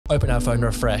open our phone,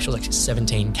 refresh, it was like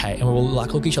 17K. And we were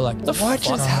like, look at each other like, what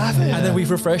just happened? And then we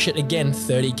refresh it again,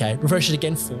 30K, refresh it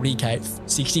again, 40K,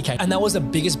 60K. And that was the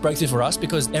biggest breakthrough for us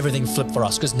because everything flipped for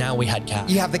us because now we had cash.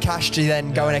 You have the cash to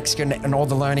then go and execute and all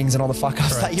the learnings and all the fuck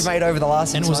ups that you made over the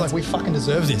last 6 And it was months. like, we fucking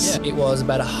deserve this. Yeah, it was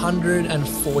about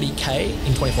 140K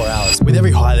in 24 hours. With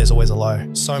every high, there's always a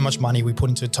low. So much money we put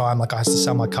into time. Like I had to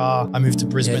sell my car. I moved to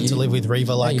Brisbane to live with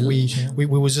Reever. Like we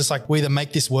was just like, we either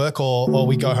make this work or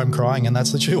we go home crying. And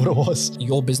that's literally what it was.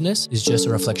 Your business is just a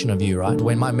reflection of you, right?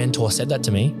 When my mentor said that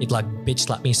to me, it like bitch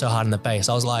slapped me so hard in the face.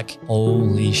 I was like,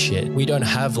 holy shit. We don't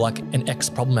have like an X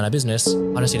problem in our business.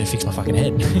 I just need to fix my fucking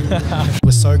head.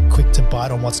 We're so quick to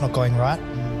bite on what's not going right.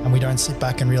 And we don't sit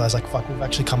back and realize like, fuck, we've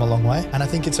actually come a long way. And I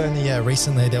think it's only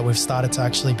recently that we've started to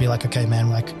actually be like, okay, man,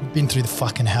 like we've been through the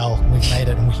fucking hell. We've made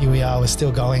it and here we are, we're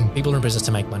still going. People are in business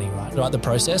to make money, right? Throughout the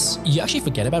process, you actually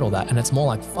forget about all that. And it's more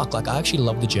like, fuck, like I actually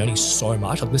love the journey so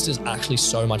much. Like this is actually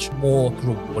so much more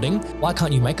rewarding. Why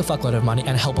can't you make a fuckload of money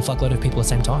and help a fuckload of people at the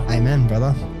same time? Amen,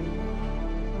 brother.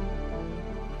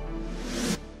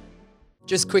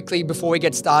 Just quickly before we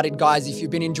get started, guys, if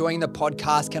you've been enjoying the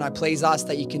podcast, can I please ask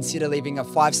that you consider leaving a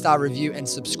 5-star review and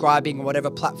subscribing on whatever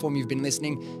platform you've been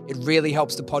listening? It really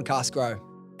helps the podcast grow.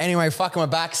 Anyway, fucking we're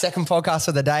back. Second podcast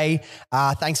of the day.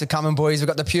 Thanks for coming, boys. We've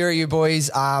got the PuraU boys.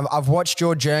 I've watched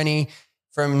your journey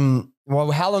from, well,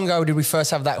 how long ago did we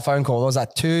first have that phone call? Was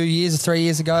that 2 years or 3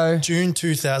 years ago? June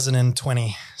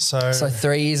 2020. So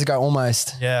 3 years ago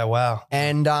almost. Yeah, wow.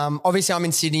 And obviously I'm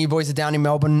in Sydney, you boys are down in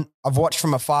Melbourne. I've watched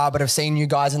from afar, but I've seen you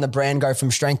guys and the brand go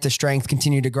from strength to strength,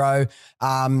 continue to grow.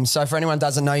 So for anyone who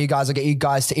doesn't know you guys, I'll get you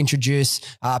guys to introduce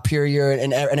PuraU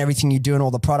and everything you do and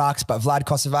all the products. But Vlad,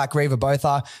 Vosovac, Reever,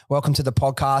 Botha, welcome to the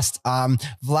podcast.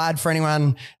 Vlad, for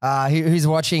anyone who's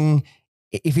watching,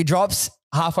 if he drops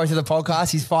halfway through the podcast,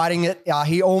 he's fighting it.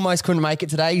 He almost couldn't make it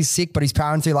today. He's sick, but he's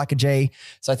powering through like a G.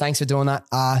 So thanks for doing that.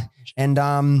 And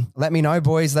let me know,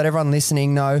 boys, let everyone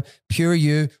listening know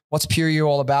PuraU. What's PuraU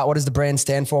all about? What does the brand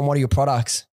stand for and what are your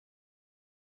products?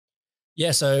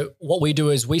 Yeah, so what we do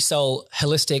is we sell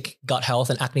holistic gut health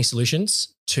and acne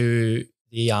solutions to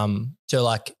the to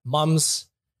like mums,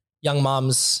 young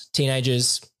mums,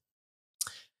 teenagers.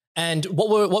 And what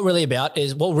we're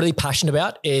really passionate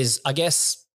about is, I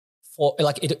guess,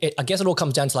 I guess it all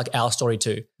comes down to like our story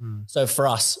too. So for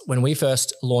us, when we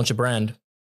first launched a brand,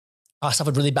 I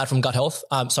suffered really bad from gut health.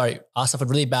 I suffered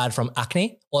really bad from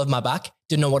acne all over my back.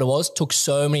 Didn't know what it was. Took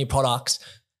so many products,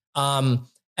 and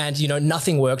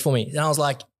nothing worked for me. And I was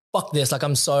like, "Fuck this!" Like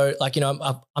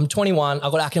I'm 21.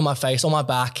 I got acne on my face, on my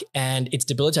back, and it's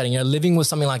debilitating. Living with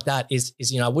something like that is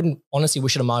I wouldn't honestly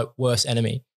wish it on my worst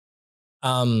enemy.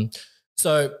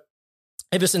 So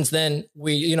ever since then,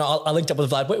 I linked up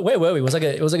with Vlad. Where were we? It was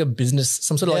like a business,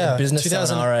 some sort of like a business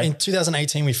seminar. Right? In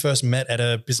 2018, we first met at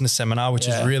a business seminar, which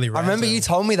is really random. I remember you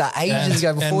told me that ages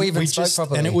ago before we even spoke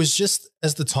properly. And it was just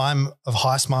as the time of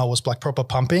High Smile was like proper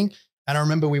pumping. And I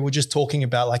remember we were just talking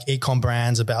about like e-com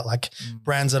brands, about like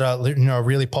brands that are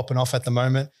really popping off at the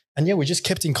moment. And yeah, we just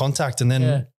kept in contact. And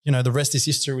then, the rest is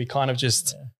history. We kind of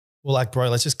just... We're like, bro,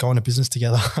 let's just go into business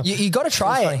together. You got to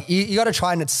try it. You got to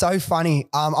try it. And it's so funny.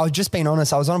 I was just being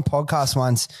honest. I was on a podcast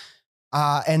once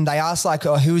and they asked like,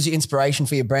 who was your inspiration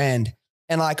for your brand?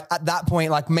 And like at that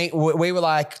point, like we were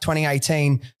like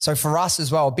 2018. So for us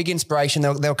as well, big inspiration.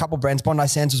 There were a couple of brands. Bondi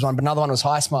Sands was one, but another one was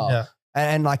High Smile. Yeah.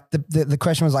 And like the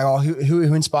question was like, oh, who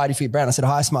inspired you for your brand? I said,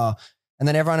 High Smile. And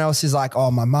then everyone else is like,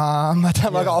 oh, my mom.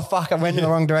 I'm like, oh, fuck, I went in the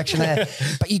wrong direction there.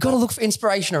 But you got to look for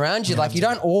inspiration around you. Like you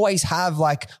don't always have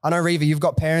like, I know, Reever, you've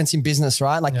got parents in business,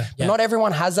 right? Like not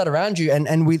everyone has that around you.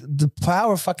 And with the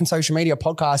power of fucking social media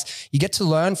podcasts, you get to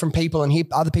learn from people and hear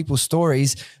other people's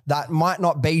stories that might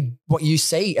not be what you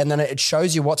see. And then it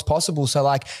shows you what's possible. So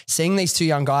like seeing these two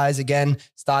young guys, again,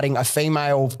 starting a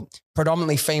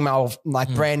predominantly female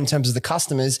like brand in terms of the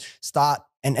customers, start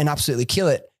and absolutely kill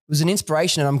it. It was an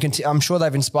inspiration and I'm sure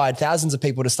they've inspired thousands of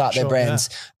people to start their brands.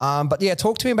 Yeah. But yeah,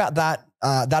 talk to me about that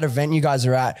event you guys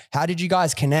are at. How did you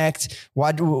guys connect?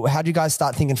 How did you guys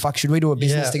start thinking, fuck, should we do a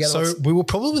business together? So we were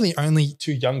probably the only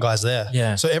two young guys there.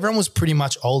 Yeah. So everyone was pretty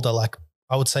much older, like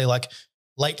I would say like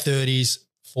late 30s,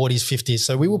 40s, 50s.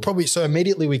 So we were so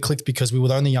immediately we clicked because we were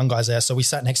the only young guys there. So we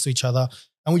sat next to each other.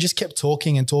 And we just kept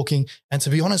talking and talking. And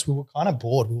to be honest, we were kind of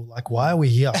bored. We were like, why are we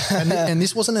here? And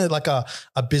this wasn't like a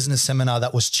business seminar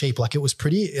that was cheap. Like it was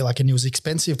pretty, like, and it was an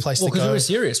expensive place to go. Because we were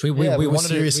serious. We wanted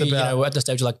to, at the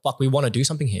stage, like, fuck, we want to do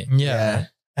something here. Yeah.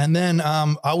 And then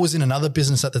I was in another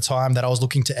business at the time that I was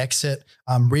looking to exit.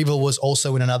 Reever was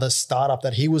also in another startup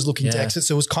that he was looking to exit.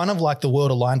 So it was kind of like the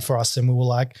world aligned for us. And we were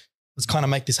like, let's kind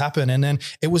of make this happen. And then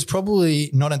it was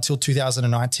probably not until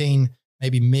 2019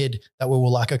 maybe mid that we were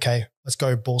like, okay, let's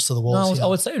go balls to the walls. No, I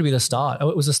would say it would be the start.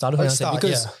 It was the start of it.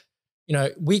 Because, you know,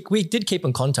 we did keep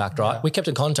in contact, right? Yeah. We kept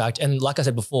in contact. And like I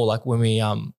said before, like when we,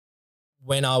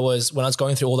 when I was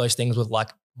going through all those things with like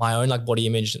my own like body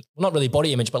image, well, not really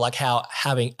body image, but like how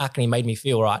having acne made me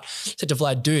feel, right? I said to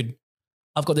Vlad, dude,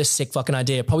 I've got this sick fucking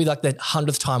idea. Probably like the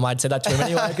 100th time I'd said that to him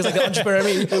anyway, because like the entrepreneur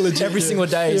me every single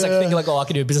day, he's like thinking like, oh, I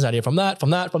can do a business idea from that. I'm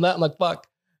like, fuck.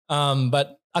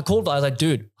 But I called Vlad, I was like,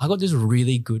 dude, I got this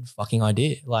really good fucking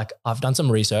idea. Like I've done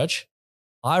some research.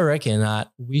 I reckon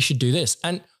that we should do this.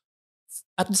 And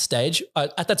at the stage,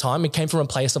 at the time, it came from a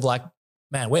place of like,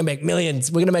 man, we're going to make millions.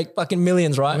 We're going to make fucking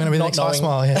millions, right? We're going to be the next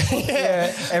Smile, yeah.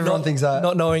 Yeah, everyone thinks that.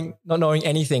 Not knowing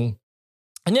anything.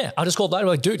 And yeah, I just called Vlad. We're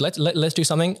like, dude, let's do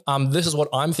something. This is what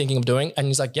I'm thinking of doing. And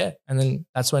he's like, yeah. And then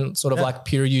that's when sort of like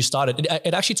PuraU started.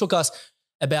 It actually took us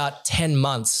about 10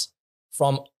 months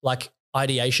from like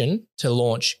ideation to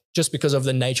launch, just because of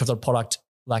the nature of the product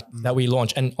like that we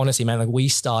launched. And honestly, man, like we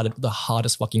started with the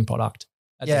hardest fucking product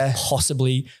that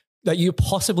you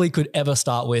possibly could ever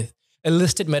start with.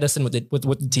 Enlisted medicine with the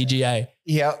TGA.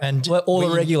 Yeah. And all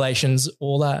the regulations,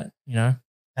 all that, you know.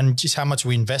 And just how much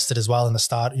we invested as well in the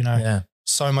start, you know. Yeah.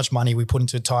 So much money we put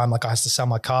into time. Like I had to sell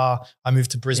my car. I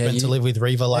moved to Brisbane to live with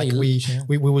Reever. Like we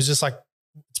was just like,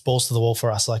 it's balls to the wall for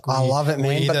us. Like I love it,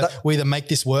 man. We either make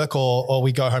this work or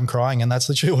we go home crying, and that's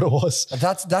literally what it was.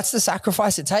 That's the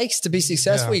sacrifice it takes to be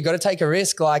successful. You got to take a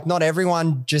risk. Like not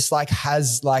everyone just like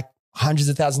has like hundreds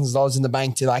of thousands of dollars in the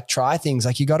bank to like try things.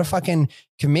 Like you got to fucking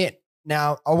commit.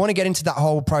 Now, I want to get into that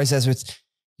whole process with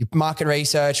your market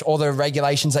research, all the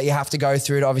regulations that you have to go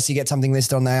through to obviously get something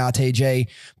listed on the ARTG.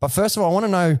 But first of all, I want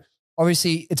to know,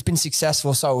 obviously it's been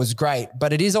successful, so it was great,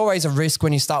 but it is always a risk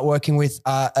when you start working with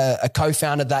a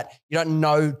co-founder that you don't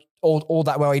know all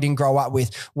that well, you didn't grow up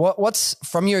with. What's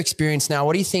from your experience now,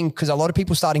 what do you think? Because a lot of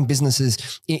people starting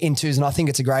businesses in twos, and I think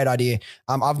it's a great idea.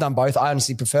 I've done both. I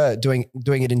honestly prefer doing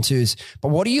it in twos. But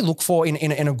what do you look for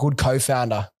in a good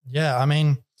co-founder? Yeah, I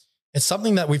mean, it's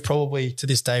something that we've probably, to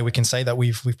this day, we can say that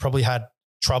we've probably had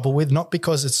trouble with, not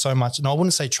because it's so much, no, I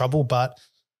wouldn't say trouble, but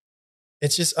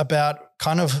it's just about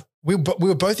kind of, we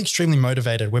were both extremely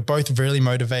motivated. We're both really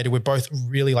motivated. We're both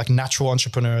really like natural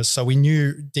entrepreneurs. So we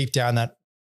knew deep down that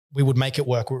we would make it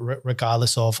work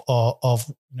regardless of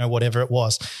you know, whatever it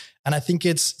was. And I think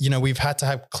it's, you know, we've had to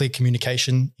have clear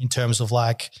communication in terms of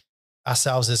like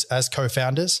ourselves as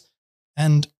co-founders.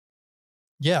 And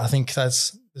yeah, I think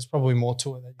there's probably more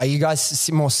to it. Are you guys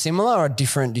more similar or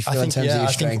different, do you feel, in terms of your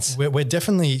strengths? We're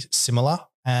definitely similar.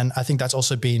 And I think that's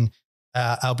also been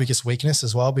our biggest weakness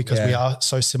as well, because we are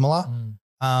so similar.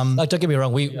 Like, don't get me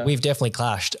wrong, we've definitely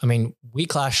clashed. I mean, we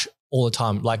clash all the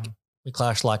time. Like we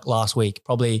clashed like last week,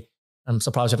 probably. I'm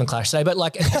surprised we haven't clashed today, but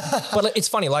like, but it's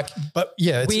funny. Like, but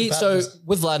yeah, so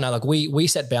with Vlad now, like we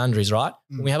set boundaries, right?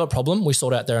 When we have a problem, we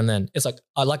sort it out there and then. It's like,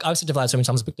 I've said to Vlad so many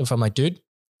times, I'm like, dude,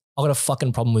 I've got a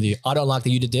fucking problem with you. I don't like that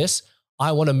you did this.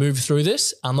 I want to move through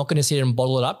this. I'm not going to sit here and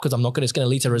bottle it up because I'm not going to, it's going to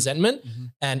lead to resentment.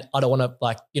 And I don't want to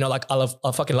like, you know, like I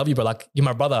fucking love you, bro. Like you're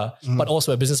my brother, but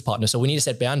also a business partner. So we need to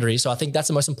set boundaries. So I think that's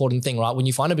the most important thing, right? When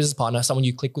you find a business partner, someone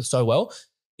you click with so well,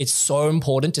 it's so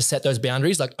important to set those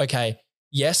boundaries. Like, okay,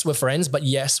 yes, we're friends, but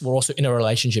yes, we're also in a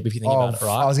relationship if you think about it,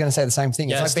 right? I was going to say the same thing.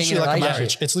 Yeah, it's like being like a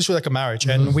marriage. It's literally like a marriage.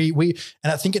 And and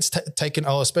I think it's taken,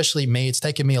 especially me, it's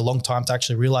taken me a long time to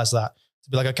actually realize that. To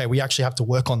be like, okay, we actually have to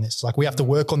work on this. Like we have to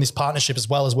work on this partnership as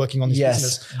well as working on this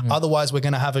business. Otherwise we're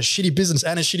going to have a shitty business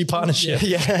and a shitty partnership.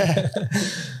 Yeah.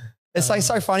 It's like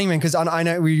so funny, man. Cause I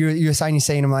know you were saying you're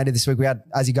seeing them later this week. We had,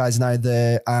 as you guys know,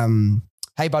 the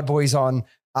Hey Bud Boys on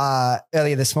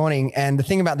earlier this morning. And the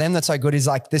thing about them that's so good is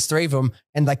like there's three of them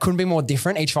and they couldn't be more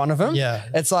different, each one of them. Yeah.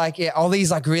 It's like, all these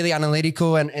like really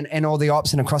analytical and all the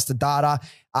ops and across the data.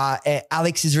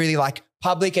 Alex is really like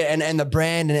public and the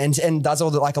brand and does all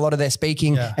the, like a lot of their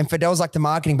speaking, and Fidel's like the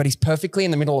marketing, but he's perfectly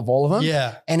in the middle of all of them.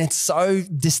 Yeah. And it's so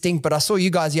distinct, but I saw you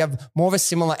guys, you have more of a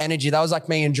similar energy. That was like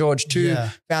me and George, two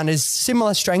founders,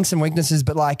 similar strengths and weaknesses.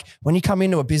 But like when you come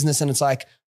into a business and it's like,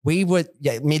 we were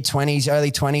mid-20s,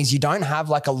 early 20s, you don't have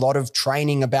like a lot of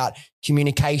training about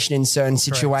communication in certain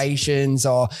situations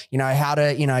or, you know, how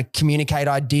to, you know, communicate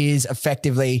ideas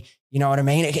effectively. You know what I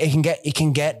mean? It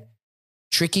can get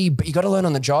tricky, but you got to learn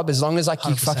on the job. As long as like 100%.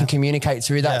 You fucking communicate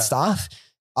through that stuff,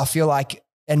 I feel like,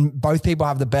 and both people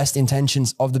have the best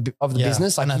intentions of the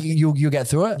business. Like you'll get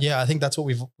through it. Yeah. I think that's what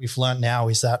we've learned now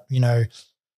is that, you know,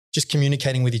 just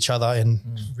communicating with each other and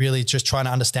really just trying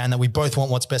to understand that we both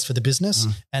want what's best for the business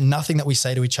and nothing that we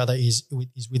say to each other is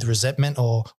with resentment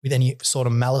or with any sort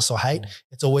of malice or hate.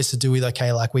 It's always to do with,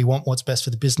 okay, like we want what's best for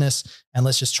the business and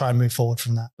let's just try and move forward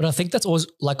from that. But I think that's always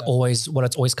like always what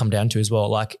it's always come down to as well.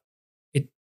 Like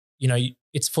you know,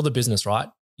 it's for the business, right?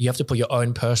 You have to put your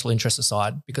own personal interests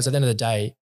aside because at the end of the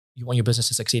day, you want your business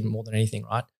to succeed more than anything,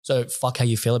 right? So fuck how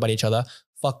you feel about each other.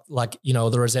 Fuck like, you know,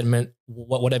 the resentment,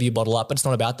 whatever you bottle up, but it's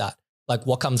not about that. Like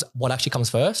what actually comes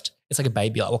first? It's like a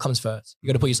baby. Like what comes first? You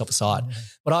got to put yourself aside.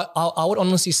 But I would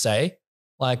honestly say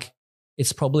like,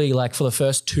 it's probably like for the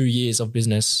first 2 years of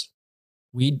business,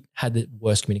 we had the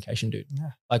worst communication, dude.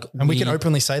 Yeah. Like, and we can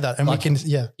openly say that. And like, we can,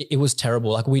 yeah. It was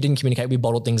terrible. Like we didn't communicate. We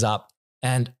bottled things up.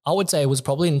 And I would say it was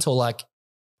probably until like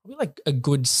a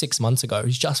good 6 months ago. It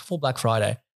was just before Black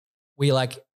Friday. We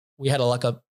had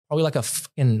probably a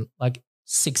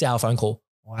 6-hour phone call.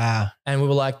 Wow. And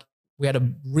we had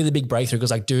a really big breakthrough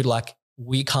because like, dude, like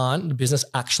the business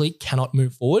actually cannot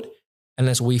move forward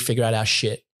unless we figure out our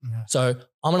shit. Yeah. So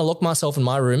I'm going to lock myself in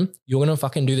my room. You're going to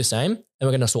fucking do the same and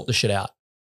we're going to sort the shit out.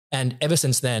 And ever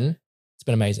since then, it's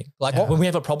been amazing. Like when we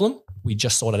have a problem, we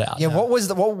just sort it out. Yeah.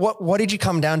 What did you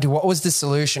come down to? What was the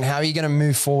solution? How are you going to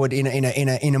move forward in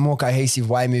a more cohesive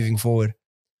way moving forward?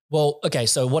 Well, okay.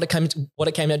 So what it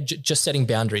came out just setting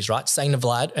boundaries, right? Saying to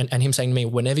Vlad and him saying to me,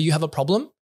 whenever you have a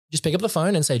problem, just pick up the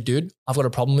phone and say, dude, I've got a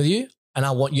problem with you and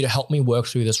I want you to help me work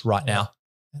through this right now.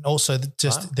 And also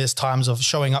there's times of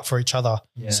showing up for each other.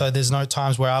 Yeah. So there's no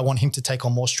times where I want him to take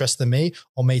on more stress than me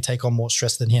or me take on more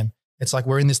stress than him. It's like,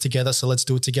 we're in this together. So let's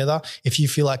do it together. If you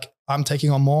feel like I'm taking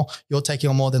on more, you're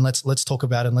taking on more, then let's talk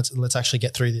about it and let's actually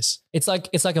get through this. It's like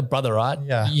a brother, right?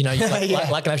 Yeah. You know,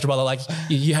 like an extra brother, like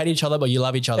you hate each other, but you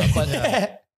love each other.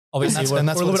 But obviously we're a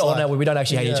little bit older now. We don't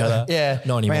actually hate each other. Yeah.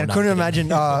 Not anymore. Man, I couldn't imagine.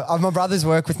 My brothers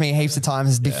work with me heaps of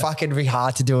times. It'd be fucking really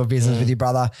hard to do a business with your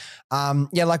brother.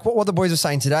 Like what the boys were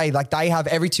saying today, like they have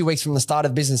every 2 weeks from the start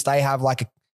of the business, they have like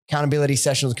accountability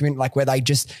sessions, like where they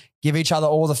just give each other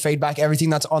all the feedback, everything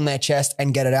that's on their chest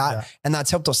and get it out. Yeah. And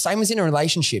that's helped us. Same as in a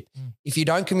relationship. If you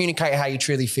don't communicate how you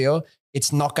truly feel,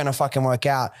 it's not going to fucking work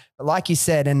out. But like you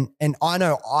said, and I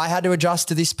know I had to adjust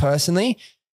to this personally,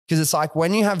 because it's like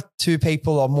when you have two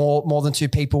people or more than two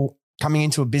people coming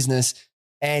into a business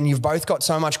and you've both got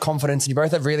so much confidence and you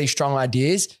both have really strong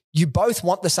ideas, you both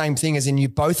want the same thing, as in you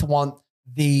both want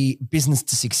the business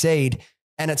to succeed.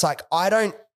 And it's like, I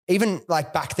don't, even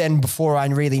like back then before I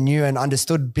really knew and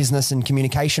understood business and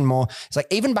communication more, it's like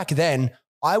even back then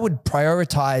I would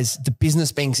prioritize the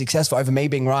business being successful over me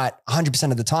being right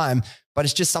 100% of the time. But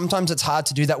it's just sometimes it's hard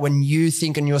to do that when you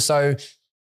think and you're so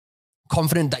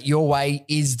confident that your way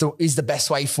is the best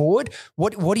way forward.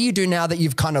 What do you do now that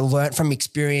you've kind of learned from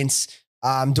experience,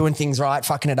 doing things right,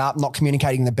 fucking it up, not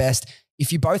communicating the best?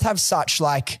 If you both have such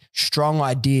like strong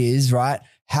ideas, right?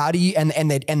 How do you,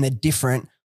 and they're different,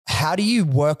 how do you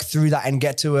work through that and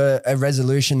get to a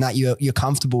resolution that you're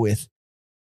comfortable with?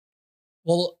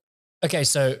 Well, okay.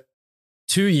 So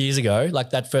 2 years ago,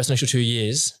 like that first initial 2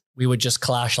 years, we would just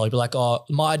clash. Like, be like, oh,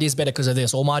 my idea is better because of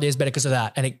this, or my idea is better because of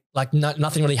that. And it like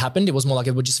nothing really happened. It was more like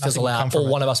it would just fizzle out, or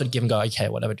one of us would give and go, okay,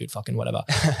 whatever, dude, fucking whatever.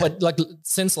 But like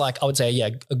since like I would say,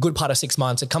 yeah, a good part of 6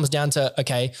 months, it comes down to,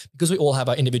 okay, because we all have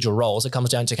our individual roles, it comes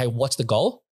down to, okay, what's the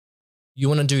goal? You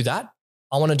want to do that?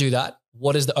 I want to do that.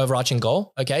 What is the overarching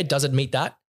goal? Okay, does it meet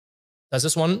that? Does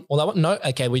this one or that one? No.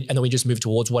 Okay, and then we just move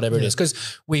towards whatever it is,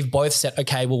 because we've both said,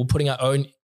 okay, well, we're putting our own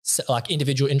like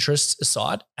individual interests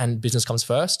aside and business comes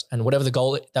first, and whatever the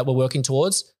goal that we're working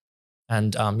towards.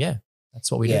 And yeah,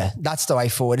 that's what we do. Yeah, that's the way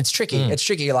forward. It's tricky. It's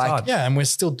tricky. Like, yeah, and we're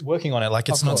still working on it. Like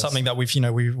it's not something that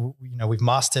we've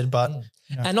mastered, but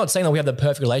and not saying that we have the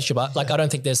perfect relationship. But like, I don't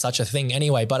think there's such a thing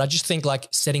anyway, but I just think like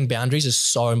setting boundaries is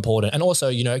so important. And also,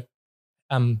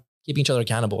 keeping each other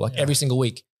accountable, like every single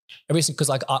week, because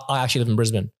like I actually live in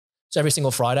Brisbane. So every single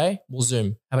Friday we'll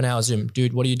Zoom, have an hour Zoom.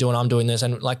 Dude, what are you doing? I'm doing this.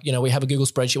 And like, we have a Google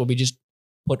spreadsheet where we just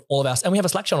put all of us, and we have a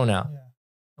Slack channel now.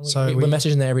 Yeah. So we're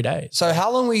messaging there every day. So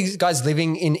how long were you guys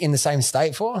living in the same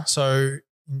state for? So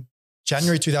in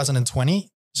January 2020,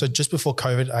 so just before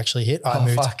COVID actually hit, I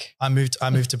moved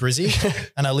to Brizzy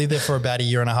and I lived there for about a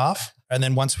year and a half. And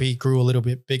then once we grew a little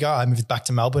bit bigger, I moved back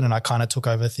to Melbourne and I kind of took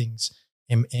over things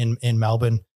in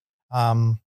Melbourne.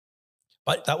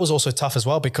 But that was also tough as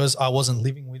well because I wasn't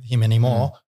living with him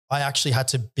anymore. I actually had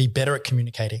to be better at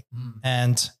communicating,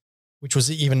 and which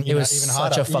was even harder.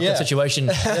 Such a fucking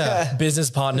situation. Business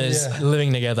partners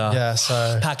living together,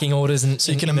 so packing orders, and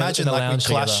so you can imagine like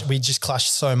we just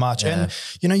clashed so much. And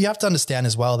you have to understand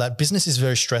as well that business is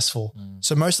very stressful.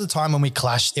 So most of the time when we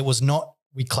clashed, it was not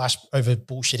we clashed over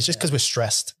bullshit. It's just because we're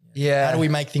stressed. Yeah. How do we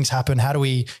make things happen? How do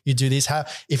you do this?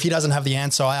 If he doesn't have the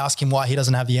answer, I ask him why he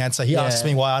doesn't have the answer. He asks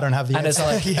me why I don't have the answer. It's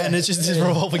like, and it's just this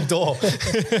revolving door.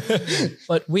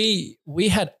 But we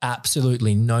had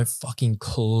absolutely no fucking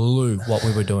clue what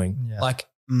we were doing. Yeah. Like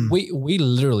we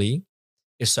literally,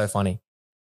 it's so funny.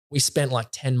 We spent like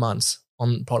 10 months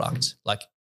on product, like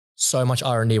So much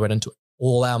R&D went into it.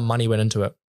 All our money went into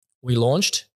it. We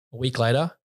launched a week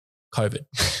later, COVID.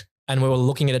 And we were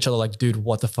looking at each other like, dude,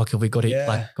 what the fuck have we got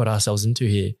ourselves into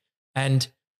here? And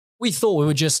we thought we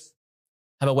would just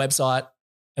have a website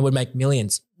and would make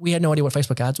millions. We had no idea what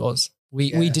Facebook ads was. We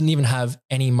didn't even have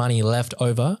any money left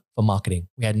over for marketing.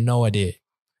 We had no idea.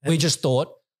 We just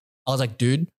thought, I was like,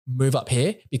 dude, move up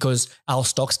here because our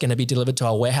stock's going to be delivered to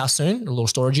our warehouse soon, a little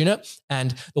storage unit.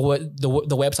 And the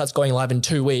website's going live in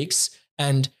 2 weeks.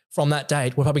 And from that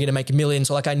date, we're probably going to make millions.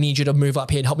 So like, I need you to move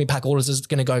up here and help me pack orders. It's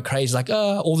going to go crazy. Like,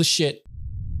 all this shit.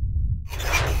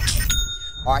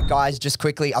 All right, guys, just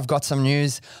quickly, I've got some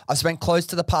news. I've spent close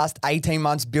to the past 18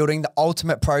 months building the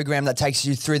ultimate program that takes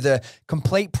you through the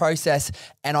complete process.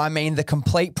 And I mean the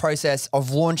complete process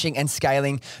of launching and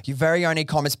scaling your very own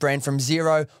e-commerce brand from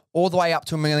zero all the way up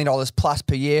to $1 million plus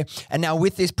per year. And now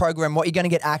with this program, what you're going to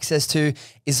get access to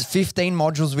is 15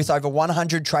 modules with over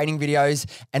 100 training videos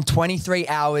and 23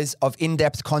 hours of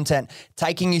in-depth content,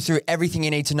 taking you through everything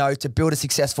you need to know to build a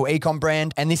successful e-com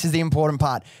brand. And this is the important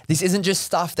part. This isn't just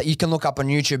stuff that you can look up on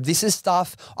YouTube. This is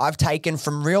stuff I've taken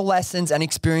from real lessons and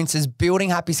experiences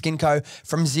building Happy Skin Co.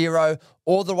 from zero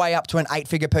all the way up to an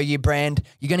 8-figure per year brand.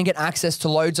 You're going to get access to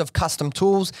loads of custom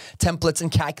tools, templates,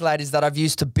 and calculators that I've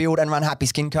used to build and run Happy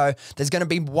Skin Co. There's going to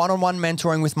be one-on-one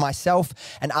mentoring with myself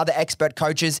and other expert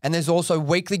coaches. And there's also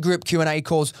weekly group Q&A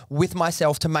calls with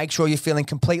myself to make sure you're feeling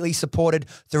completely supported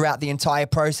throughout the entire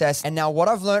process. And now what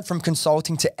I've learned from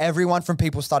consulting to everyone from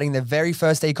people starting their very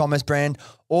first e-commerce brand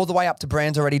all the way up to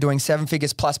brands already doing 7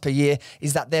 figures plus per year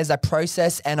is that there's a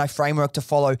process and a framework to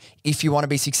follow if you want to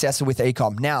be successful with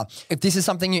e-com. Now, if this is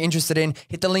something you're interested in,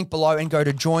 hit the link below and go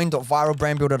to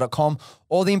join.viralbrandbuilder.com.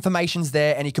 All the information's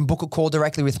there and you can book a call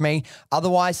directly with me.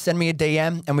 Otherwise, send me a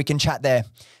DM and we can chat there.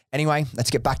 Anyway, let's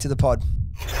get back to the pod.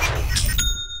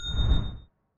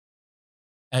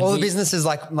 And all the businesses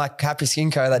like Happy Skin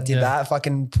Co. that did that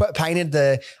fucking painted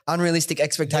the unrealistic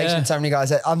expectations. So many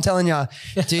guys. I'm telling you,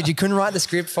 dude, you couldn't write the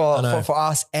script for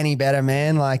us any better,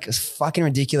 man. Like, it's fucking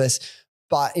ridiculous.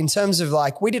 But in terms of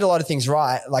like, we did a lot of things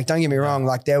right. Like, don't get me wrong.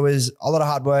 Like, there was a lot of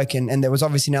hard work and there was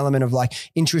obviously an element of like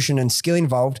intuition and skill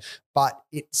involved, but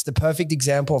it's the perfect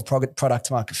example of product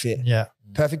market fit. Yeah.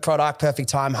 Perfect product, perfect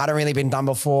time. Hadn't really been done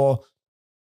before.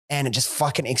 And it just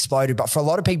fucking exploded. But for a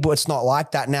lot of people, it's not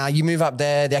like that. Now you move up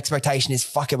there, the expectation is,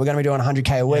 fuck it, we're going to be doing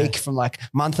 100K a week from like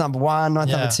month number 1,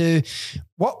 month number 2.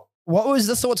 What was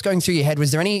the thoughts going through your head?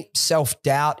 Was there any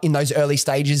self-doubt in those early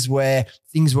stages where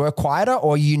things were quieter,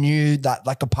 or you knew that,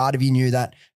 like, a part of you knew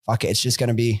that, fuck it, it's just going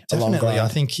to be a long grind? I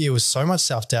think it was so much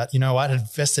self-doubt. You know, I had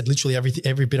invested literally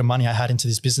every bit of money I had into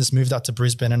this business, moved up to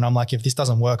Brisbane, and I'm like, if this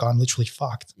doesn't work, I'm literally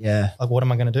fucked. Yeah. Like, what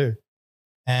am I going to do?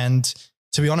 And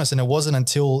to be honest, and it wasn't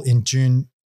until in June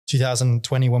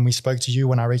 2020 when we spoke to you,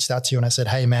 when I reached out to you and I said,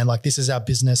 hey man, like, this is our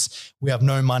business. We have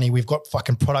no money. We've got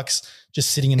fucking products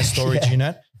just sitting in a storage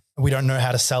unit. And we don't know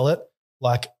how to sell it.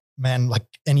 Like, man, like,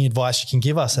 any advice you can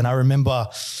give us? And I remember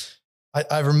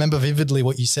vividly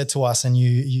what you said to us, and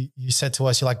you said to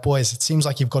us, you're like, boys, it seems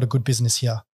like you've got a good business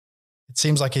here. It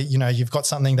seems like, you know, you've got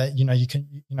something that, you know, you can,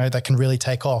 you know, that can really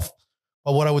take off.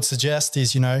 But what I would suggest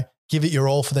is, you know, give it your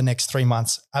all for the next 3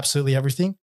 months, absolutely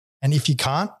everything. And if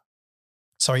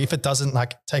if it doesn't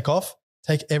like take off,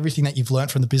 take everything that you've learned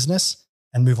from the business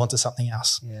and move on to something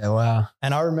else. Yeah, wow.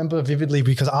 And I remember vividly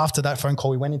because after that phone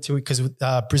call, we went into it because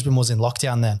Brisbane was in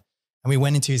lockdown then. And we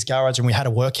went into his garage and we had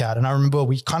a workout. And I remember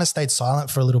we kind of stayed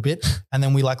silent for a little bit. And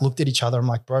then we like looked at each other. I'm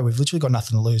like, bro, we've literally got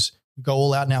nothing to lose. We go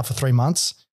all out now for 3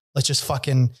 months. Let's just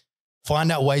fucking find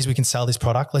out ways we can sell this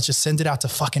product. Let's just send it out to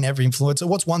fucking every influencer.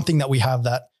 What's one thing that we have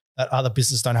that other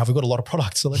businesses don't have? We've got a lot of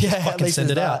products. So let's just fucking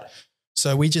send it out.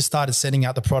 So we just started sending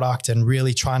out the product and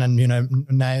really trying to, you know,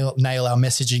 nail our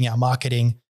messaging, our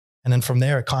marketing. And then from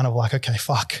there, it kind of like, okay,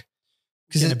 fuck,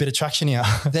 getting a bit of traction here.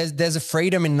 There's a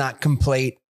freedom in that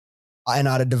complete and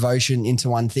utter devotion into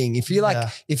one thing. If you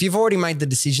if you've already made the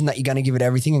decision that you're going to give it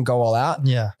everything and go all out,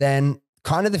 then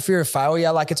kind of the fear of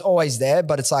failure, like, it's always there,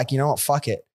 but it's like, you know what, fuck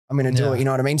it, I'm going to do it. You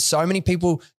know what I mean? So many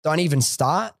people don't even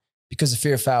start because of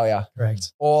fear of failure.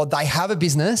 Correct. Or they have a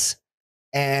business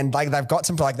and like they've got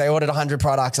some, like they ordered 100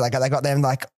 products, like they got them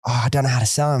like, oh, I don't know how to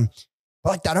sell them. But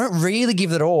like, they don't really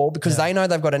give it all because they know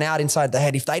they've got an out inside their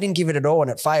head. If they didn't give it at all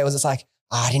and it fails, it's like,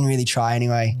 oh, I didn't really try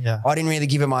anyway. Yeah. I didn't really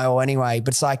give it my all anyway.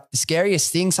 But it's like the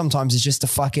scariest thing sometimes is just to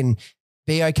fucking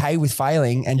be okay with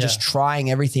failing and just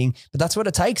trying everything. But that's what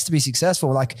it takes to be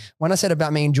successful. Like when I said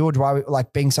about me and George, why we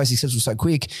like being so successful so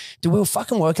quick, dude, we were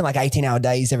fucking working like 18-hour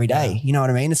days every day. You know what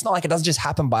I mean? It's not like it doesn't just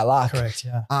happen by luck. Correct.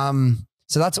 Yeah.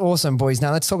 So that's awesome, boys.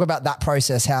 Now let's talk about that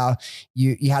process, how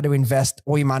you had to invest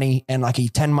all your money and like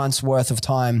 10 months worth of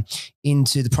time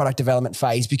into the product development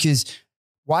phase, because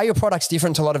while your product's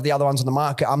different to a lot of the other ones on the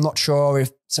market, I'm not sure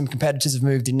if some competitors have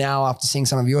moved in now after seeing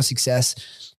some of your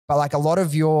success, but like a lot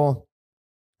of your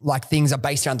like things are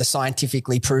based around the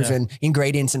scientifically proven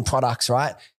ingredients and products,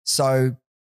 right? So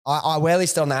I wear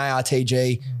listed on the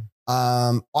ARTG.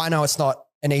 I know it's not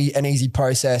an easy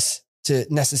process to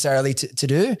necessarily to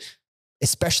do,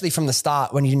 especially from the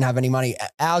start when you didn't have any money.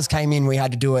 Ours came in, we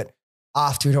had to do it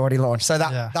after we'd already launched. So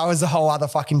that was the whole other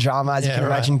fucking drama, as you can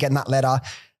imagine, getting that letter.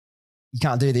 You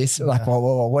can't do this. Like,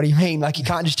 whoa, what do you mean? Like you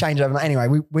can't just change it overnight.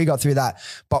 Anyway, we got through that.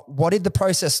 But what did the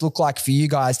process look like for you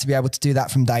guys to be able to do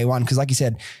that from day one? Because like you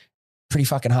said, pretty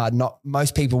fucking hard. Not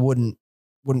most people wouldn't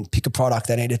pick a product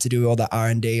they needed to do all the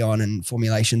R&D on and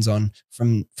formulations on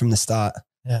from the start.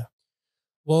 Yeah.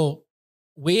 Well,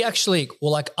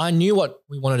 I knew what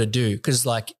we wanted to do, because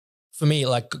like for me,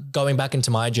 like going back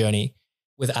into my journey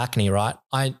with acne, right?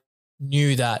 I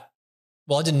knew that,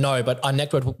 well, I didn't know, but I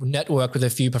networked with a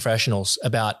few professionals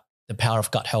about the power of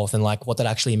gut health and like what that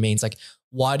actually means. Like,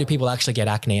 why do people actually get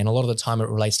acne? And a lot of the time it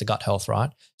relates to gut health,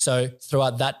 right? So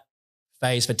throughout that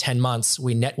phase for 10 months,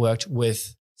 we networked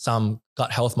with some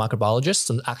gut health microbiologists,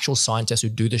 some actual scientists who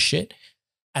do this shit.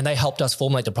 And they helped us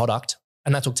formulate the product.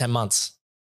 And that took 10 months,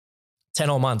 10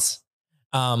 whole months.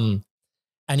 And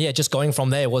yeah, just going from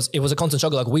there it was a constant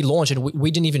struggle. Like we launched and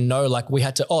we didn't even know, like we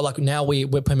had to, like now we're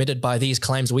permitted by these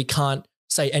claims. We can't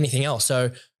say anything else. So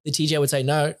the TJ would say,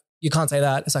 no, you can't say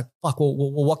that. It's like, fuck, well,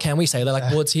 what can we say? They're like,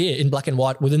 well, it's here in black and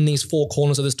white within these four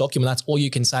corners of this document. That's all you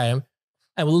can say. And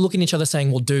we're looking at each other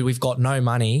saying, well, dude, we've got no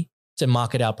money to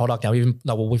market our product now.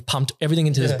 We've pumped everything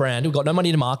into this brand. We've got no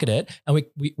money to market it. And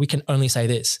we can only say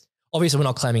this. Obviously, we're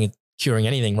not claiming it's curing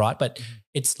anything, right? But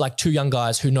it's like two young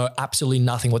guys who know absolutely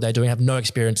nothing what they're doing, have no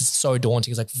experience. It's so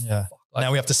daunting. It's like, fuck, like,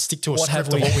 now we have to stick to a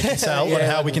script of what we can sell and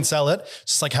how we can sell it.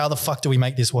 It's just like, how the fuck do we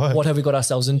make this work? What have we got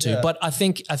ourselves into? But I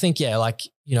think, yeah, like,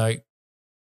 you know,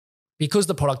 because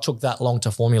the product took that long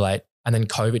to formulate and then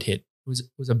COVID hit, it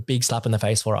was a big slap in the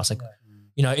face for us. Like,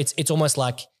 you know, it's almost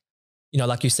like, you know,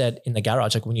 like you said in the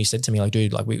garage, like when you said to me, like,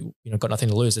 dude, like we, you know, got nothing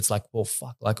to lose. It's like, well,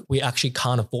 fuck, like we actually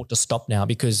can't afford to stop now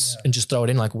because, and just throw it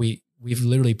in. Like we've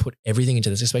literally put everything into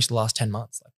this, especially the last 10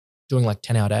 months, like doing like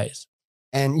 10-hour days.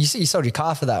 And you sold your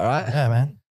car for that, right? Yeah,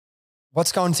 man.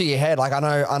 What's going through your head? Like, I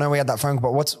know we had that phone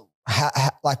call, but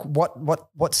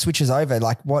what switches over?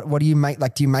 Like, what do you make?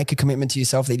 Like, do you make a commitment to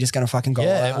yourself that you're just going to fucking go?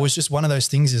 Yeah, it was just one of those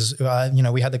things is, you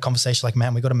know, we had the conversation like,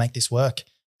 man, we got to make this work.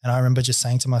 And I remember just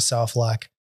saying to myself, like,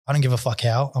 I don't give a fuck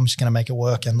how, I'm just going to make it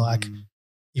work. And like,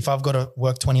 if I've got to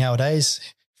work 20-hour days,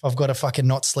 if I've got to fucking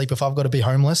not sleep, if I've got to be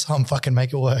homeless, I'm fucking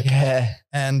make it work. Yeah.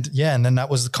 And then that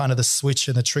was kind of the switch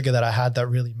and the trigger that I had that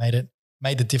really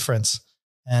made the difference.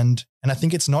 And I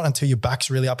think it's not until your back's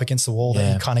really up against the wall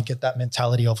that you kind of get that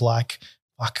mentality of like,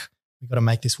 fuck, we got to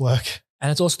make this work.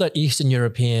 And it's also that Eastern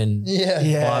European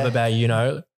vibe about, you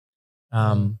know.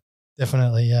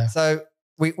 Definitely, yeah. So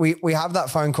we have that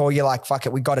phone call. You're like, fuck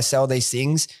it, we got to sell these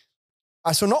things.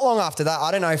 I saw not long after that,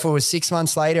 I don't know if it was 6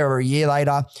 months later or a year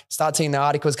later, start seeing the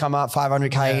articles come up,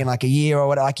 500K in like a year or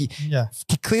whatever. Like you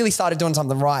clearly started doing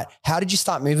something right. How did you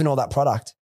start moving all that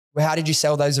product? How did you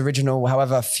sell those original,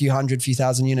 however, few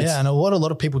thousand units? Yeah, and what a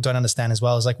lot of people don't understand as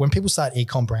well is like when people start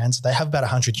e-com brands, they have about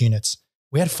 100 units.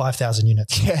 We had 5,000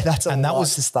 units. Yeah, that's a lot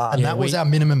to start. And that was our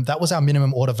minimum. That was our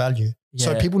minimum order value. Yeah.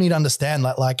 So people need to understand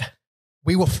like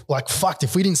we were like fucked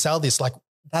if we didn't sell this. Like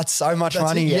that's so much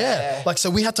money. Yeah. Like so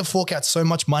we had to fork out so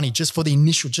much money just for the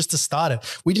initial, just to start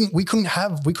it. We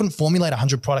couldn't formulate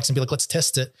 100 products and be like, let's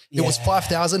test it. It was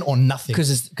 5,000 or nothing. Because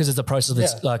it's the process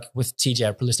that's like with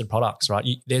TJ listed products, right?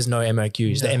 There's no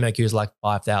MOQs. The MOQ is like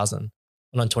 5,000.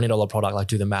 And on $20 product, like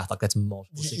do the math, like that's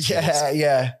multiple 6 figures.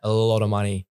 Yeah. A lot of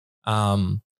money.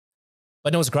 But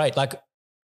it was great. Like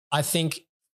I think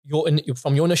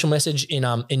from your initial message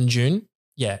in June,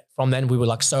 from then we were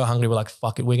like so hungry. We're like,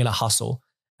 fuck it, we're going to hustle.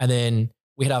 And then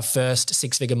we had our first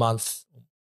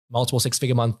multiple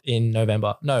 6-figure month in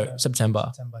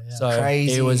September. So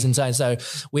crazy. It was insane. So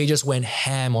we just went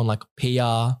ham on like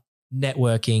PR,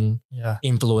 networking,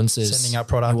 influencers. Sending out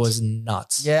products. It was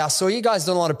nuts. Yeah, I saw you guys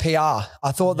doing a lot of PR.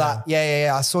 I thought that,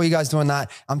 I saw you guys doing that.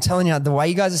 I'm telling you, the way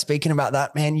you guys are speaking about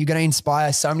that, man, you're going to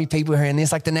inspire so many people hearing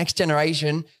this. Like the next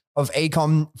generation of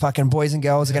e-com fucking boys and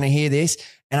girls are going to hear this.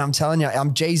 And I'm telling you,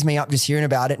 I'm G's me up just hearing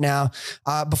about it now.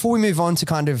 Before we move on to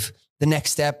kind of the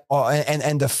next step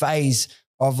and the phase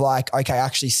of like, okay,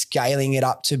 actually scaling it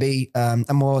up to be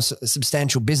a more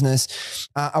substantial business.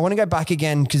 I want to go back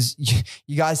again because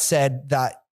you guys said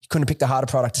that you couldn't pick the harder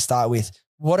product to start with.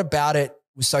 What about it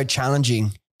was so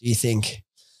challenging do you think?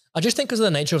 I just think because of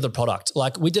the nature of the product.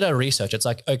 Like we did our research. It's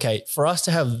like, okay, for us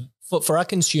to have, for our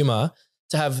consumer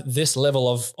to have this level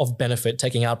of benefit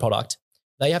taking our product,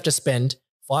 they have to spend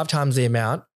 5 times the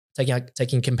amount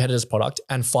taking competitors' product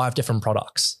and 5 different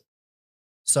products.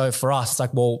 So for us, it's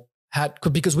like, well,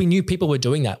 because we knew people were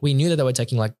doing that. We knew that they were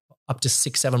taking like up to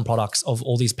 6, 7 products of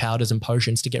all these powders and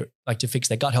potions to get like to fix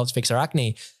their gut health, to fix their acne.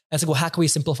 And it's like, well, how can we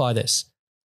simplify this?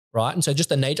 Right. And so just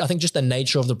the nature, I think just the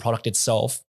nature of the product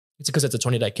itself, it's because it's a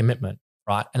 20-day commitment,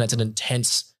 right? And it's an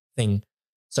intense thing.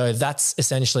 So that's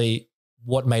essentially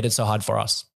what made it so hard for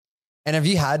us. And have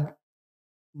you had,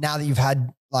 now that you've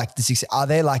had like the 6, are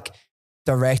there like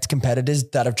direct competitors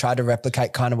that have tried to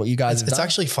replicate kind of what you guys have done? It's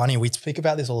actually funny. We speak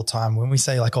about this all the time. When we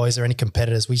say like, oh, is there any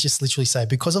competitors? We just literally say,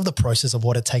 because of the process of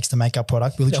what it takes to make our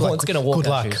product, we literally like, good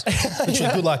luck.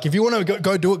 Literally, good luck. If you want to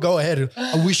go do it, go ahead.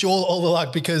 I wish you all the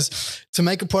luck, because to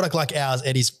make a product like ours,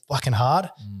 it is fucking hard.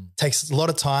 Takes a lot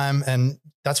of time. And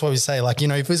that's why we say like, you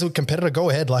know, if there's a competitor,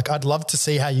 go ahead. Like I'd love to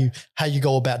see how you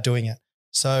go about doing it.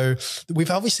 So we've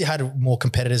obviously had more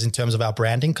competitors in terms of our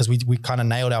branding, because we kind of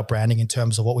nailed our branding in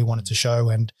terms of what we wanted to show.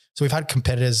 And so we've had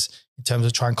competitors in terms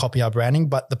of trying to copy our branding,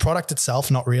 but the product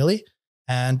itself, not really.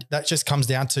 And that just comes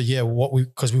down to,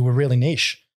 because we were really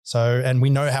niche. So, and we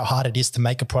know how hard it is to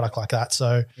make a product like that.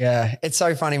 So yeah, it's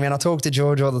so funny, man. I talk to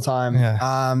George all the time.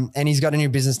 Yeah. And he's got a new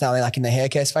business now, like in the hair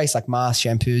care space, like masks,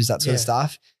 shampoos, that sort of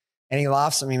stuff. And he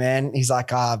laughs at me, man. He's like,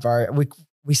 bro,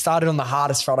 we started on the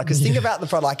hardest product. Because think about the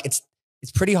product, like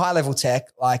it's pretty high level tech.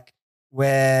 Like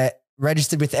we're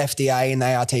registered with the FDA and the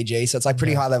ARTG. So it's like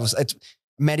pretty high levels. It's a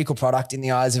medical product in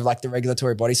the eyes of like the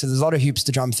regulatory body. So there's a lot of hoops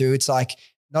to jump through. It's like,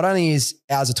 not only is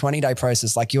ours a 20-day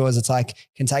process like yours, it's like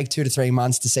can take 2 to 3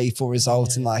 months to see full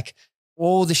results and like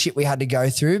all the shit we had to go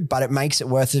through, but it makes it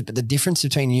worth it. But the difference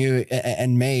between you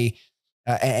and me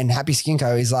and Happy Skin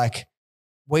Co is like,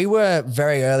 we were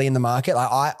very early in the market.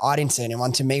 Like I didn't see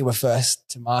anyone. To me, we're first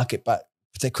to market, but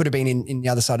they could have been in the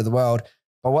other side of the world.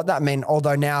 But what that meant,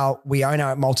 although now we own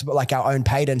our own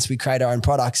patents, we create our own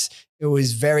products, it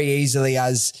was very easily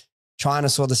as China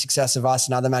saw the success of us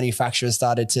and other manufacturers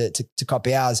started to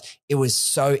copy ours. It was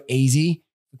so easy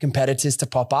for competitors to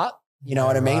pop up. You know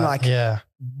what I mean? Like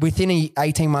within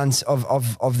 18 months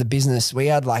of the business, we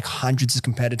had like hundreds of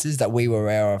competitors that we were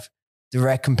aware of,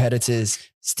 direct competitors,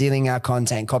 stealing our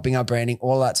content, copying our branding,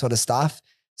 all that sort of stuff.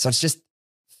 So it's just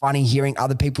funny hearing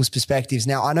other people's perspectives.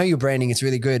 Now, I know your branding is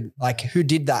really good. Like who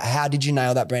did that? How did you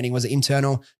nail that branding? Was it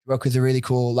internal? Work with a really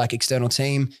cool like external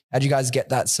team? How'd you guys get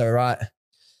that so right?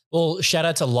 Well, shout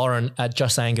out to Lauren at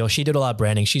Just Saying Girl. She did all our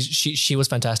branding. She was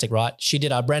fantastic, right? She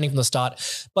did our branding from the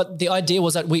start. But the idea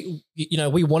was that we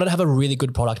wanted to have a really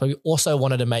good product, but we also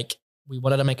wanted to make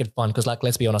it fun, because like,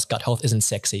 let's be honest, gut health isn't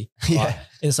sexy. Right?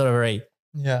 It's sort of a very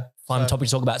fun topic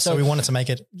to talk about. So we wanted to make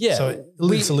it so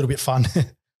it's a little bit fun.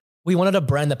 We wanted a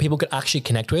brand that people could actually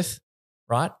connect with,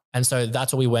 right? And so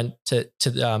that's what we went to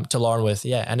Lauren with.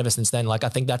 Yeah. And ever since then, like I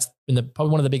think that's been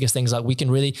probably one of the biggest things. Like we can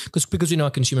really, because we know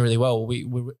our consumer really well, we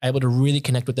were able to really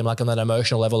connect with them like on that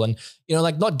emotional level, and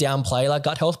like not downplay like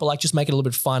gut health, but like just make it a little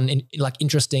bit fun and like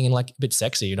interesting and like a bit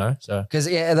sexy, So because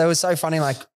that was so funny,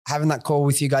 like having that call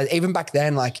with you guys. Even back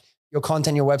then, like your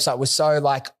content, your website was so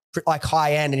like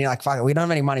high end, and you're like, fuck it, we don't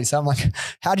have any money. So I'm like,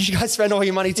 how did you guys spend all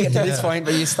your money to get to this point?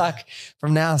 But you're stuck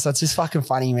from now. So it's just fucking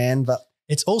funny, man. But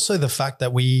it's also the fact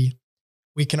that we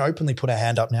can openly put our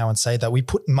hand up now and say that we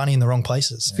put money in the wrong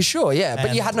places. For sure, yeah.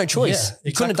 But you had no choice.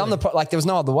 You couldn't have done there was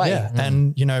no other way. Yeah.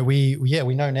 And we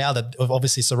know now that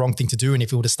obviously it's the wrong thing to do. And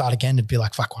if we were to start again, it'd be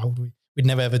like, fuck, why would we? We'd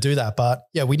never ever do that. But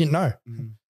yeah, we didn't know.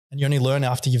 And you only learn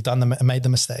after you've made the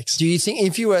mistakes. Do you think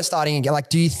if you were starting again, like,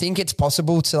 do you think it's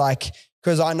possible to like,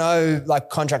 because I know like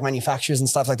contract manufacturers and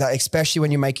stuff like that, especially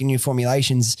when you're making new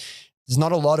formulations, there's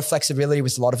not a lot of flexibility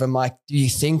with a lot of them. Like, do you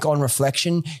think on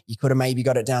reflection, you could have maybe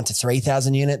got it down to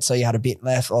 3,000 units, so you had a bit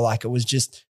left, or like it was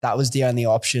just, that was the only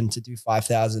option to do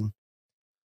 5,000?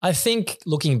 I think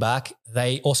looking back,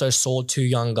 they also saw 2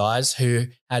 young guys who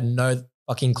had no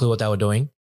fucking clue what they were doing.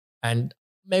 And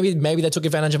maybe they took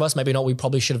advantage of us. Maybe not. We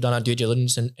probably should have done our due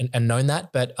diligence and known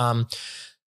that. But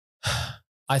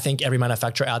I think every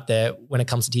manufacturer out there, when it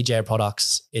comes to TGA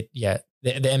products, the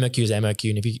MOQ is MOQ.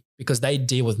 And because they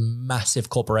deal with massive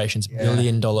corporations, $1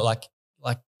 billion,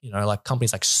 like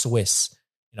companies like Swiss,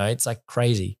 it's like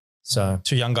crazy. So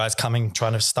 2 young guys trying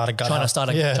to start a trying to start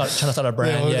a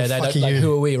brand. Yeah, they don't, like,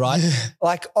 who are we, right?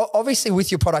 Like obviously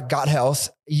with your product Gut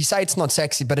Health, you say it's not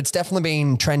sexy, but it's definitely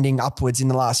been trending upwards in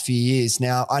the last few years.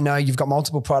 Now, I know you've got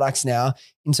multiple products now.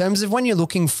 In terms of when you're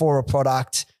looking for a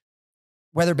product,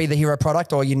 whether it be the hero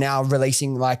product or you're now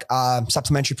releasing like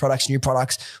supplementary products, new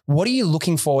products, what are you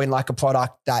looking for in like a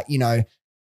product that,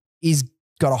 is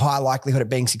got a high likelihood of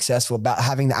being successful, about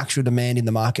having the actual demand in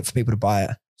the market for people to buy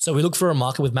it? So we look for a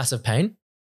market with massive pain,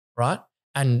 right?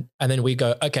 And then we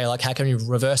go, okay, like how can we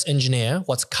reverse engineer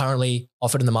what's currently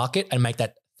offered in the market and make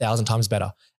that 1,000 times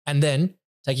better? And then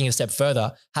taking it a step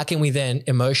further, how can we then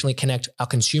emotionally connect our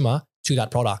consumer to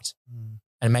that product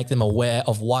and make them aware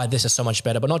of why this is so much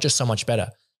better, but not just so much better,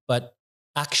 but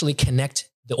actually connect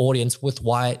the audience with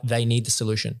why they need the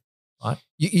solution, right?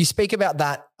 You speak about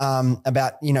that,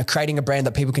 about, you know, creating a brand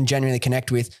that people can genuinely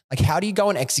connect with. Like, how do you go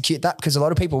and execute that? Because a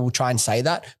lot of people will try and say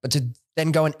that, but to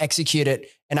then go and execute it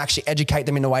and actually educate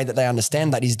them in a way that they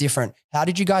understand that is different. How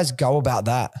did you guys go about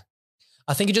that?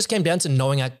 I think it just came down to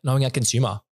knowing our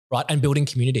consumer, right? And building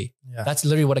community. Yeah. That's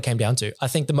literally what it came down to. I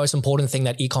think the most important thing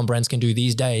that e-com brands can do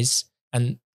these days,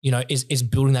 and you know, is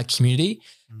building that community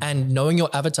and knowing your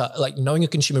avatar, like knowing your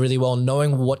consumer really well,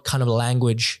 knowing what kind of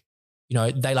language, you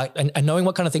know, they like, and knowing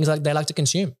what kind of things like they like to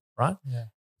consume, right? Yeah.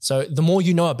 So the more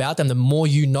you know about them, the more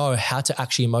you know how to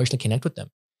actually emotionally connect with them.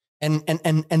 And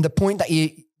the point that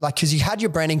you like, because you had your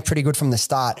branding pretty good from the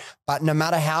start, but no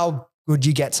matter how good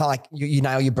you get, so like you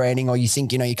nail your branding or you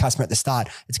think you know your customer at the start,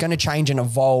 it's going to change and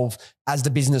evolve as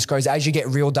the business grows, as you get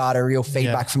real data, real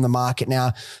feedback from the market.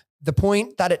 Now, the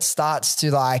point that it starts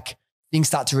to like, things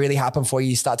start to really happen for you,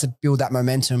 you start to build that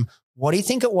momentum. What do you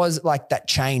think it was like that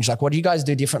changed? Like, what do you guys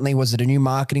do differently? Was it a new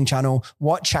marketing channel?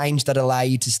 What changed that allowed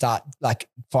you to start like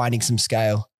finding some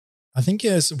scale? I think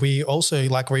yes, we also,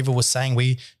 like Reever was saying,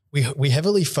 we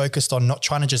heavily focused on not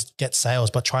trying to just get sales,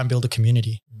 but try and build a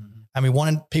community. And we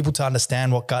wanted people to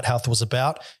understand what gut health was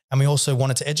about. And we also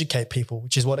wanted to educate people,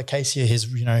 which is what Acacia,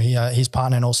 his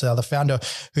partner and also the founder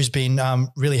who's been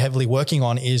really heavily working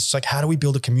on, is like, how do we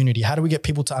build a community? How do we get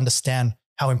people to understand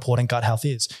how important gut health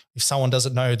is? If someone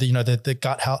doesn't know the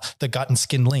gut health, the gut and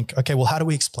skin link, okay, well, how do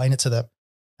we explain it to them?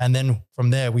 And then from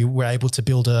there, we were able to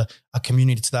build a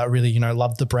community that really, you know,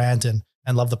 loved the brand and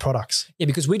love the products. Yeah,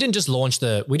 because we didn't just launch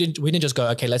we didn't just go,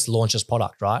 okay, let's launch this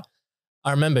product, right?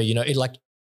 I remember, you know, it like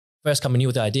first coming in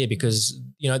with the idea because,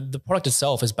 you know, the product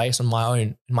itself is based on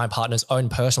my partner's own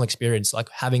personal experience, like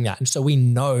having that. And so we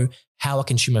know how a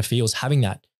consumer feels having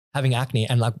acne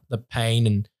and like the pain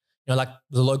and, you know, like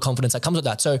the low confidence that comes with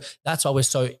that. So that's why we're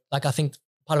so, like, I think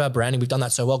part of our branding, we've done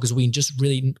that so well because we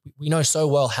know so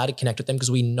well how to connect with them because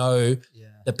we know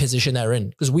the position they're in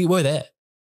because we were there,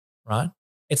 right?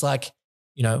 It's like,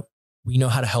 you know, we know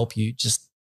how to help you. Just,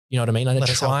 you know what I mean? Like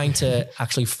trying to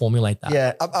actually formulate that.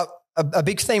 Yeah. A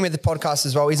big theme of the podcast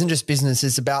as well isn't just business.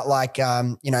 It's about like,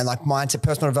 you know, like mindset,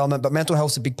 personal development, but mental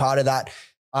health is a big part of that.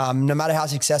 No matter how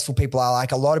successful people are,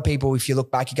 like a lot of people, if you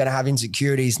look back, you're going to have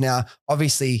insecurities. Now,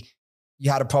 obviously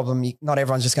you had a problem. Not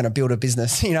everyone's just going to build a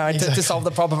business, you know, exactly. to solve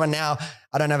the problem. And now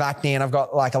I don't have acne and I've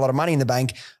got like a lot of money in the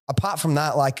bank. Apart from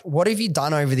that, like what have you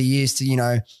done over the years to, you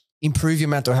know, improve your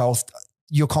mental health,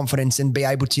 your confidence and be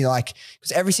able to like,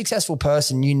 because every successful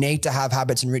person, you need to have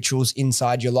habits and rituals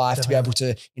inside your life to be able to,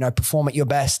 you know, perform at your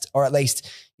best or at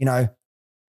least, you know,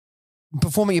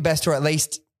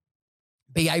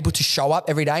 be able to show up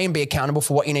every day and be accountable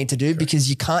for what you need to do because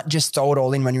you can't just throw it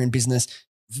all in when you're in business.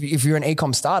 If you're an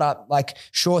e-com startup, like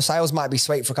sure, sales might be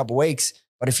sweet for a couple of weeks,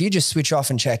 but if you just switch off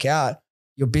and check out,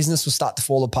 your business will start to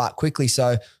fall apart quickly.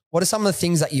 So what are some of the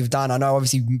things that you've done? I know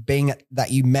obviously being that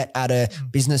you met at a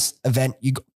business event,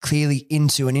 you got clearly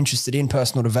into and interested in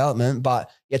personal development, but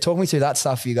yeah, talk me through that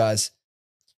stuff for you guys.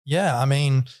 Yeah. I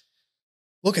mean,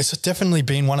 look, it's definitely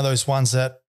been one of those ones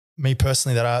that me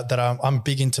personally I'm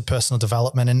big into personal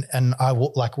development and I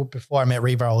like before I met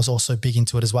Reever, I was also big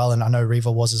into it as well. And I know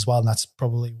Reever was as well. And that's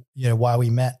probably, you know, why we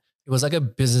met. It was like a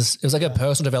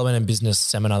personal development and business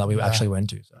seminar that we actually went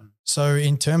to. So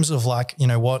in terms of like, you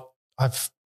know, what I've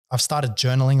started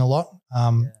journaling a lot,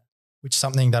 which is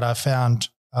something that I found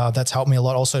that's helped me a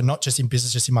lot. Also, not just in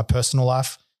business, just in my personal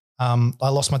life. I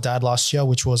lost my dad last year,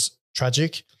 which was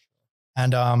tragic.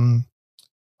 And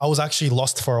I was actually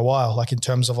lost for a while, like in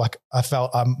terms of like, I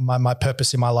felt my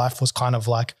purpose in my life was kind of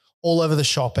like all over the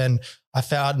shop. And I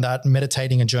found that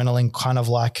meditating and journaling kind of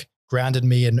like grounded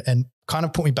me and kind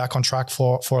of put me back on track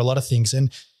for a lot of things.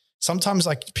 And sometimes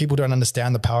like people don't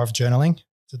understand the power of journaling,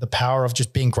 the power of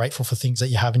just being grateful for things that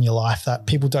you have in your life that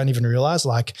people don't even realize.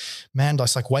 Like, man,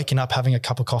 it's like waking up, having a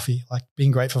cup of coffee, like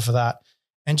being grateful for that.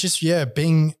 And just,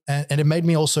 and it made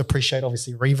me also appreciate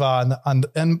obviously Reever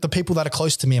and the people that are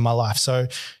close to me in my life. So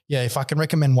yeah, if I can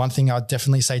recommend one thing, I'd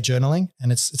definitely say journaling.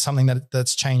 And it's something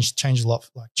that's changed a lot,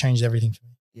 like changed everything for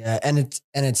me. Yeah. And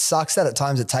it sucks that at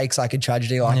times it takes like a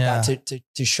tragedy like that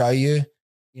to show you,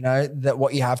 you know, that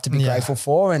what you have to be grateful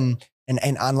for and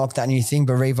unlock that new thing.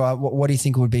 But Reever, what do you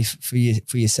think it would be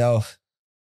for yourself?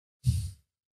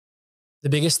 The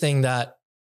biggest thing that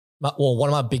one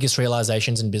of my biggest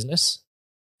realizations in business,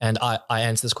 and I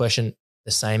answer this question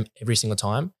the same every single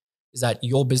time, is that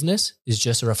your business is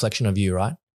just a reflection of you,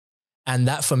 right? And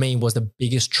that for me was the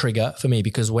biggest trigger for me,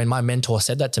 because when my mentor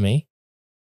said that to me,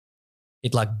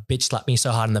 it like bitch slapped me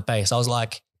so hard in the face. I was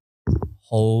like,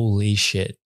 holy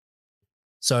shit.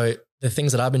 So the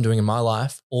things that I've been doing in my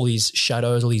life, all these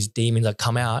shadows, all these demons that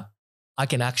come out, I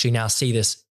can actually now see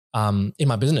this in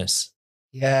my business.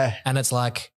 Yeah. And it's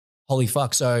like, holy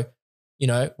fuck. So, you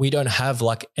know, we don't have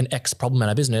like an X problem in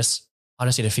our business. I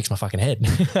just need to fix my fucking head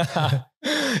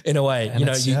in a way. And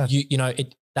you know,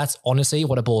 that's honestly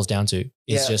what it boils down to,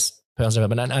 is just personal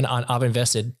development. And I've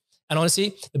invested. And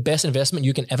honestly, the best investment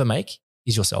you can ever make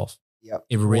is yourself. Yep.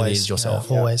 It really is yourself.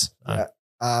 Yeah, always.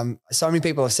 So many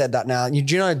people have said that now. Do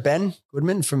you know Ben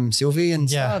Goodman from Sylvie and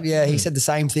stuff? Yeah, he said the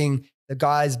same thing. The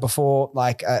guys before,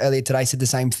 like earlier today, said the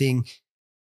same thing.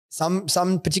 Some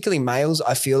particularly males,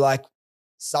 I feel like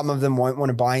some of them won't want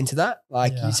to buy into that.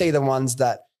 Like you see the ones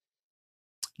that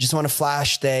just want to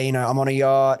flash there, you know, I'm on a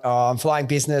yacht, I'm flying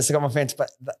business, I got my fence, but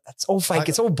that's all fake.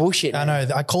 It's all bullshit. I know.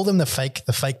 I call them the fake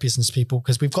business people,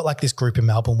 because we've got like this group in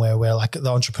Melbourne where we're like the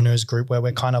entrepreneurs group, where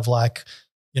we're kind of like,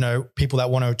 you know, people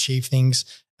that want to achieve things.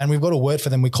 And we've got a word for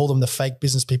them. We call them the fake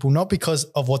business people, not because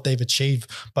of what they've achieved,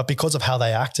 but because of how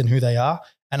they act and who they are.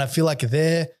 And I feel like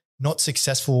they're not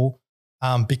successful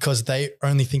because they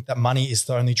only think that money is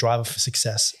the only driver for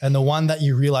success. And the one that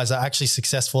you realize are actually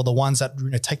successful, the ones that, you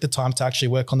know, take the time to actually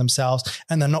work on themselves,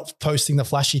 and they're not posting the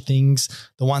flashy things,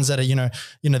 the ones that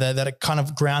are, that are kind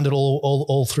of grounded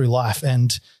all through life.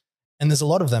 And there's a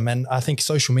lot of them. And I think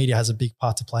social media has a big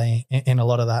part to play in a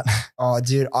lot of that. Oh,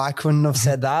 dude, I couldn't have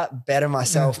said that better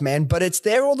myself, man. But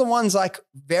they're all the ones, like,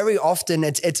 very often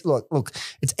it's look,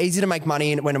 it's easy to make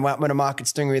money when a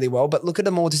market's doing really well, but look at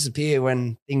them all disappear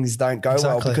when things don't go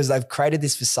well, because they've created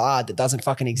this facade that doesn't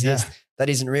fucking exist, that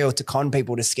isn't real, to con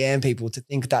people, to scam people, to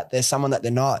think that there's someone that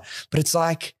they're not. But it's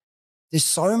like, there's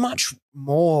so much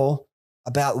more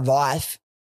about life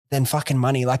than fucking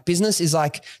money. Like, business is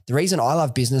like the reason I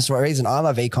love business, or the reason I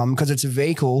love ecom, because it's a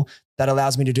vehicle that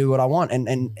allows me to do what I want,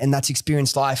 and that's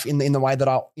experience life in the way that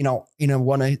I, in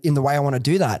the way I want to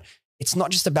do that. It's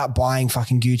not just about buying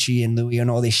fucking Gucci and Louis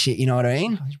and all this shit. You know what I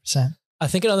mean? 100%. I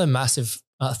think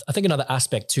another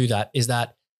aspect to that is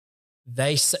that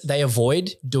they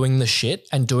avoid doing the shit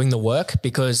and doing the work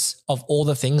because of all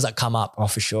the things that come up. Oh,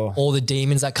 for sure. All the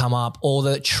demons that come up, all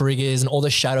the triggers and all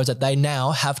the shadows that they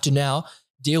now have to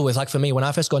deal with. Like for me, when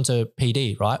I first got into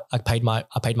PD, right, I paid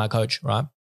my coach, right,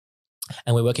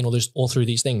 and we're working all through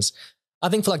these things. I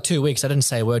think for like 2 weeks, I didn't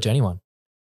say a word to anyone,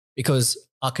 because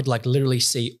I could like literally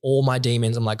see all my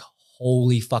demons. I'm like,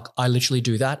 holy fuck, I literally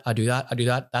do that. I do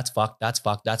that. That's fucked.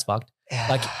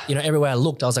 Like, everywhere I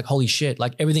looked, I was like, holy shit,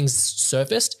 like everything's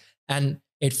surfaced, and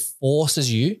it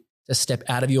forces you to step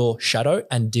out of your shadow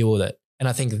and deal with it. And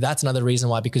I think that's another reason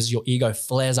why, because your ego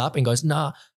flares up and goes,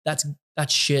 nah, that's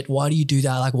shit. Why do you do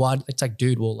that? Like, why? It's like,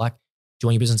 dude, well, like, do you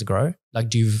want your business to grow?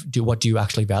 Like, what do you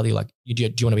actually value? Like, do you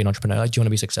want to be an entrepreneur? Like, do you want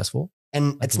to be successful?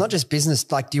 And like, it's not just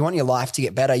business. Like, do you want your life to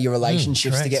get better, your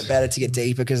relationships to get better, to get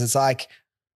deeper? Because it's like,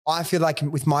 I feel like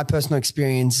with my personal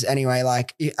experience anyway,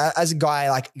 like as a guy,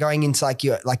 like going into like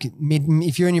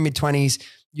if you're in your mid-20s,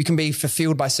 you can be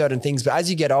fulfilled by certain things. But as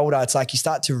you get older, it's like you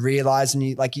start to realize,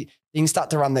 and things start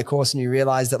to run their course, and you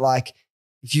realize that like,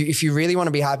 if you really want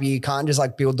to be happy, you can't just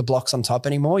like build the blocks on top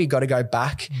anymore. You got to go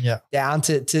back down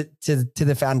to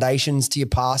the foundations, to your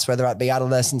past, whether it be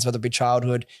adolescence, whether it be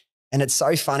childhood. And it's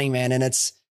so funny, man. And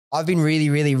I've been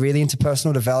really, really, really into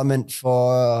personal development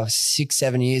for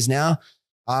 6-7 years now.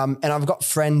 And I've got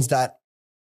friends that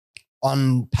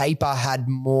on paper had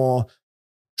more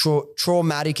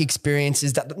traumatic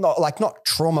experiences, that not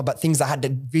trauma, but things that had to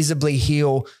visibly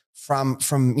heal from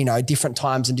different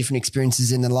times and different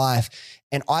experiences in their life.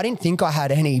 And I didn't think I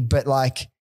had any, but like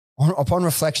upon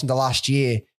reflection the last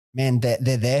year, man, they're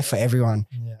there for everyone.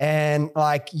 Yeah. And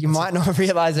like, you might not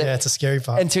realize it. Yeah, it's a scary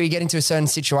part. Until you get into a certain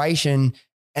situation,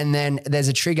 and then there's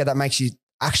a trigger that makes you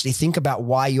actually think about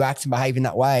why you act and behave in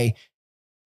that way.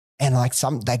 And like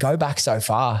they go back so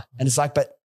far, and it's like,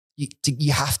 but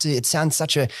you have to, it sounds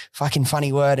such a fucking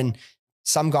funny word. And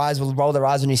some guys will roll their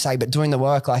eyes when you say, but doing the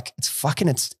work, like it's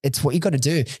what you got to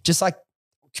do. Just like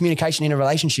communication in a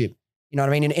relationship, you know what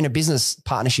I mean? In a business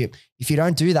partnership, if you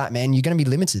don't do that, man, you're going to be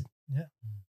limited. Yeah,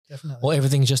 definitely. Well,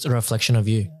 everything's just a reflection of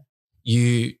you. Yeah.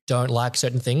 You don't like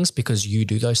certain things because you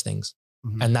do those things.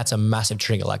 Mm-hmm. And that's a massive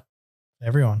trigger. Like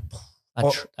everyone.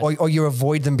 Or you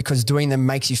avoid them because doing them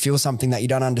makes you feel something that you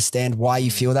don't understand why you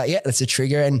feel that yet. That's a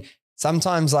trigger. And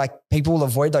sometimes like people will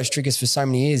avoid those triggers for so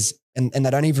many years and they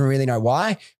don't even really know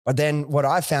why. But then what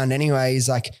I've found anyway is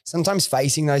like sometimes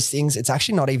facing those things, it's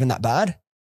actually not even that bad.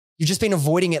 You've just been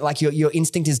avoiding it. Like your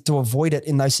instinct is to avoid it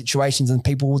in those situations and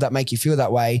people that make you feel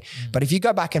that way. But if you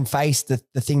go back and face the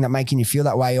thing that making you feel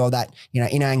that way or that, you know,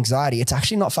 inner anxiety, it's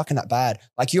actually not fucking that bad.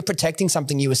 Like you're protecting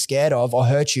something you were scared of or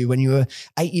hurt you when you were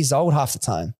 8 years old half the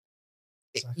time.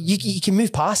 Exactly. You can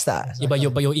move past that. Exactly. Yeah,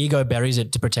 but your ego buries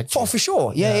it to protect you. For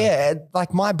sure. Yeah.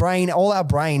 Like my brain, all our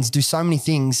brains do so many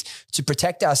things to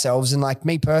protect ourselves. And like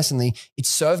me personally, it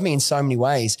served me in so many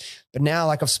ways. But now,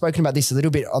 like I've spoken about this a little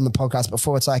bit on the podcast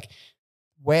before, it's like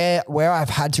where I've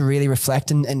had to really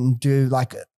reflect and do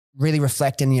like really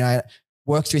reflect and, you know,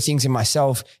 work through things in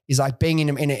myself is like being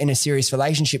in a serious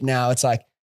relationship now. It's like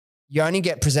you only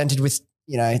get presented with,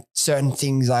 you know, certain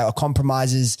things like or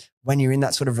compromises when you're in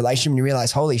that sort of relationship and you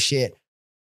realize, holy shit,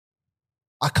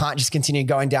 I can't just continue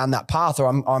going down that path or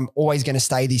I'm always going to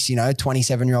stay this, you know,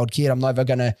 27-year-old kid. I'm never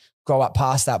going to grow up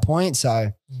past that point.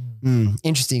 So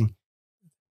interesting.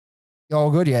 You're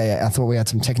all good? Yeah. I thought we had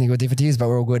some technical difficulties, but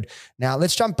we're all good. Now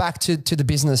let's jump back to the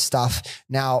business stuff.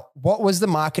 Now, what was the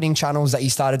marketing channels that you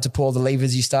started to pull, the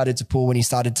levers you started to pull when you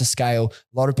started to scale?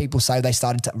 A lot of people say they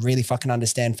started to really fucking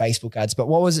understand Facebook ads, but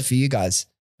what was it for you guys?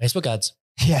 Facebook ads.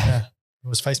 Yeah. It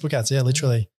was Facebook ads. Yeah,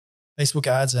 literally Facebook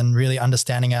ads and really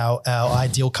understanding our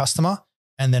ideal customer.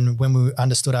 And then when we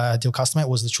understood our ideal customer, it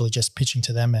was literally just pitching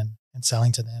to them and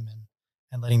selling to them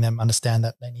and letting them understand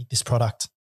that they need this product.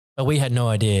 But we had no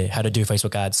idea how to do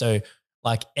Facebook ads. So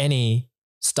like any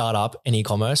startup in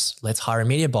e-commerce, let's hire a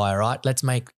media buyer, right? Let's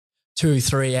make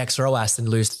 2-3x ROAS and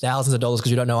lose thousands of dollars because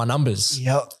you don't know our numbers.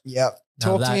 Yep.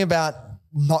 Talk to me about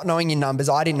not knowing your numbers.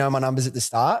 I didn't know my numbers at the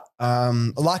start.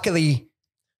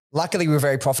 Luckily, we were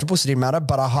very profitable, so it didn't matter.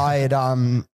 But I hired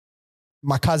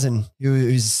my cousin,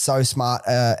 who's so smart,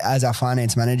 as our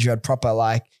finance manager. Had proper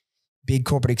like big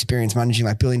corporate experience managing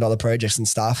like $1 billion projects and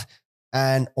stuff.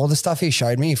 And all the stuff he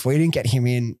showed me, if we didn't get him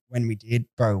in when we did,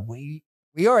 bro, we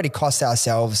already cost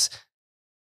ourselves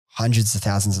hundreds of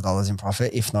thousands of dollars in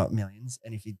profit, if not millions.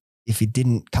 And if he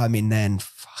didn't come in then,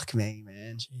 fuck me,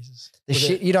 man. Jesus. The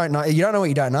shit you don't know. You don't know what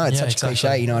you don't know. It's such a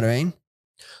cliche, you know what I mean?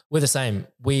 We're the same.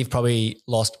 We've probably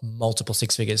lost multiple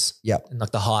six figures. Yep. And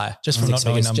like the high. Just from not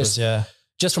knowing numbers,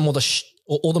 Just from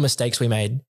all the mistakes we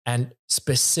made and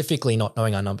specifically not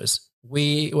knowing our numbers.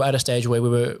 We were at a stage where we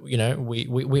were, you know,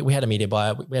 we had a media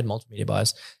buyer. We had multiple media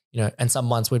buyers, you know, and some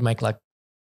months we'd make like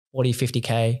 40,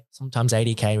 50K, sometimes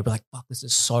 80K. We'd be like, fuck, this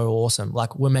is so awesome.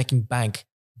 Like we're making bank.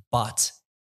 But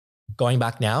going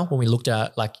back now, when we looked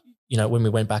at like, you know, when we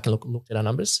went back and looked at our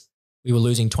numbers, we were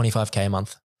losing 25K a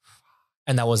month.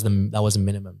 And that was the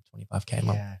minimum, 25K a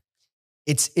month. Yeah.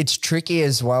 It's tricky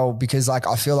as well because like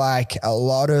I feel like a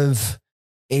lot of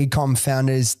e-com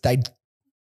founders, they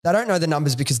don't know the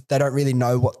numbers because they don't really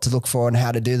know what to look for and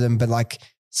how to do them. But like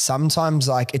sometimes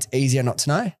like it's easier not to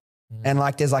know. And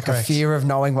like there's like a fear of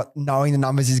knowing the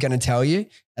numbers is going to tell you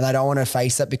and they don't want to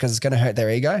face that because it's going to hurt their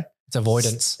ego. It's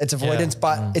avoidance. It's avoidance,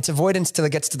 but it's avoidance till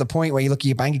it gets to the point where you look at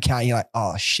your bank account and you're like,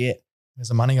 oh shit. There's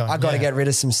the money going. I got to get rid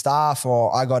of some staff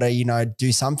or I got to, you know,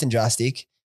 do something drastic.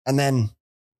 And then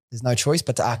there's no choice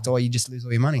but to act or you just lose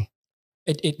all your money.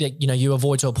 You know, you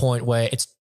avoid to a point where it's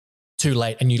too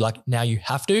late and you like, now you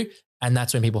have to. And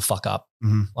that's when people fuck up.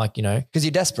 Mm-hmm. Like, you know. Because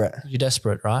you're desperate. You're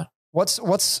desperate, right? What's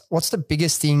the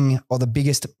biggest thing or the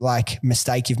biggest like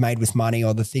mistake you've made with money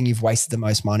or the thing you've wasted the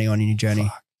most money on in your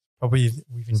journey? Probably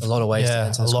a lot of ways to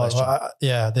answer this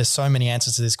question. There's so many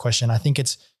answers to this question. I think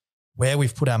it's where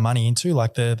we've put our money into.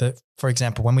 Like for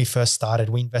example, when we first started,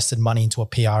 we invested money into a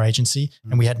PR agency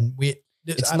and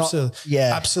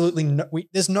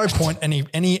there's no point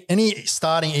any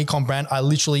starting e-com brand. I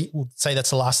literally would say that's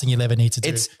the last thing you'll ever need to do.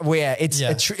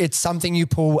 It's something you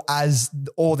pull as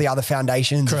all the other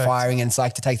foundations are firing and it's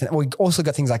like to take that. We also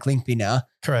got things like Linkby now.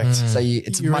 Correct. So you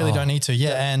really don't need to.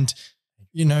 Yeah. And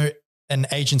you know, an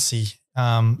agency,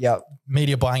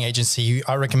 media buying agency.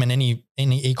 I recommend any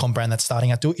e-com brand that's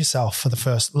starting out, do it yourself for the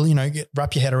first, you know,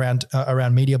 wrap your head around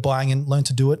media buying and learn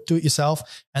to do it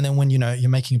yourself. And then when, you know, you're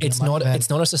making a bit of money. It's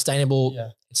not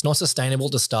sustainable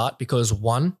to start because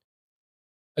I'll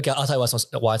tell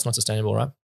you why it's not sustainable,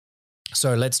 right?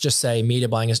 So let's just say media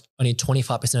buying is only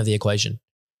 25% of the equation.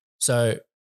 So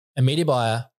a media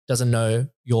buyer doesn't know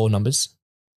your numbers.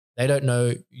 They don't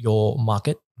know your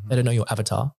market. They don't know your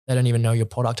avatar. They don't even know your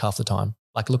product half the time.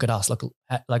 Like, look at us. Like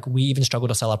we even struggle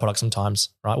to sell our product sometimes,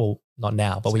 right? Well, not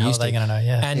now, but we used to. How are they going to know?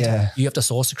 Yeah. And you have to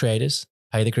source the creators,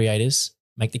 pay the creators,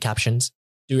 make the captions,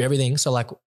 do everything. So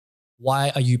like,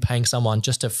 why are you paying someone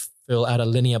just to fill out a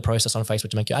linear process on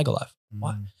Facebook to make your ad go live?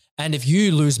 Why? And if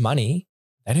you lose money,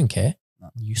 they don't care.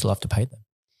 You still have to pay them.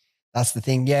 That's the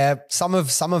thing. Yeah. Some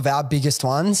of our biggest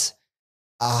ones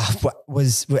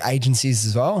were agencies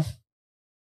as well.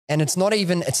 And it's not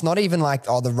even like,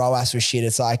 oh, the ROAS was shit.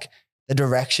 It's like the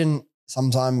direction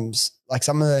sometimes, like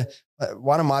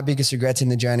one of my biggest regrets in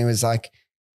the journey was like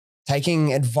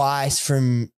taking advice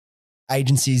from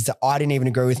agencies that I didn't even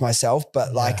agree with myself,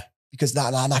 but because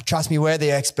trust me, we're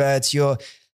the experts.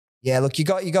 Look, you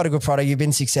got a good product. You've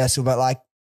been successful, but like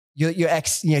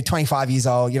you're 25 years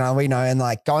old, we know. And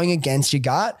like going against your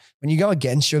gut, when you go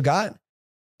against your gut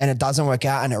and it doesn't work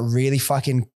out and it really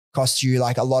fucking costs you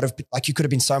like a lot of, like you could have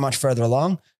been so much further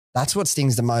along. That's what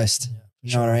stings the most. Yeah,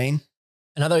 you know what I mean?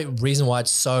 Another reason why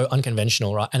it's so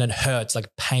unconventional, right? And it hurts, like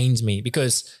pains me,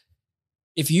 because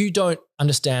if you don't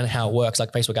understand how it works,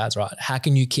 like Facebook ads, right? How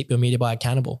can you keep your media buyer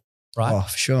accountable, right? Oh,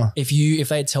 for sure. If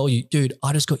they tell you, dude,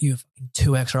 I just got you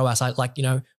 2x ROAS,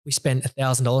 we spent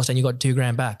 $1,000 and you got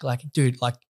 $2,000 back. Like, dude,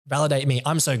 like validate me.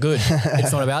 I'm so good.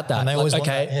 It's not about that. And they always want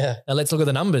okay, that, yeah. Now let's look at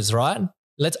the numbers, right?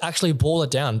 Let's actually boil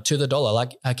it down to the dollar.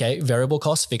 Like, okay, variable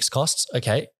costs, fixed costs.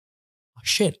 Okay,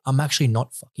 shit, I'm actually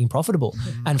not fucking profitable.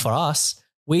 And for us,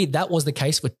 that was the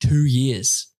case for 2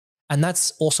 years. And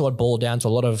that's also what boiled down to a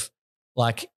lot of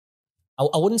like,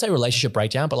 I wouldn't say relationship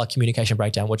breakdown, but like communication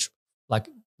breakdown, which like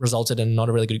resulted in not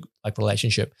a really good like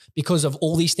relationship because of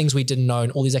all these things we didn't know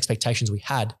and all these expectations we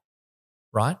had.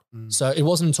 Right. So it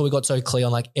wasn't until we got so clear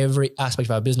on like every aspect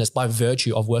of our business by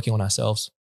virtue of working on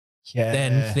ourselves. Yeah.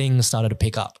 Then things started to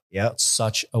pick up. Yeah. It's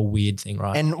such a weird thing,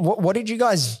 right? And what did you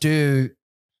guys do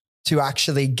to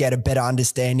actually get a better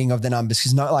understanding of the numbers?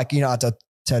 Because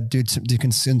to do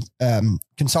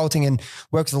consulting and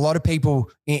work with a lot of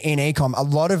people in e-com, a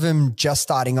lot of them just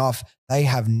starting off, they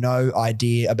have no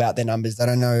idea about their numbers. They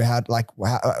don't know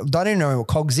they don't know what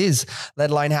COGS is,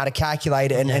 let alone how to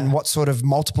calculate it and what sort of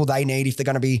multiple they need if they're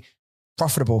going to be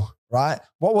profitable, right?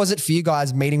 What was it for you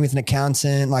guys meeting with an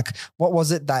accountant? Like, what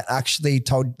was it that actually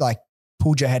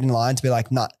pulled your head in line to be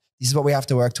like, nah, this is what we have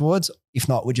to work towards. If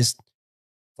not, we're just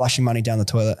flushing money down the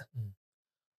toilet.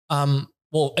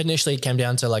 Well, initially it came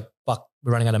down to like, fuck,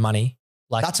 we're running out of money.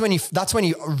 Like that's when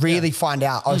you really find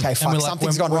out, okay, fuck,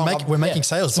 something's gone wrong. We're making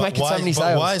sales. We're making so many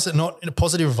sales. Why is it not in a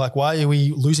positive? Like, why are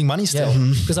we losing money still?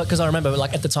 Because I remember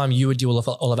like at the time you would do all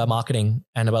of our marketing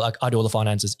and about like I do all the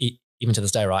finances even to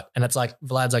this day, right? And it's like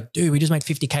Vlad's like, dude, we just made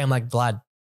 50K. I'm like, Vlad,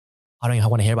 I don't even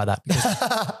want to hear about that because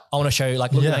I want to show you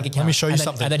like, look at the bank account. Let me show you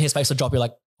something. And then his face will drop. You're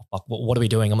like, oh, fuck, what are we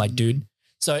doing? I'm like, dude.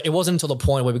 So it wasn't until the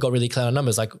point where we got really clear on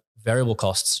numbers, like variable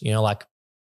costs, like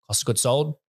cost of goods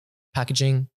sold,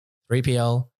 packaging,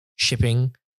 3PL,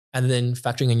 shipping, and then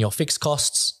factoring in your fixed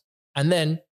costs, and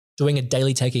then doing a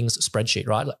daily takings spreadsheet,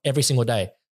 right? Like every single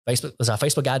day. There's our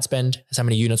Facebook ad spend, there's how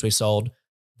many units we've sold,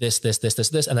 this.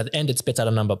 And at the end, it spits out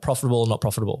a number, profitable, not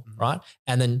profitable, right?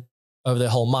 And then over the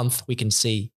whole month, we can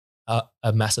see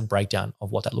a massive breakdown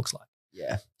of what that looks like.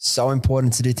 Yeah. So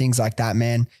important to do things like that,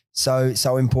 man. So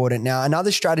important. Now,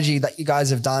 another strategy that you guys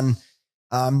have done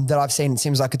that I've seen, it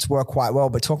seems like it's worked quite well,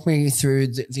 but talk me through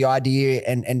the idea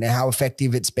and how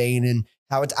effective it's been and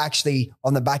how it's actually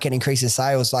on the back end increases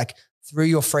sales, like through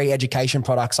your free education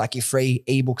products, like your free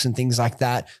ebooks and things like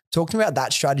that. Talk to me about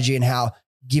that strategy and how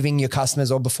giving your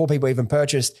customers, or before people even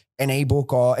purchased an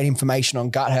ebook or an information on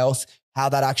gut health, how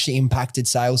that actually impacted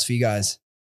sales for you guys.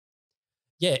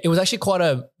 Yeah, it was actually quite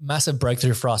a massive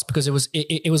breakthrough for us because it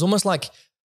was almost like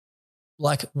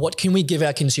what can we give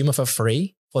our consumer for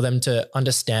free for them to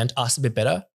understand us a bit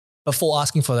better before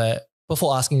asking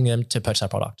them to purchase our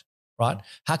product, right?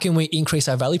 How can we increase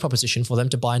our value proposition for them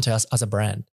to buy into us as a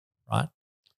brand, right?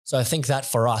 So I think that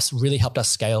for us really helped us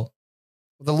scale.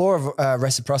 The law of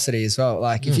reciprocity as well.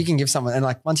 Like if you can give someone, and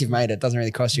like once you've made it, it doesn't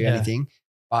really cost you anything,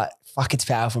 but fuck, it's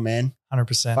powerful, man.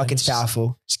 100%. Fuck, it's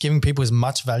powerful. Just giving people as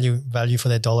much value for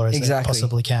their dollar as they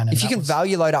possibly can. And if you can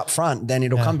value load up front, then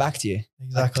it'll come back to you.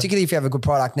 Exactly. Like, particularly if you have a good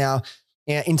product. Now,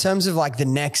 in terms of like the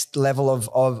next level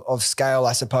of scale,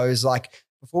 I suppose, like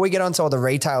before we get onto all the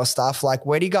retail stuff, like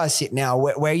where do you guys sit now?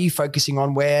 Where are you focusing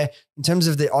on? Where, in terms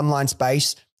of the online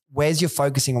space, where's your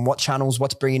focusing on? What channels,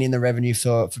 what's bringing in the revenue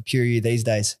for PuraU these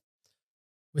days?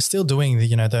 We're still doing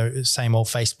the same old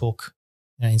Facebook,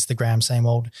 Instagram, same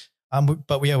old.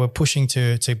 But we're pushing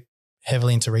to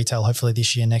heavily into retail, hopefully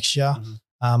this year, next year.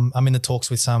 Mm-hmm. I'm in the talks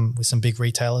with some big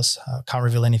retailers. Can't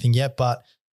reveal anything yet, but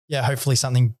yeah, hopefully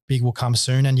something big will come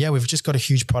soon. And yeah, we've just got a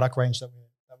huge product range that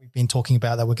we've been talking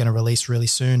about that we're going to release really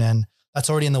soon, and that's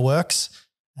already in the works.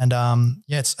 And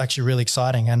it's actually really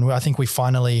exciting. And I think we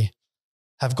finally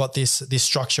have got this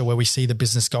structure where we see the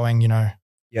business going,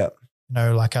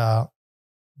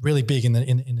 really big in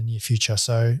the near future.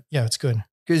 So yeah, it's good.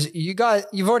 Because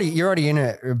you're already in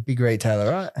a big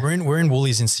retailer, right? We're in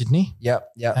Woolies in Sydney. Yep.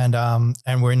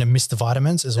 And we're in the Mr.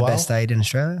 Vitamins as well. The best aid in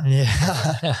Australia.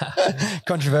 Yeah.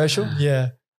 Controversial. Yeah.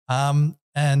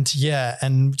 And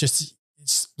just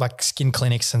it's like skin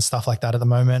clinics and stuff like that at the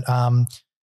moment.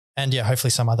 And yeah,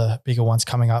 hopefully some other bigger ones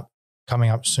coming up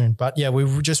soon. But yeah, we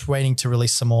were just waiting to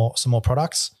release some more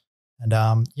products. And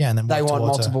and then they want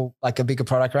multiple, like a bigger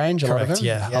product range. Correct. A lot of them.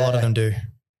 Yeah, a lot of them do.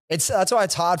 That's why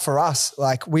it's hard for us.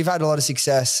 Like we've had a lot of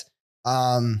success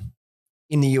in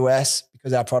the US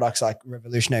because our products like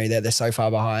revolutionary there. They're so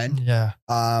far behind. Yeah.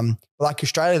 But like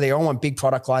Australia, they all want big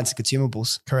product lines and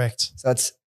consumables. Correct. So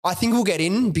I think we'll get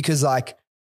in because like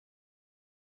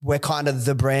we're kind of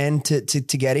the brand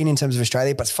to get in terms of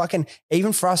Australia. But fucking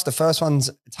even for us, the first ones,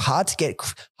 it's hard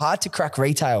to crack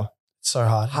retail. So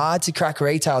hard to crack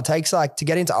retail. It takes like to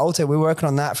get into Ulta. We're working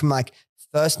on that from like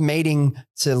first meeting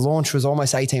to launch was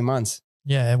almost 18 months.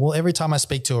 Yeah. Well, every time I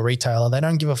speak to a retailer, they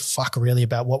don't give a fuck really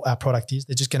about what our product is.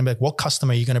 They're just going to be like, what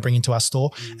customer are you going to bring into our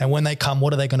store? And when they come,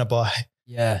 what are they going to buy?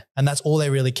 Yeah. And that's all they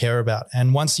really care about.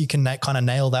 And once you can kind of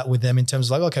nail that with them in terms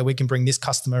of like, okay, we can bring this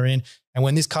customer in. And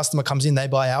when this customer comes in, they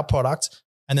buy our product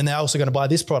and then they're also going to buy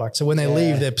this product. So when they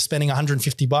leave, they're spending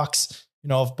 $150,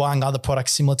 of buying other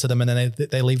products similar to them. And then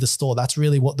they leave the store. That's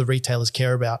really what the retailers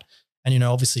care about. And,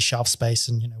 obviously shelf space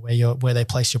and, where they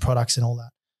place your products and all that.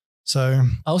 So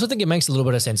I also think it makes a little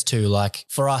bit of sense too. Like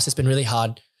for us, it's been really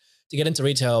hard to get into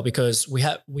retail because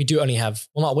we do only have,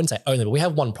 well, I wouldn't say only, but we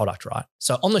have one product, right?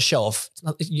 So on the shelf, it's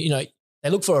not, they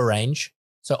look for a range.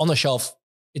 So on the shelf,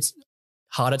 it's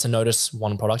harder to notice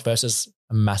one product versus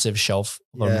a massive shelf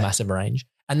or a massive range.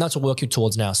 And that's what we're working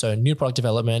towards now. So new product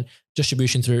development,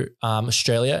 distribution through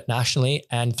Australia nationally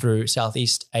and through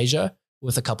Southeast Asia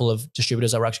with a couple of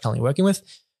distributors that we're actually currently working with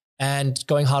and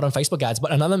going hard on Facebook ads.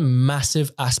 But another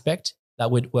massive aspect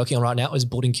that we're working on right now is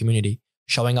building community,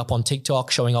 showing up on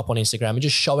TikTok, showing up on Instagram, and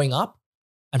just showing up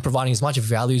and providing as much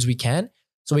value as we can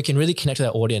so we can really connect with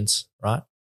our audience, right?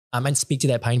 And speak to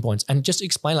their pain points and just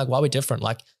explain like why we're different.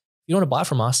 Like, if you want to buy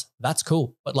from us, that's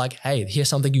cool. But like, hey, here's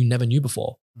something you never knew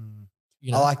before.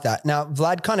 I like that. Now,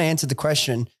 Vlad kind of answered the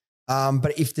question,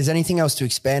 but if there's anything else to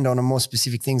expand on more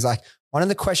specific things, like one of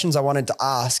the questions I wanted to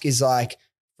ask is like,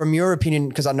 from your opinion,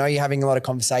 because I know you're having a lot of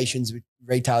conversations with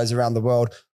retailers around the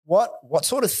world, what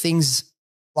sort of things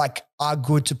like are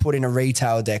good to put in a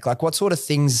retail deck? Like what sort of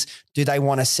things do they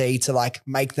want to see to like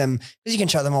make them, because you can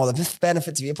show them all the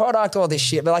benefits of your product, all this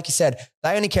shit. But like you said,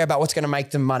 they only care about what's going to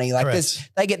make them money. Like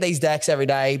they get these decks every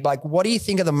day. Like what do you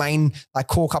think are the main like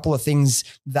core couple of things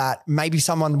that maybe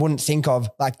someone wouldn't think of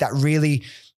like that really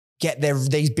get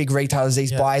these big retailers,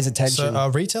 these buyers' attention? So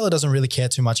a retailer doesn't really care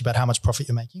too much about how much profit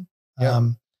you're making.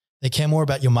 They care more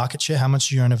about your market share, how much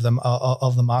you own of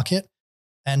the market.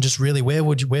 And just really,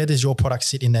 where does your product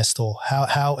sit in their store?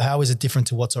 How is it different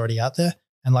to what's already out there?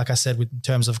 And like I said, in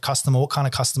terms of customer, what kind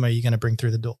of customer are you going to bring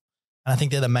through the door? And I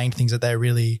think they're the main things that they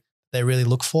really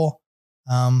look for.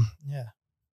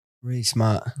 Really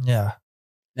smart. Yeah.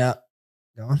 Now,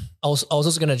 go on. I was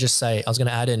also going to just say, I was going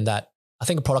to add in that I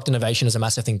think product innovation is a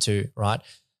massive thing too, right?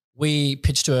 We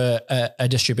pitched to a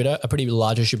distributor, a pretty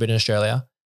large distributor in Australia,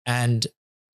 and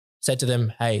said to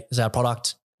them, hey, this is our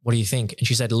product. What do you think? And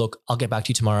she said, look, I'll get back to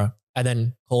you tomorrow. And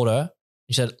then called her.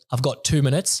 She said, I've got 2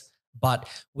 minutes, but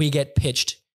we get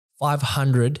pitched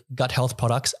 500 gut health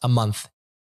products a month.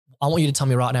 I want you to tell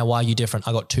me right now why you're different.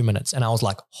 I got 2 minutes. And I was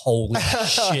like, holy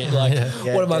shit. Like,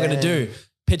 what am I going to do?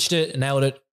 Pitched it, nailed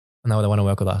it. And now they want to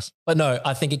work with us. But no,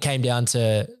 I think it came down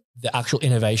to the actual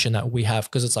innovation that we have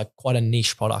because it's like quite a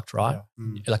niche product, right?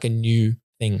 Like a new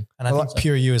thing. And I think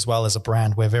PuraU as well as a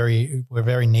brand, we're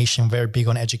very niche and very big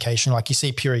on education. Like you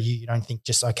see PuraU, you don't think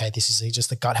just, okay, this is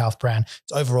just a gut health brand.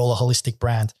 It's overall a holistic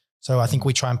brand. So I think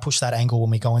we try and push that angle when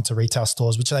we go into retail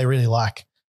stores, which they really like.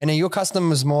 And are your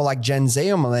customers more like Gen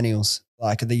Z or millennials?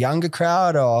 Like the younger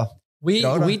crowd or?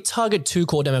 We target two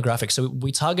core demographics. So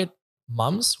we target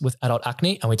mums with adult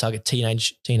acne and we target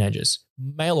teenagers,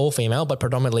 male or female, but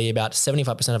predominantly about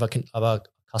 75% of our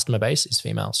customer base is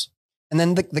females. And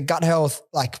then the gut health,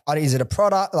 like, is it a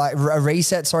product, like a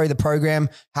reset, the program?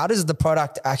 How does the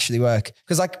product actually work?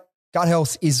 Because like gut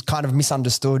health is kind of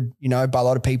misunderstood, by a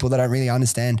lot of people that don't really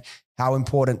understand how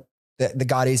important the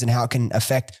gut is and how it can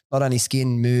affect not only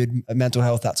skin, mood, mental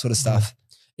health, that sort of stuff.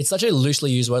 It's such a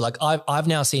loosely used word. Like I've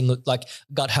now seen like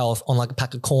gut health on like a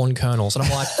pack of corn kernels. And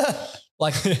I'm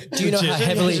like, do you know how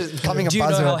heavily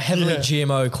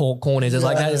GMO corn is? It's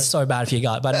like, that is so bad for your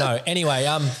gut. But no, anyway,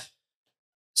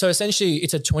 so essentially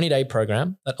it's a 20-day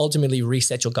program that ultimately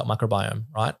resets your gut microbiome,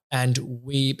 right? And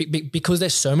because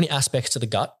there's so many aspects to the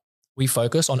gut, we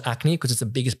focus on acne because it's the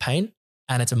biggest pain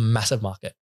and it's a massive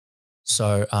market.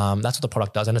 So that's what the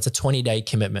product does. And it's a 20-day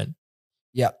commitment.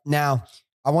 Yeah. Now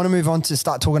I want to move on to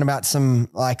start talking about some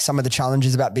of the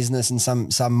challenges about business and some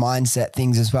mindset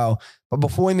things as well. But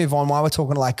before we move on, while we're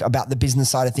talking like about the business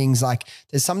side of things, like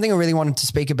there's something I really wanted to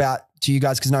speak about to you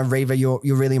guys, because I know Reever, you're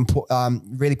really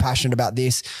really passionate about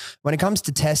this. When it comes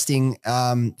to testing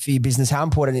for your business, how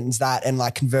important is that, and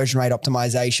like conversion rate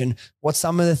optimization? What's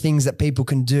some of the things that people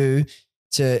can do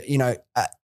to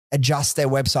adjust their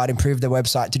website, improve their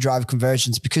website to drive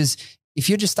conversions? Because if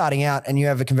you're just starting out and you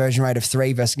have a conversion rate of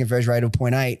 3 versus a conversion rate of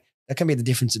 0.8, that can be the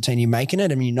difference between you making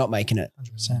it and you not making it.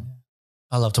 100%.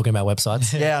 I love talking about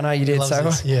websites. Yeah, I know you did.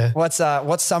 So yeah.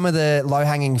 What's some of the low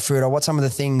hanging fruit, or what's some of the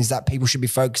things that people should be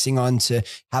focusing on to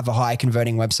have a high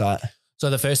converting website? So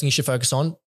the first thing you should focus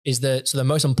on is the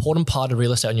most important part of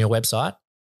real estate on your website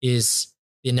is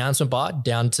the announcement bar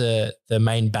down to the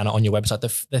main banner on your website.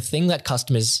 The thing that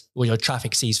customers or your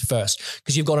traffic sees first,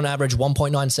 because you've got on average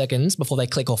 1.9 seconds before they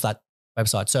click off that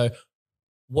website. So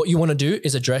what you want to do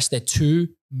is address their two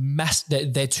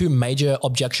major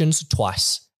objections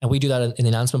twice. And we do that in the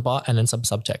announcement bar and in some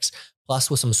subtext,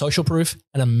 plus with some social proof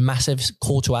and a massive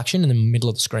call to action in the middle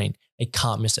of the screen. They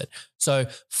can't miss it. So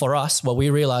for us, what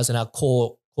we realized in our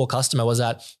core customer was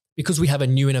that because we have a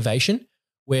new innovation,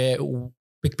 they were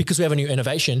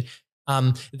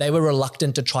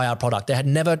reluctant to try our product. They had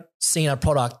never seen a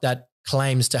product that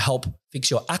claims to help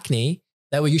fix your acne.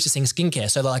 They were used to seeing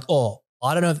skincare. So they're like, oh,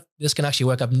 I don't know if this can actually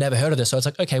work. I've never heard of this. So it's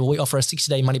like, okay, well, we offer a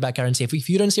 60-day money back guarantee. If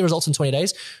you don't see results in 20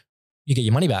 days, you get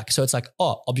your money back. So it's like,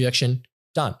 oh, objection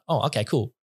done. Oh, okay,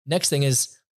 cool. Next thing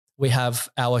is we have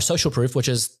our social proof, which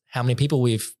is how many people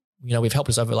we've helped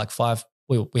us over like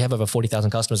we have over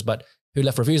 40,000 customers, but who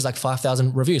left reviews, like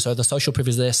 5,000 reviews. So the social proof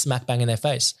is there smack bang in their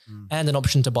face and an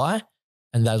option to buy.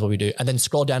 And that's what we do. And then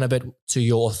scroll down a bit to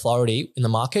your authority in the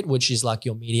market, which is like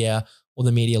your media or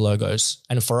the media logos.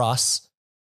 And for us,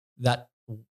 that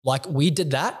like we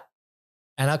did that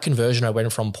and our conversion rate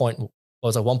went from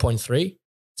 1.3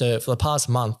 to, for the past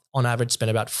month, on average, spent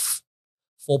about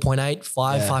 4.8,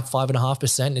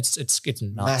 5.5%. It's nuts.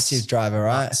 Massive driver,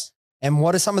 right? Nuts. And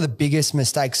what are some of the biggest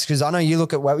mistakes? Because I know you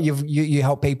look at what you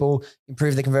help people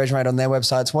improve the conversion rate on their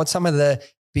websites. What's some of the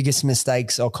biggest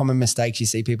mistakes or common mistakes you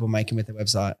see people making with their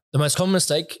website? The most common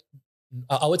mistake,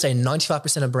 I would say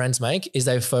 95% of brands make, is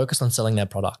they focus on selling their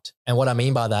product. And what I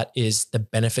mean by that is the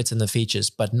benefits and the features,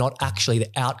 but not actually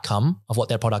the outcome of what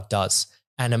their product does,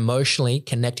 and emotionally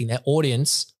connecting their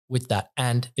audience with that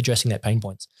and addressing their pain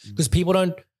points. Because people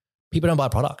don't buy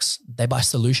products. They buy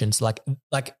solutions. Like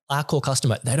our core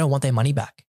customer, they don't want their money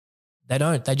back. They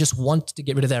don't. They just want to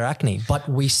get rid of their acne. But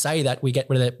we say that we get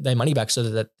rid of their money back so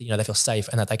that they feel safe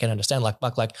and that they can understand. Like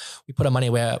we put our money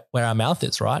where our mouth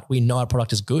is, right? We know our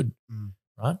product is good,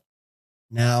 right?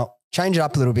 Now, change it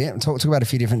up a little bit and talk about a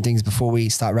few different things before we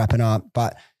start wrapping up.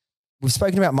 But we've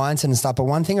spoken about mindset and stuff. But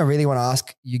one thing I really want to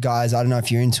ask you guys, I don't know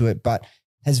if you're into it, but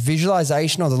has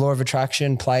visualization or the law of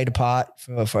attraction played a part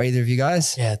for either of you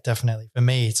guys? Yeah, definitely. For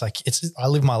me, it's I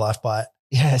live my life by it.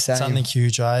 Yeah, same. Something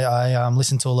huge. I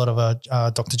listen to a lot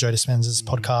of Dr. Joe Dispenza's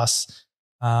podcasts.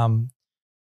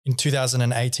 In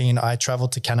 2018, I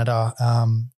traveled to Canada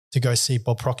to go see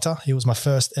Bob Proctor. He was my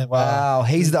first ever. Wow,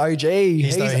 he's the OG.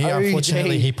 He's the OG.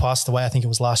 Unfortunately, he passed away. I think it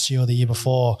was last year or the year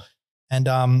before. And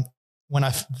when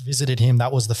I visited him,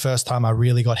 that was the first time I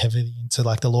really got heavily into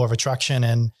like the law of attraction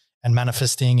and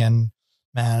manifesting. And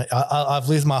man, I've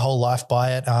lived my whole life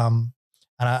by it.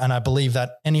 And I believe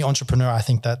that any entrepreneur, I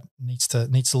think that needs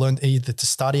to learn either to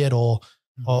study it or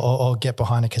get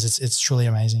behind it, because it's truly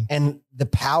amazing. And the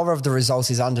power of the results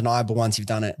is undeniable once you've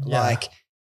done it. Yeah. Like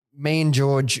me and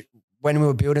George, when we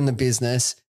were building the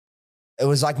business, it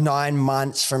was like 9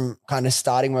 months from kind of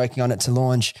starting working on it to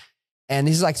launch. And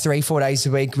this is like 3-4 days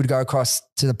a week. We'd go across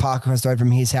to the park across the road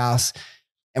from his house,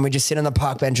 and we just sit on the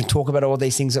park bench and talk about all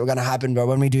these things that were going to happen. But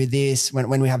when we do this,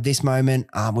 when we have this moment,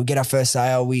 we get our first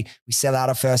sale, we sell out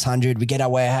our first 100, we get our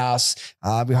warehouse,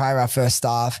 we hire our first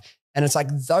staff. And it's like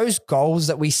those goals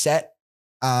that we set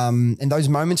and those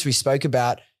moments we spoke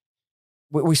about,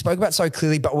 we spoke about so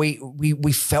clearly, but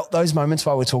we felt those moments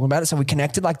while we were talking about it. So we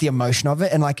connected like the emotion of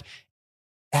it and like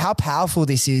how powerful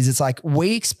this is. It's like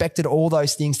we expected all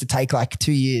those things to take like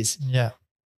 2 years. Yeah.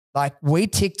 Like we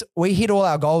hit all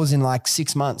our goals in like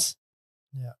 6 months.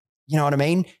 Yeah. You know what I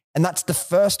mean? And that's the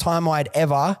first time I'd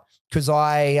ever, because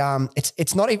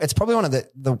it's probably one of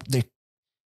the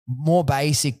more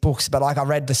basic books, but like I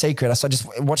read The Secret. So I just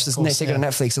watched this Secret on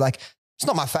Netflix. So like, it's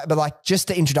not my favorite, but like just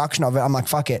the introduction of it, I'm like,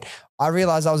 fuck it. I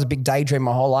realized I was a big daydream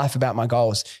my whole life about my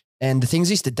goals, and the things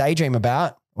I used to daydream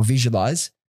about or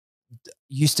visualize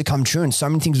used to come true, and so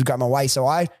many things would go my way. So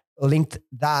I linked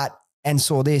that and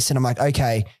saw this, and I'm like,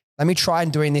 okay, let me try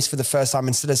and doing this for the first time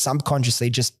instead of subconsciously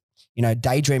just, you know,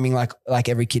 daydreaming like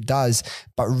every kid does,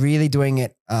 but really doing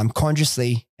it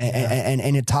consciously and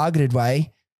in a targeted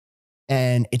way.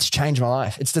 And it's changed my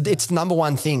life. It's the number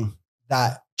one thing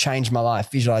that changed my life,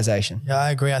 visualization. Yeah,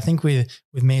 I agree. I think with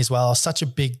me as well, I was such a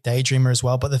big daydreamer as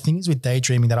well. But the thing is with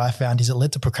daydreaming that I found is it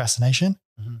led to procrastination.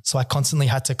 Mm-hmm. So I constantly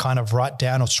had to kind of write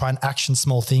down or try and action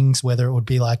small things, whether it would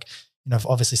be like, you know,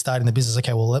 obviously starting the business.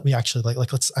 Okay, well, let me actually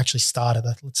let's actually start it.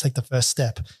 Let's take the first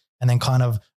step and then kind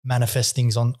of manifest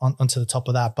things onto the top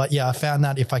of that. But yeah, I found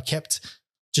that if I kept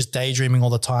just daydreaming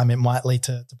all the time, it might lead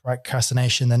to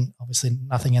procrastination. Then obviously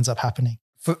nothing ends up happening.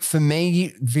 For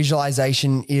me,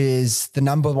 visualization is the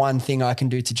number one thing I can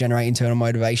do to generate internal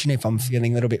motivation if I'm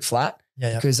feeling a little bit flat.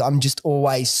 Yeah. Because I'm just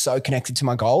always so connected to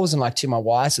my goals and like to my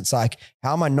why. So it's like,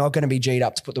 how am I not going to be G'd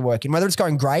up to put the work in? Whether it's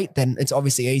going great, then it's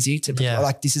obviously easy to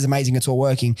like, this is amazing. It's all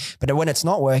working. But when it's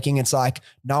not working, it's like,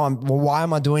 no, why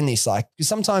am I doing this? Like, because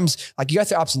sometimes like you go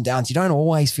through ups and downs. You don't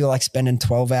always feel like spending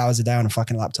 12 hours a day on a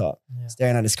fucking laptop,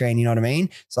 staring at a screen. You know what I mean?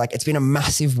 So like, it's been a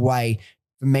massive way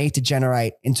for me to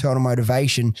generate internal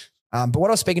motivation. But what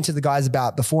I was speaking to the guys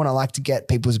about before, and I like to get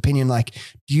people's opinion, like,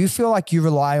 do you feel like you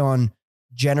rely on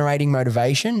generating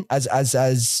motivation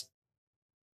as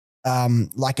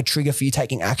like a trigger for you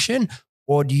taking action?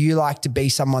 Or do you like to be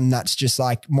someone that's just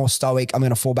like more stoic? I'm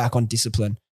going to fall back on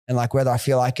discipline and like whether I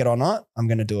feel like it or not, I'm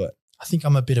going to do it. I think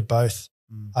I'm a bit of both.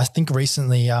 I think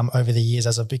recently over the years,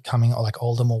 as I've becoming like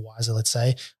older, more wiser, let's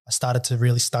say, I started to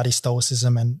really study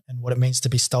stoicism and what it means to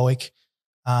be stoic.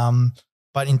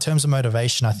 But in terms of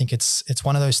motivation, I think it's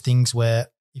one of those things where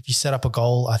if you set up a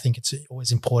goal, I think it's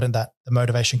always important that the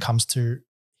motivation comes to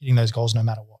hitting those goals no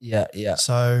matter what. Yeah. Yeah.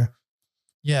 So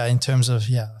yeah, in terms of,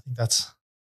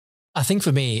 I think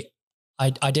for me, I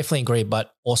definitely agree,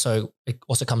 but also it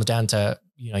also comes down to,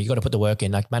 you know, you got to put the work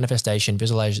in. Like manifestation,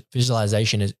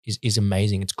 visualization is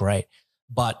amazing. It's great,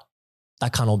 but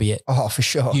that can't all be it. Oh, for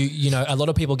sure. You know, a lot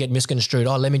of people get misconstrued.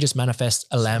 Oh, let me just manifest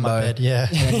a Lambo. Bed, yeah.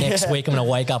 And next week I'm going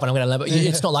to wake up and I'm going to Lambo.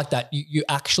 It's not like that. You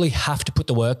actually have to put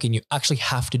the work in. You actually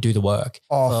have to do the work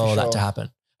for that to happen.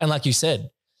 And like you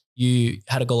said, you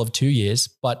had a goal of 2 years,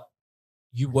 but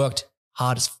you worked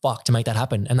hard as fuck to make that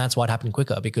happen. And that's why it happened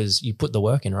quicker because you put the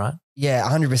work in, right? Yeah,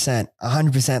 100%.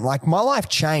 100%. Like my life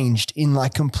changed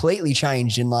completely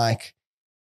changed in like,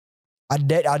 I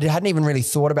hadn't even really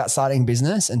thought about starting a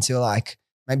business until like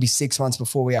maybe 6 months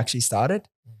before we actually started.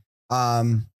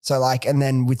 So like, and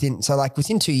then within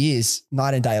 2 years,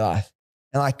 night and day life.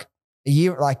 And like a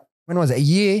year, like when was it? A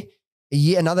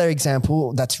year, another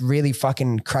example that's really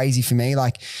fucking crazy for me.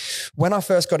 Like when I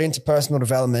first got into personal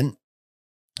development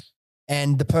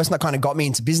and the person that kind of got me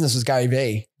into business was Gary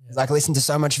Vee. Yeah. Like I listened to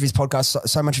so much of his podcasts,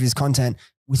 so much of his content.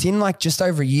 Within like just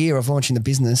over a year of launching the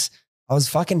business, I was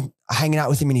fucking hanging out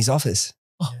with him in his office.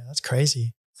 Oh, yeah, that's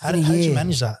crazy. How did you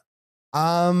manage that?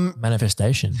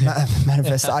 Manifestation.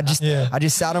 I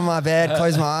just sat on my bed,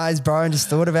 closed my eyes, bro, and just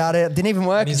thought about it. It didn't even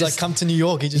work. And he's like, come to New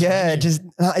York.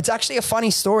 It's actually a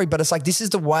funny story, but it's like, this is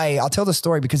the way I'll tell the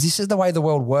story because this is the way the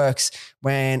world works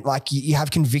when like you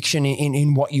have conviction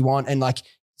in what you want. And like,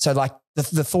 so like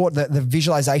the thought, the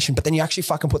visualization, but then you actually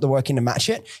fucking put the work in to match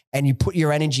it and you put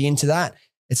your energy into that.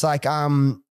 It's like,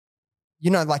 you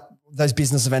know, like those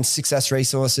business events, Success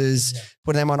Resources,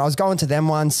 putting them on. I was going to them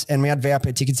once and we had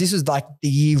VIP tickets. This was like the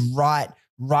year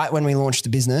right when we launched the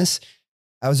business.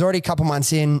 I was already a couple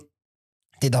months in,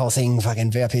 did the whole thing,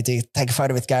 fucking VIP ticket, take a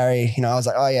photo with Gary. You know, I was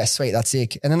like, oh yeah, sweet, that's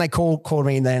sick. And then they called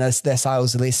me in their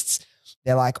sales lists.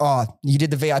 They're like, oh, you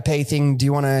did the VIP thing. Do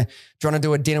you want to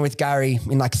do a dinner with Gary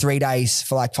in like 3 days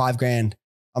for like $5,000?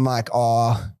 I'm like,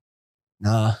 oh,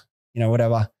 nah, you know,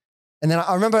 whatever. And then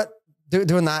I remember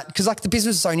doing that because like the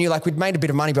business was so new, like we'd made a bit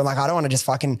of money, but like, I don't want to just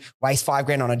fucking waste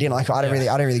 $5,000 on a dinner. Like I don't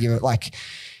really give it, like,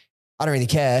 I don't really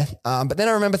care. But then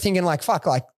I remember thinking like, fuck,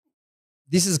 like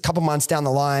this is a couple months down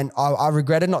the line. I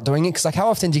regretted not doing it. Cause like how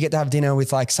often do you get to have dinner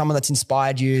with like someone that's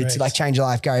inspired you to like change your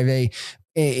life? Gary Vee,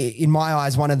 in my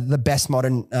eyes, one of the best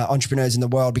modern entrepreneurs in the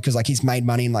world because like he's made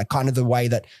money in like kind of the way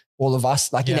that all of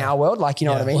us, like in our world, like, you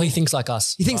know what I mean? Well, he thinks like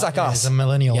us. He thinks like us. He's a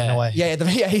millennial in a way. Yeah.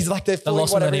 He's like the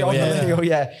lost millennial.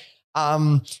 Yeah.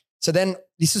 So then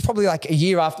this is probably like a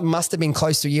year after, must have been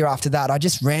close to a year after that. I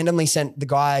just randomly sent the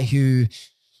guy who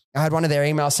I had one of their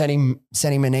emails,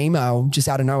 sent him an email just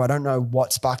out of nowhere. I don't know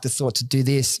what sparked the thought to do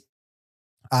this.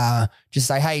 Just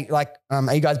say, hey, like,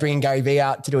 are you guys bringing Gary Vee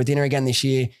out to do a dinner again this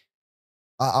year?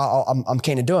 I'm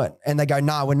keen to do it. And they go,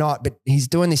 no, we're not, but he's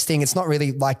doing this thing. It's not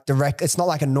really like direct. It's not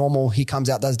like a normal, he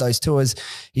comes out, does those tours.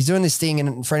 He's doing this thing.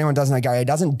 And for anyone who doesn't know Gary, he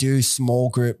doesn't do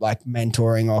small group like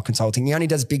mentoring or consulting. He only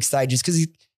does big stages because he's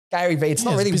Gary Vee. It's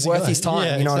not really worth his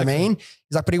time. You know what I mean?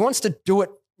 He's like, but he wants to do it,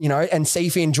 you know, and see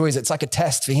if he enjoys it. It's like a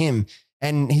test for him.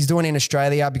 And he's doing it in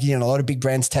Australia because, you know, a lot of big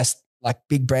brands test, like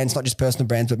big brands, not just personal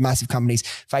brands, but massive companies,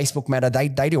 Facebook, Meta,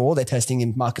 they do all their testing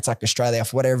in markets like Australia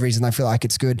for whatever reason. They feel like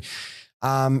it's good.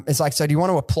 It's like, so do you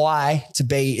want to apply to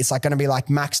be, it's like going to be like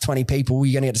max 20 people.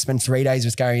 You're going to get to spend 3 days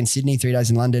with Gary in Sydney, 3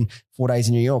 days in London, 4 days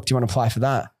in New York. Do you want to apply for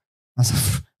that? I was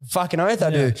like, fucking oath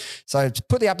I do. So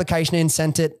put the application in,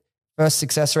 sent it. First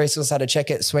success resource had to check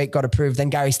it. Sweet, got approved. Then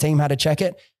Gary's team had to check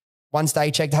it. Once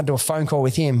they checked, I had to do a phone call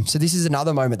with him. So this is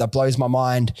another moment that blows my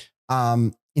mind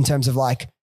in terms of like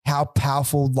how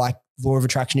powerful like law of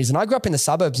attraction is. And I grew up in the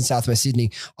suburbs in Southwest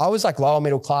Sydney. I was like lower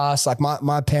middle class. Like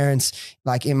my parents,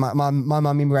 like in my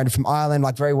mum immigrated from Ireland,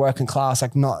 like very working class,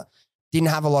 like didn't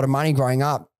have a lot of money growing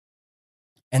up.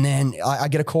 And then I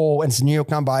get a call and it's a New York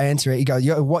number. I answer it. He goes,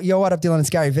 yo, what up, Dylan? It's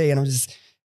Gary V. And I'm just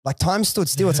like, time stood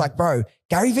still. It's like, bro,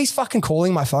 Gary V's fucking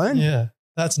calling my phone. Yeah.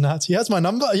 That's nuts. He has my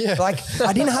number. Yeah. Like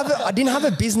I didn't have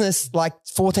a business like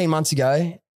 14 months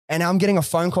ago and now I'm getting a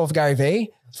phone call for Gary V.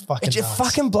 It just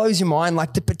fucking blows your mind.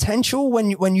 Like the potential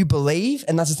when you believe,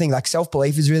 and that's the thing, like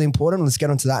self-belief is really important. Let's get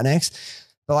onto that next.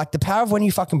 But like the power of when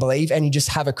you fucking believe and you just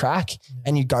have a crack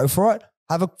and you go for it.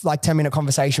 Have a like 10-minute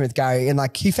conversation with Gary and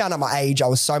like he found out my age. I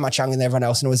was so much younger than everyone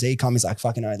else and it was e-com. He's like,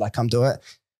 fucking no, like come do it.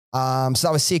 So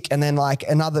that was sick. And then like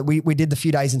we did the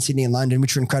few days in Sydney and London,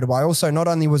 which were incredible. I also, not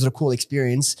only was it a cool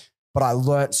experience, but I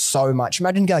learned so much.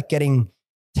 Imagine like getting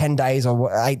 10 days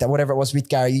or 8, whatever it was with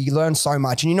Gary, you learn so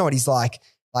much. And you know what he's like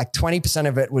 20%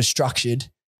 of it was structured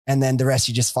and then the rest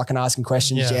you just fucking asking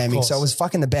questions, jamming. So it was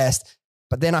fucking the best.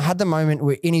 But then I had the moment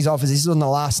where in his office, this was on the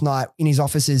last night, in his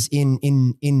offices in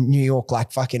New York,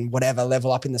 like fucking whatever,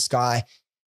 level up in the sky.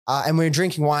 And we were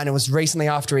drinking wine. It was recently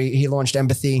after he launched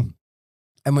Empathy.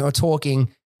 And we were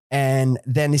talking, and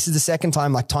then this is the second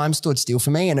time, like time stood still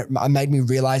for me. And it made me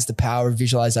realize the power of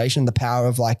visualization, the power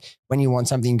of like, when you want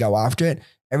something, go after it.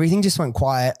 Everything just went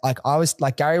quiet. Like I was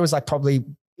like, Gary was like probably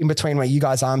in between where you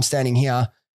guys are, I'm standing here.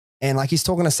 And like, he's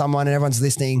talking to someone and everyone's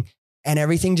listening and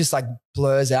everything just like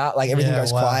blurs out. Like everything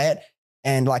goes quiet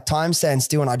and like time stands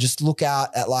still. And I just look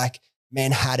out at like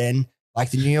Manhattan,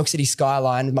 like the New York City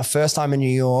skyline. My first time in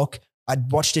New York.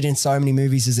 I'd watched it in so many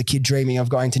movies as a kid dreaming of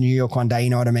going to New York one day, you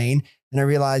know what I mean? And I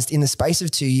realized in the space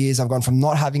of 2 years, I've gone from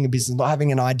not having a business, not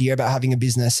having an idea about having a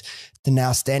business to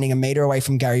now standing a meter away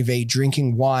from Gary V,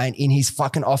 drinking wine in his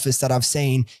fucking office that I've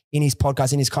seen in his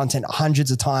podcast, in his content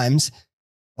hundreds of times.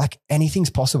 Like anything's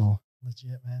possible.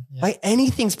 Legit, man. Yeah. Like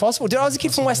anything's possible. Dude, I was a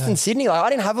kid from Western Sydney. Like I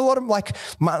didn't have a lot of like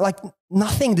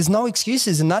nothing. There's no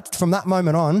excuses. And that from that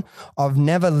moment on, I've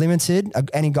never limited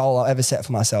any goal I ever set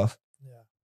for myself.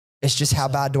 It's just how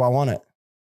bad do I want it?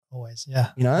 Always. Yeah.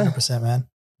 You know? 100%, man.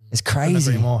 It's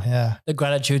crazy. More. Yeah. The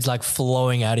gratitude's like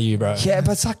flowing out of you, bro. Yeah.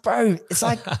 But it's like, bro, it's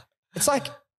like,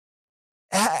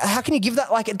 how can you give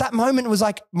that? Like at that moment, it was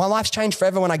like, my life's changed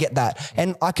forever when I get that.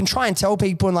 And I can try and tell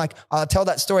people and like, I'll tell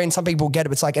that story and some people get it.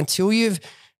 But it's like, until you've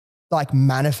like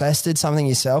manifested something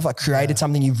yourself, like created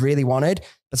something you've really wanted.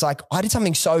 It's like, I did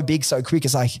something so big, so quick.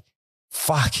 It's like,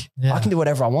 fuck, I can do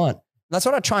whatever I want. That's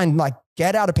what I try and like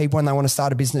get out of people when they want to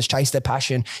start a business, chase their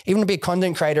passion, even to be a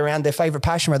content creator around their favorite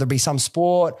passion, whether it be some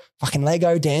sport, fucking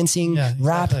Lego, dancing,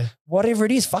 rap, whatever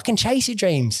it is, fucking chase your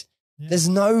dreams. Yeah. There's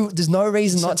no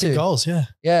reason not to. Goals, yeah.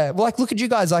 Yeah. Well, like look at you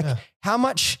guys, like how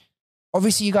much,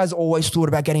 obviously you guys always thought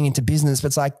about getting into business, but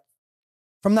it's like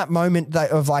from that moment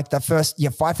of like the first,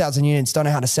 5,000 units, don't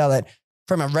know how to sell it,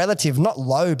 from a relative, not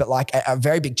low, but like a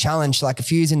very big challenge, like a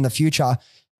few years in the future,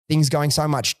 things going so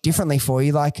much differently for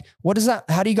you. Like what is that?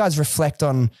 How do you guys reflect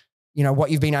on, you know, what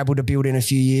you've been able to build in a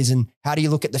few years and how do you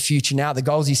look at the future now? The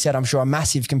goals you set, I'm sure are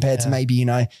massive compared to maybe, you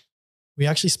know. We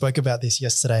actually spoke about this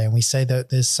yesterday and we say that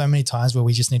there's so many times where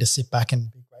we just need to sit back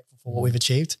and be grateful for what we've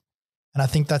achieved. And I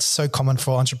think that's so common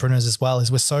for entrepreneurs as well, is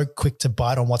we're so quick to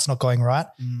bite on what's not going right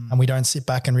and we don't sit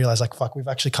back and realize like, fuck, we've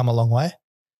actually come a long way.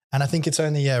 And I think it's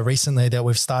only recently that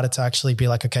we've started to actually be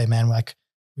like, okay, man, like,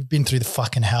 we've been through the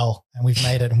fucking hell and we've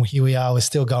made it and here we are, we're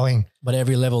still going. But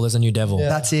every level there's a new devil. Yeah.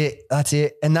 That's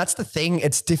it. And that's the thing.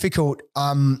 It's difficult.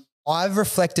 I've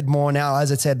reflected more now, as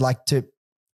I said, like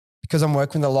because I'm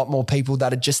working with a lot more people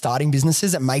that are just starting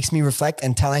businesses, it makes me reflect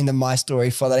and telling them my story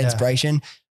for that inspiration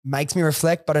makes me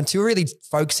reflect. But until really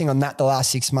focusing on that the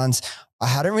last 6 months, I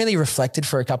hadn't really reflected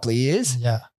for a couple of years.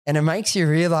 Yeah. And it makes you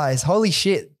realize, holy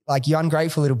shit, like you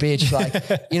ungrateful little bitch.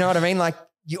 Like, you know what I mean? Like,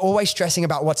 you're always stressing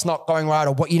about what's not going right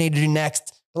or what you need to do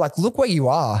next. But like, look where you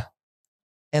are.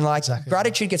 And like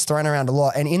gratitude gets thrown around a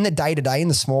lot. And in the day-to-day, in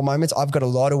the small moments, I've got a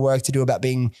lot of work to do about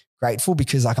being grateful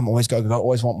because like I'm always I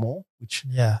always want more, which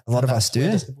a lot of us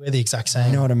do. We're the exact same.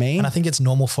 You know what I mean? And I think it's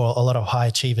normal for a lot of high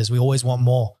achievers. We always want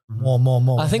more.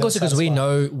 I think also because we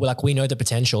know the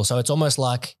potential. So it's almost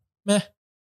like,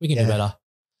 we can do better.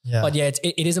 Yeah. But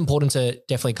it is important to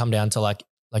definitely come down to like,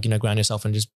 ground yourself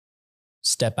and just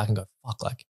step back and go, fuck,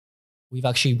 like we've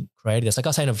actually created this. Like I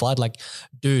was saying to Vlad, like,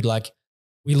 dude, like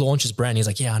we launched this brand. He's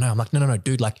like, yeah, I know. I'm like, no,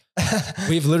 dude, like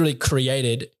we've literally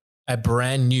created a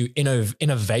brand new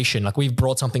innovation. Like we've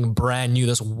brought something brand new,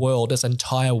 this world, this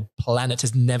entire planet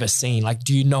has never seen. Like,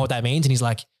 do you know what that means? And he's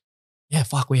like, yeah,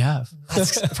 fuck, we have.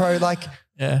 Bro, like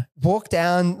walk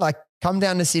down, like come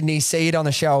down to Sydney, see it on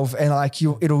the shelf and like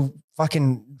it'll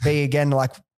fucking be again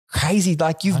like crazy.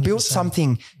 Like you've 100%. Built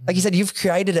something, like you said, you've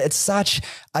created it. It's such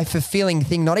a fulfilling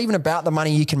thing, not even about the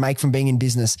money you can make from being in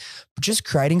business, but just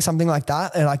creating something like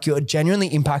that. And like you're genuinely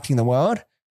impacting the world.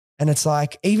 And it's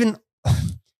like, even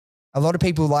a lot of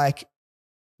people like,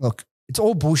 look, it's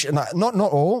all bullshit. Not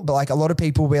all, but like a lot of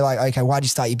people will be like, okay, why'd you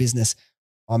start your business?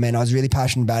 Oh man, I was really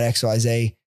passionate about X, Y,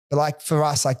 Z. But like for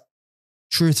us, like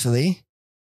truthfully,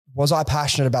 was I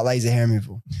passionate about laser hair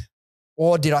removal?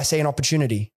 Or did I see an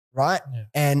opportunity? Right.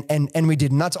 Yeah. And we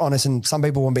did. And that's honest. And some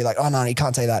people will be like, oh no, you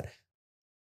can't say that.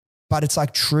 But it's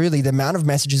like truly the amount of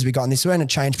messages we got, and this went to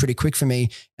change pretty quick for me.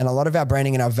 And a lot of our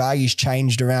branding and our values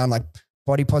changed around like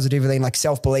body positivity and like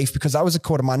self-belief, because that was a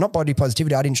core of mine, not body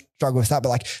positivity. I didn't struggle with that, but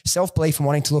like self-belief and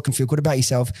wanting to look and feel good about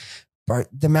yourself. Bro,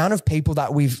 the amount of people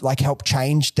that we've like helped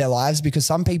change their lives, because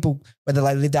some people, whether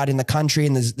they lived out in the country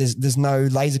and there's no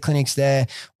laser clinics there,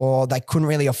 or they couldn't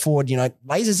really afford,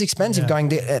 laser's expensive going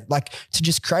to like to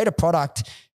just create a product,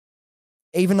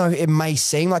 even though it may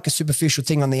seem like a superficial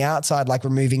thing on the outside, like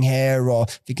removing hair or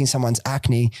fixing someone's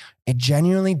acne, it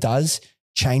genuinely does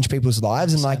change people's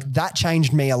lives. And like that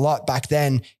changed me a lot back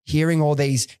then, hearing all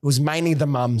these, it was mainly the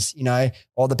mums,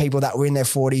 or the people that were in their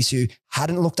 40s who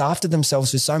hadn't looked after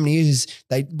themselves for so many years.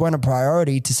 They weren't a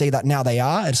priority, to see that now they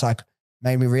are. It's like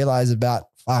made me realize about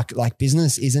like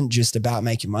business isn't just about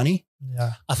making money.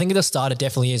 Yeah. I think at the start it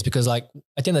definitely is, because like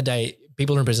at the end of the day,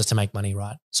 people are in business to make money,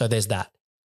 right? So there's that.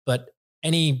 But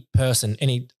any person,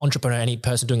 any entrepreneur, any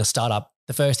person doing a startup,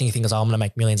 the first thing you think is, oh, I'm going to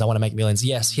make millions. I want to make millions.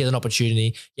 Yes, here's an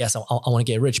opportunity. Yes, I want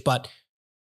to get rich. But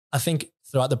I think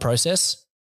throughout the process,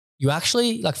 you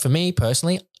actually, like for me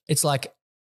personally, it's like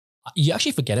you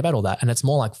actually forget about all that. And it's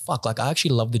more like, fuck, like I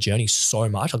actually love the journey so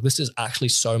much. Like this is actually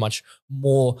so much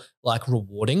more like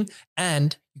rewarding,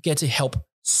 and you get to help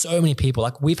so many people.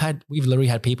 Like we've literally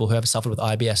had people who have suffered with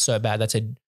IBS so bad that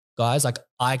said, guys, like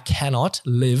I cannot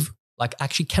live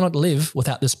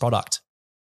without this product.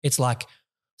 It's like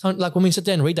when we sit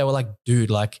there and read, they were like, dude,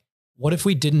 like what if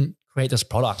we didn't create this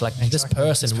product? Like this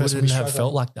person wouldn't have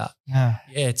felt like that. Yeah.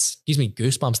 Yeah. It gives me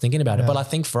goosebumps thinking about it. But I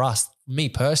think for us, me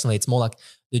personally, it's more like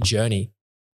the journey,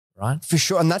 right? For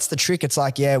sure. And that's the trick. It's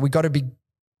like, we got to be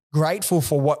grateful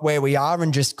for where we are,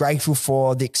 and just grateful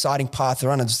for the exciting path we're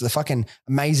on. It's the fucking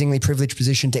amazingly privileged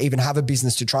position to even have a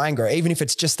business to try and grow. Even if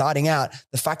it's just starting out,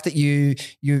 the fact that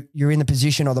you're in the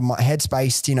position or the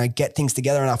headspace to, get things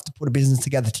together enough to put a business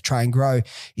together to try and grow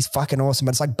is fucking awesome.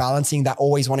 But it's like balancing that,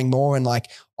 always wanting more. And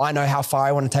like, I know how far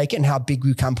I want to take it and how big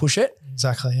we can push it.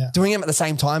 Exactly. Yeah. Doing them at the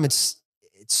same time, it's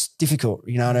difficult.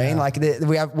 You know what I mean? Like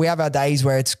we have our days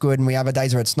where it's good and we have our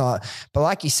days where it's not. But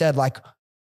like you said, like,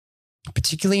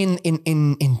 particularly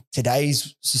in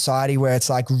today's society where it's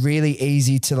like really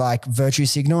easy to like virtue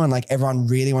signal and like everyone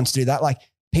really wants to do that. Like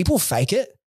people fake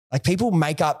it. Like people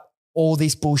make up all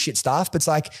this bullshit stuff. But it's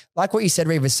like what you said,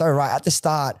 Reever, is so right. At the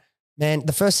start, man,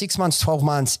 the first 6 months, 12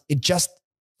 months, it just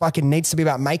fucking needs to be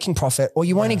about making profit, or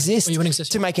you won't exist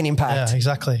to make an impact. Yeah,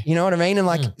 exactly. You know what I mean? And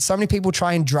like so many people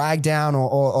try and drag down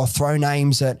or throw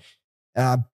names at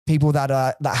people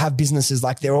that have businesses,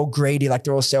 like they're all greedy, like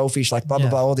they're all selfish, like blah, blah,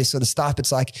 blah, all this sort of stuff.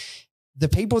 It's like the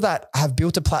people that have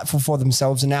built a platform for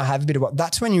themselves and now have a bit of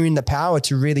that's when you're in the power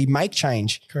to really make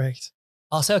change. Correct.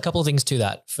 I'll say a couple of things to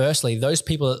that. Firstly, those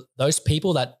people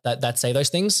that say those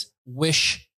things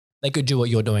wish they could do what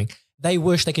you're doing. They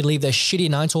wish they could leave their shitty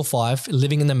 9 to 5,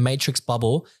 living in the matrix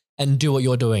bubble, and do what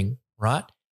you're doing, right?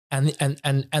 And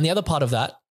the other part of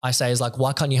that I say is like,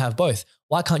 why can't you have both?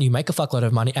 Why can't you make a fuckload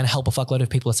of money and help a fuckload of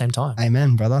people at the same time?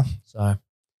 Amen, brother. So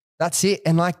that's it.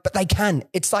 And like, but they can.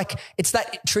 It's like, it's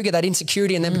that trigger, that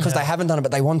insecurity, and then because they haven't done it,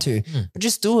 but they want to. But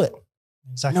just do it.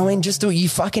 Exactly. No, I mean, just do it. You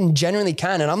fucking genuinely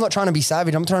can. And I'm not trying to be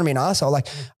savage. I'm trying to be an asshole. Like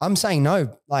I'm saying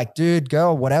no, like dude,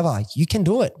 girl, whatever, you can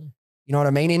do it. You know what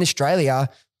I mean? In Australia,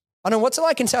 I don't know, what's it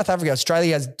like in South Africa?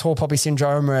 Australia has tall poppy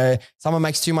syndrome, where someone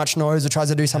makes too much noise or tries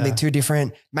to do something too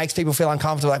different, makes people feel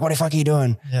uncomfortable. Like, what the fuck are you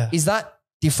doing? Yeah. Is that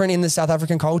different in the South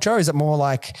African culture? Or is it more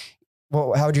like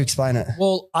Well, how would you explain it?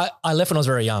 Well, I left when I was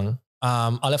very young.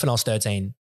 I left when I was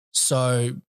 13.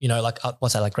 So, you know, like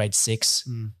what's that, like grade 6?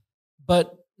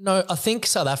 But no, I think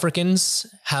South Africans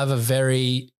have a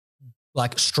very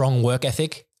like strong work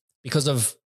ethic because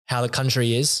of how the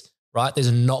country is, right?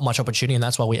 There's not much opportunity, and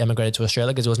that's why we emigrated to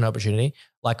Australia, because there was no opportunity.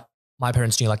 Like my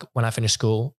parents knew, like when I finished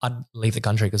school, I'd leave the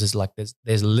country because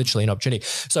there's literally an opportunity.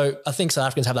 So I think South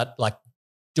Africans have that like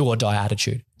do or die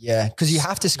attitude. Yeah, because you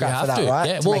have to scrap for that, right?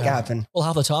 Yeah, to make it happen. Well,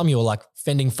 half the time you're like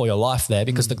fending for your life there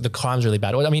because the crime's really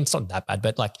bad. Well, I mean, it's not that bad,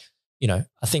 but like, you know,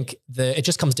 I think it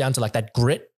just comes down to like that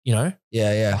grit, you know?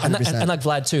 Yeah, 100%. And like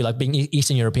Vlad too, like being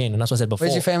Eastern European. And that's what I said before.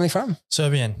 Where's your family from?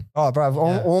 Serbian. Oh,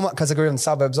 bro, because I grew up in the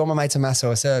suburbs. All my mates are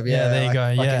Maso or Serb. Yeah, there you go.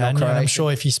 Yeah, and I'm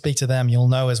sure if you speak to them, you'll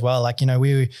know as well. Like, you know,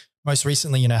 we most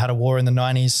recently, you know, had a war in the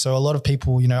 90s. So a lot of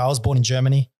people, you know, I was born in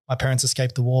Germany. My parents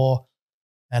escaped the war.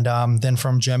 And then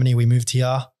from Germany, we moved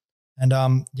here.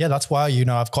 And yeah, that's why, you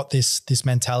know, I've got this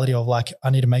mentality of like,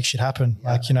 I need to make shit happen.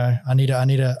 Yeah. Like, you know, I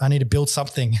need to build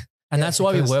something. And that's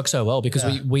why we work so well, because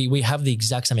we have the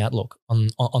exact same outlook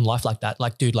on life like that.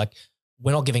 Like, dude, like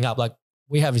we're not giving up. Like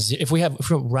if we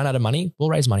run out of money, we'll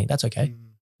raise money. That's okay.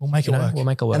 We'll make it work. We'll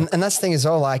make it work. And that's the thing as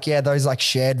well. Like, yeah, those like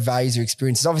shared values or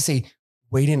experiences. Obviously,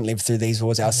 we didn't live through these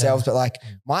wars ourselves, but like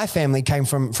my family came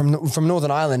from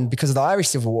Northern Ireland because of the Irish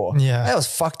Civil War. Yeah, there was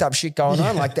fucked up shit going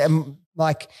on. Like them,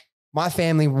 like my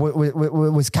family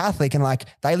was Catholic, and like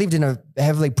they lived in a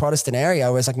heavily Protestant area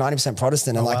where it's like 90%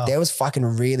 Protestant, and like there was fucking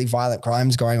really violent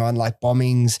crimes going on, like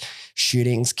bombings,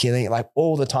 shootings, killing, like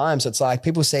all the time. So it's like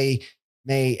people see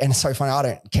me, and it's so funny. I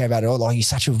don't care about it all. Like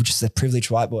you're just a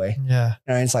privileged white boy. Yeah,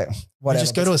 you know, and it's like whatever. You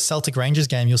just go to a Celtic Rangers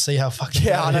game, you'll see how fucking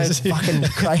I know it's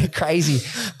fucking crazy.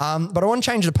 But I want to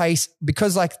change the pace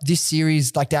because like this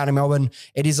series, like down in Melbourne,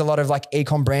 it is a lot of like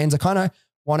e-com brands. I kind of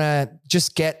want to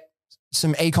just get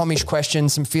some e-com-ish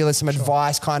questions, some feelers, some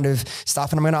advice kind of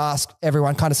stuff. And I'm going to ask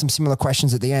everyone kind of some similar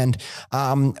questions at the end.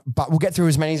 But we'll get through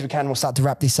as many as we can. We'll start to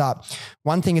wrap this up.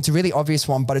 One thing, it's a really obvious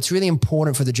one, but it's really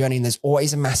important for the journey. And there's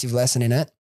always a massive lesson in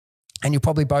it. And you'll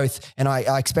probably both, and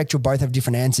I expect you'll both have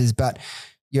different answers, but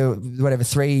you're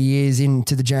 3 years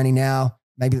into the journey now,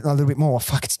 maybe a little bit more.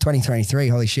 Fuck, it's 2023.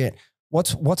 Holy shit.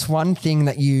 What's one thing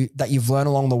that you've learned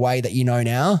along the way that you know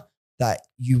now that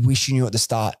you wish you knew at the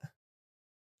start?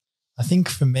 I think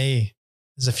for me,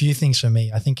 there's a few things for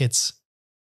me. I think it's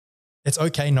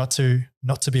okay not to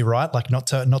be right, like not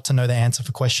to know the answer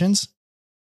for questions,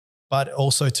 but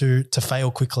also to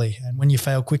fail quickly. And when you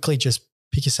fail quickly, just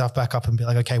pick yourself back up and be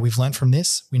like, okay, we've learned from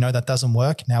this. We know that doesn't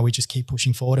work. Now we just keep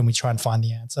pushing forward and we try and find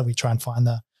the answer. We try and find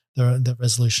the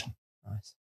resolution.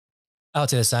 Nice. I would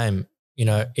say the same. You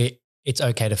know, it's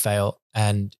okay to fail,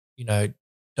 and, you know,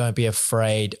 don't be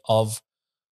afraid of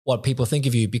what people think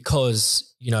of you,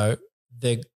 because, you know,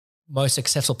 the most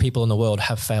successful people in the world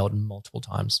have failed multiple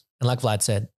times. And like Vlad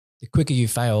said, the quicker you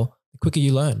fail, the quicker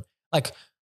you learn. Like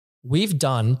we've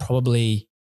done probably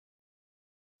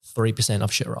 3%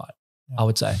 of shit right, I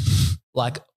would say.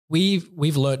 Like we've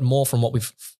learned more from what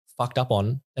we've fucked up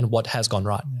on than what has gone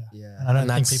right. Yeah. And I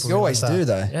don't think people you always do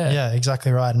though. Yeah,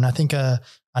 exactly right. And I think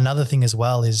another thing as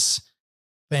well is,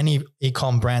 for any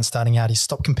e-com brand starting out, is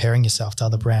stop comparing yourself to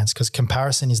other brands, because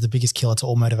comparison is the biggest killer to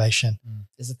all motivation.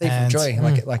 It's a thief of joy,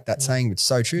 like that saying, but it's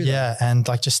so true. Yeah, and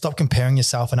like just stop comparing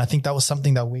yourself. And I think that was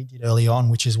something that we did early on,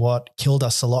 which is what killed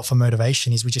us a lot for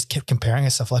motivation, is we just kept comparing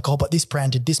ourselves like, oh, but this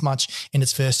brand did this much in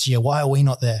its first year. Why are we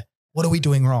not there? What are we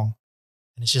doing wrong?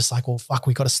 And it's just like, well, fuck,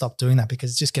 we got to stop doing that, because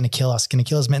it's just going to kill us. It's going to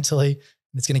kill us mentally.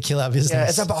 It's going to kill our business. Yeah,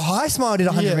 it's like, High Smile did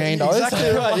 $100 million.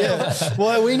 Exactly right. Yeah.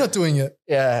 Why are we not doing it?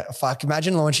 Yeah. Fuck.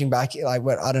 Imagine launching back, like,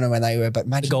 I don't know when they were, but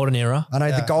imagine the golden era. I know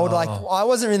the gold, like I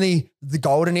wasn't really the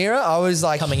golden era. I was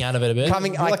like coming out of it a bit.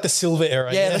 Like the silver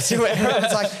era. Yeah, the silver era.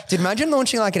 It's like, imagine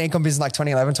launching like an e-com business like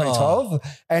 2011,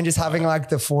 2012 and just having like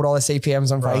the $4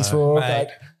 CPMs on Facebook. Mate. Like,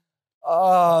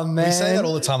 oh man. We say that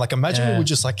all the time. Like imagine we were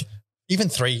just like, even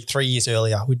three years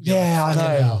earlier. I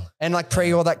know. And like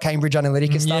all that Cambridge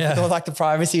Analytica stuff, with all like the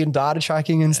privacy and data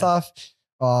tracking and stuff.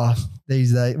 Oh,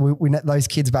 these days, we those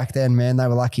kids back then, man, they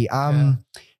were lucky.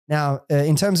 Now,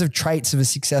 in terms of traits of a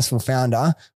successful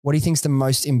founder, what do you think is the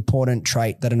most important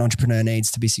trait that an entrepreneur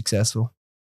needs to be successful?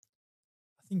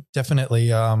 I think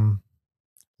definitely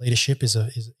leadership is a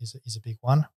big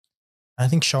one. And I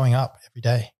think showing up every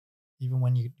day, even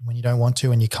when you don't want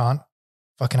to and you can't.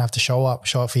 Fucking have to show up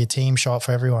for your team, show up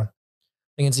for everyone. I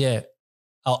think it's,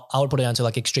 I would put it down to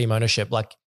like extreme ownership,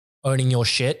 like owning your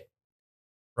shit,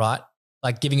 right?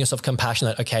 Like giving yourself compassion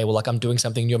that, okay, well, like I'm doing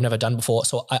something you've never done before.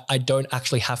 So I don't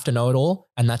actually have to know it all,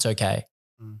 and that's okay.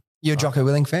 You're a Jocko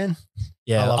Willink fan?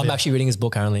 Yeah, I'm actually reading his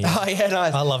book currently. Oh yeah,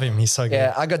 nice. I love him. He's so good.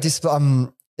 Yeah, I got this,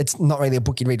 it's not really a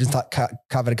book you'd read just like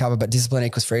cover to cover, but Discipline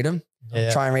Equals Freedom.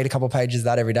 Yeah. Try and read a couple of pages of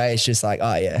that every day. It's just like,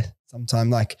 oh yeah,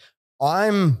 sometimes like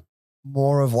I'm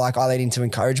more of like, I lead into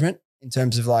encouragement in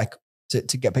terms of like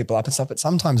to get people up and stuff. But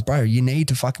sometimes, bro, you need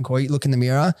to fucking look in the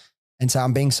mirror and say,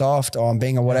 I'm being soft or I'm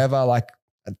being a whatever. Like,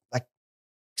 because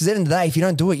at the end of the day, if you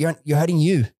don't do it, you're hurting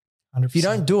you. 100%. If you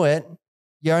don't do it,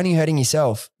 you're only hurting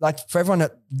yourself. Like for everyone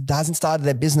that hasn't started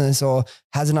their business or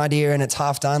has an idea and it's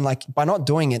half done, like by not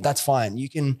doing it, that's fine. You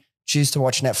can choose to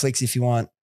watch Netflix if you want,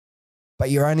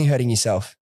 but you're only hurting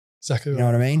yourself. Exactly. You know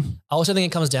what I mean? I also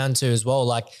think it comes down to as well,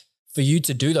 like for you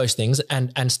to do those things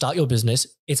and start your business,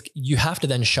 you have to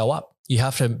then show up. You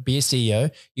have to be a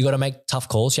CEO. You got to make tough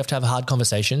calls. You have to have hard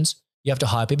conversations. You have to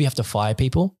hire people. You have to fire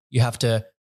people. You have to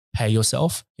pay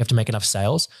yourself. You have to make enough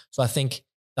sales. So I think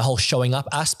the whole showing up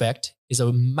aspect is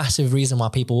a massive reason why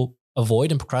people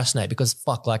avoid and procrastinate, because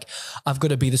fuck, like I've got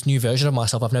to be this new version of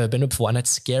myself I've never been before. And it's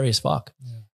scary as fuck.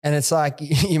 Yeah. And it's like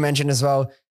you mentioned as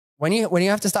well, when you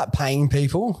have to start paying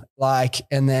people, like,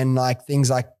 and then like things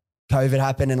like COVID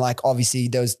happened and like, obviously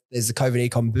there's the COVID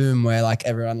ecom boom where like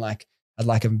everyone like had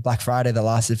like a Black Friday that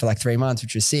lasted for like 3 months,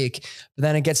 which was sick. But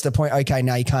then it gets to the point, okay,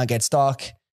 now you can't get stock.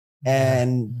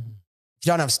 And if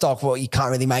you don't have stock, well, you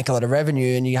can't really make a lot of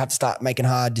revenue and you have to start making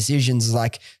hard decisions. It's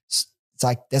like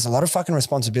there's a lot of fucking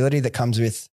responsibility that comes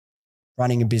with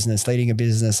running a business, leading a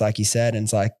business, like you said. And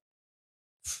it's like,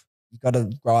 you got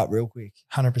to grow up real quick.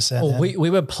 100%. Well, we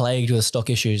were plagued with stock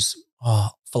issues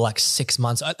for like 6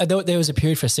 months. There was a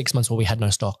period for 6 months where we had no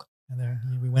stock.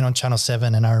 And we went on Channel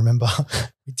 7 and I remember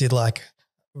we did like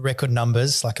record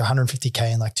numbers, like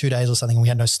 150K in like 2 days or something. And we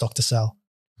had no stock to sell.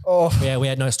 Oh yeah, we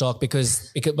had no stock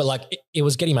because but like it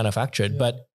was getting manufactured,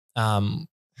 but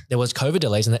there was COVID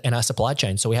delays in our supply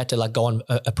chain. So we had to like go on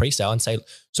a pre-sale and say,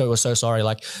 so we're so sorry.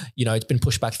 Like, you know, it's been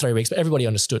pushed back 3 weeks, but everybody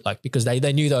understood like, because they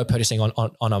knew they were purchasing on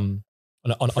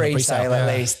a pre-sale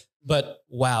at least. But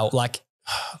wow, like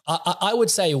I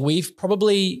would say we've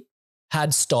probably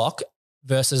had stock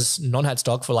versus non-had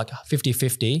stock for like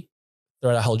 50-50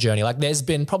 throughout our whole journey. Like there's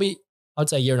been probably, I would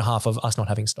say 1.5 years of us not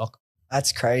having stock.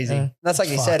 That's crazy. That's like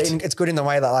you said, it's good in the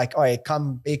way that like, oh, yeah,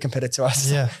 come be a competitor to us.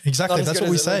 Yeah, exactly. That's what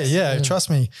we say. Yeah, trust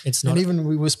me. It's not. And even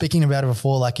we were speaking about it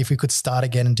before, like if we could start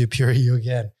again and do PuraU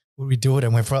again, would we do it?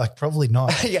 And we're like, probably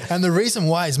not. Yeah. And the reason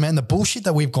why is, man, the bullshit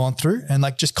that we've gone through and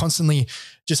like just constantly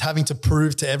just having to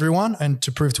prove to everyone and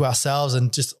to prove to ourselves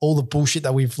and just all the bullshit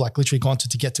that we've like literally gone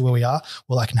to get to where we are.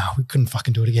 We're like, no, we couldn't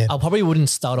fucking do it again. I probably wouldn't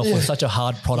start off with such a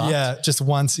hard product. Yeah, just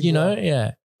once. You know,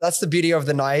 yeah. That's the beauty of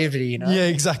the naivety, you know? Yeah,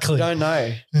 exactly. You don't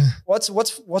know. What's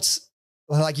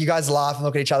like you guys laugh and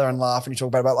look at each other and laugh and you talk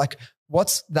about it, but like,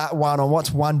 what's that one or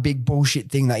what's one big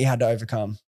bullshit thing that you had to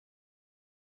overcome?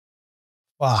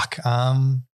 Fuck.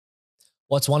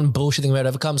 What's one bullshit thing we had to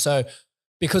overcome? So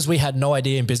because we had no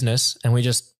idea in business and we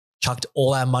just chucked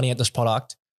all our money at this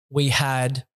product, we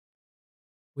had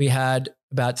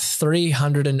about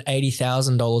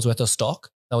 $380,000 worth of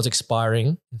stock that was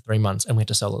expiring in 3 months and we had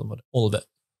to sell all of it.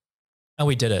 And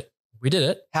we did it.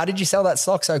 How did you sell that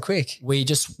stock so quick? We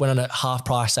just went on a half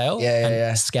price sale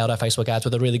and scaled our Facebook ads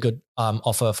with a really good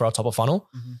offer for our top of funnel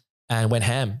and went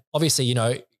ham. Obviously, you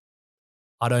know,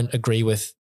 I don't agree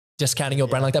with discounting your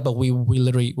brand like that, but we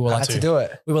literally were like, had to do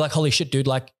it. We were like, holy shit, dude,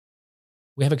 like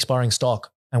we have expiring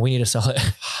stock and we need to sell it.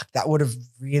 That would have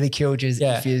really killed you.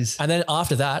 Yeah. And then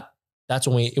after that, that's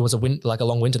when it was a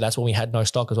long winter. That's when we had no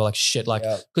stock because we're like, shit, like,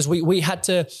 because we had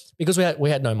to, because we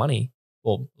had no money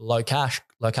or low cash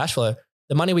flow.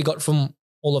 The money we got from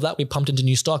all of that, we pumped into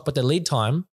new stock, but the lead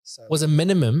time was a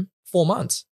minimum 4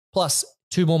 months plus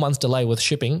 2 more months delay with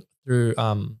shipping through,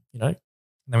 you know.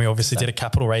 And then we obviously did a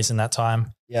capital raise in that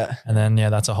time. Yeah. And then,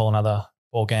 that's a whole nother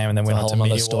ball game. And then we went on to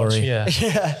media story. Yeah.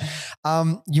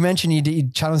 You mentioned you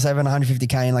did Channel 7,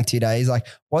 150K in like 2 days. Like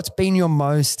what's been your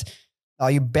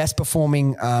your best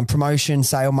performing promotion,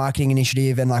 sale, marketing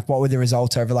initiative? And like, what were the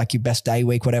results over like your best day,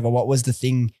 week, whatever? What was the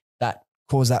thing that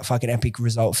caused that fucking epic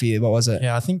result for you? What was it?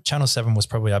 Yeah, I think Channel 7 was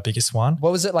probably our biggest one.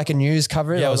 What was it, like a news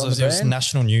cover? Yeah, it was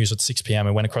national news at 6 p.m.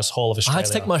 It went across the whole of Australia. I had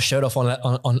to take my shirt off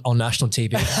on national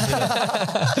TV.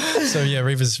 So yeah,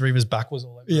 Reever's back was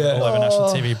all over national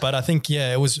TV. But I think,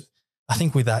 I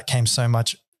think with that came so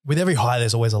much. With every high,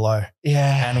 there's always a low.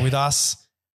 Yeah. And with us,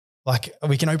 like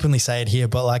we can openly say it here,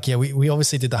 but like, we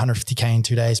obviously did the 150K in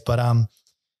 2 days, but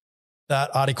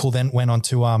that article then went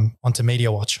onto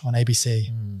Media Watch on ABC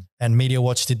and Media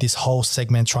Watch did this whole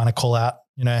segment trying to call out,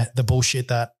 you know, the bullshit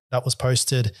that was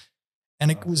posted.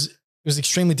 And it was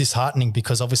extremely disheartening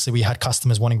because obviously we had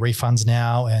customers wanting refunds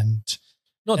now and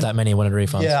not that many wanted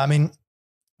refunds. Yeah. I mean,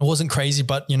 it wasn't crazy,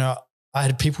 but you know, I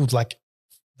had people like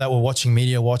that were watching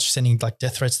Media Watch sending like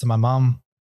death threats to my mum.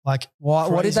 Like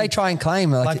what did they try and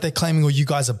claim? Like they're claiming, you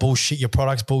guys are bullshit. Your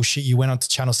product's bullshit. You went on to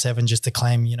Channel 7 just to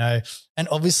claim, and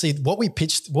obviously what we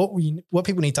pitched, what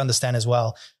people need to understand as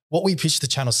well, what we pitched to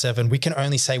Channel 7, we can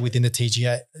only say within the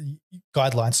TGA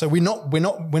guidelines. So we're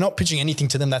not pitching anything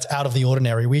to them that's out of the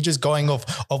ordinary. We're just going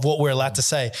off of what we're allowed to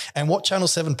say. And what Channel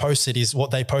 7 posted is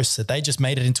what they posted. They just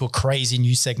made it into a crazy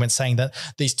news segment saying that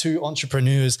these two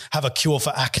entrepreneurs have a cure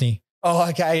for acne. Oh,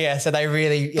 okay. Yeah. So they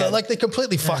really, So they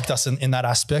completely fucked us in that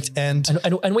aspect. And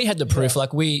we had the proof,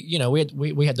 like we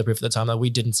had the proof at the time that we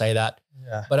didn't say that.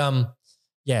 Yeah. But,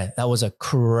 yeah, that was a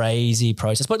crazy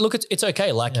process. But look, it's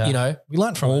okay. Like, we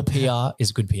learned from all PR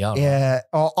is good PR. Right? Yeah.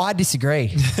 Oh, I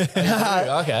disagree.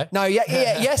 Okay. No,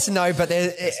 yes and no, but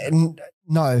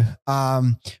no.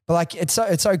 But like, it's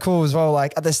so cool as well.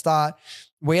 Like at the start,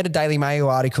 we had a Daily Mail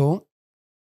article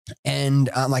and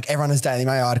like everyone has Daily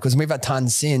Mail articles and we've had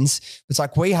tons since. It's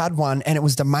like we had one and it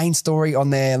was the main story on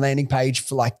their landing page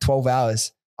for like 12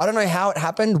 hours. I don't know how it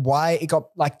happened, why it got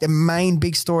like the main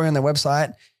big story on their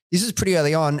website. This was pretty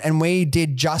early on and we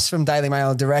did just from Daily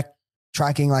Mail direct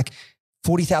tracking like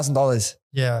 $40,000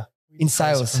 in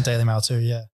sales. From Daily Mail too,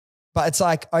 yeah. But it's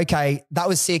like, okay, that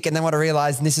was sick. And then what I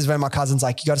realized, and this is when my cousin's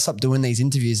like, you got to stop doing these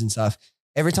interviews and stuff.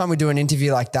 Every time we do an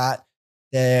interview like that,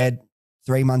 they're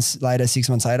 3 months later, 6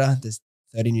 months later, there's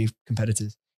 30 new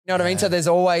competitors. You know what I mean? So there's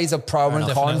always a pro and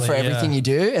con for everything you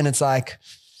do. And it's like,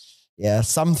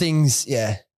 some things,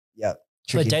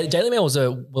 But Daily Mail was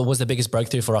the biggest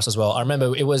breakthrough for us as well. I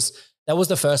remember that was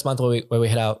the first month where we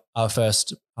hit our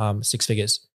first 6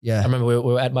 figures. Yeah. I remember we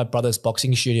were at my brother's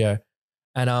boxing studio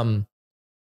and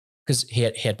because he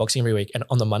had boxing every week. And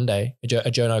on the Monday, a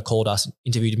journo called us,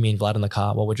 interviewed me and Vlad in the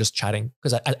car while we're just chatting.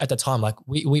 Because at the time, like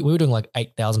we were doing like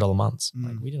 $8,000 months.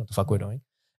 Like we didn't know what the fuck we were doing.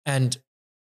 And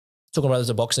took my brothers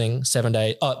to boxing 7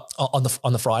 days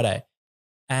on the Friday.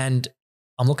 And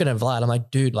I'm looking at Vlad. I'm like,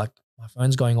 dude, like my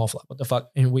phone's going off. Like what the fuck?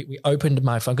 And we opened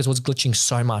my phone because it was glitching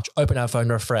so much. Opened our phone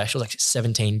to refresh. It was like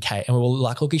 17K. And we were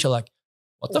like, look at each other like,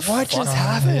 what just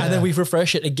happened? And then we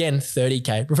refresh it again,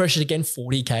 30K, refresh it again,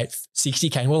 40K,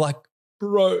 60K. And we're like,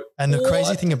 bro. And the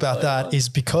crazy thing about that is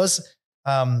because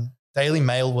Daily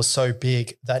Mail was so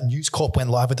big that News Corp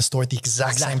went live with the story at the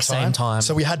exact same time.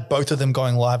 So we had both of them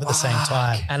going live at the same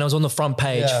time. And it was on the front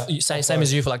page, same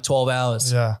as you for like 12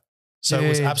 hours. Yeah. So it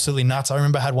was absolutely nuts. I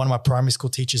remember I had one of my primary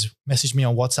school teachers message me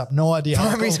on WhatsApp. No idea.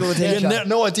 Primary school teacher.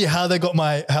 No idea how they got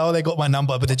my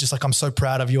number, but they're just like, I'm so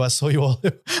proud of you. I saw you all.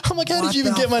 I'm like, how did you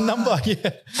even get my number?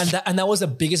 Yeah. And that was the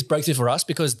biggest breakthrough for us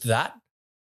because that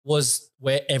was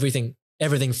where everything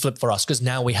flipped for us because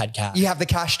now we had cash. You have the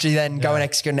cash to then go and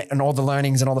execute and all the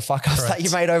learnings and all the fuck ups that you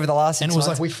made over the last 6 months. And it was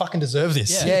like, we fucking deserve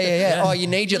this. Yeah. Oh, you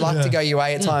need your luck to go your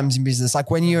way at times in business.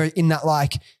 Like when you're in that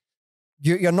like,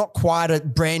 you're not quite a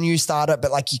brand new startup, but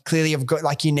like you clearly have got,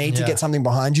 like you need to get something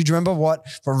behind you. Do you remember what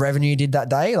for revenue you did that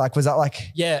day? Like, was that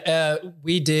like? Yeah,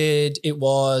 we did. It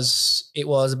was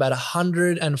about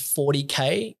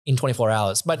 140K in 24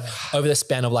 hours, but over the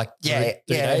span of like three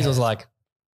days, it was like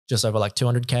just over like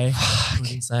 200K.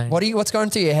 Insane. What's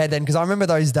going through your head then? Because I remember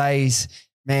those days,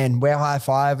 man, we're high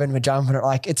five and we're jumping it.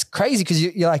 Like it's crazy because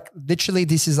you're like, literally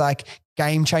this is like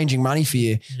game changing money for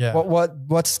you. Yeah.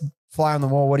 What's fly on the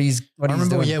wall? What he's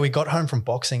doing? Yeah, we got home from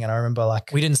boxing and I remember like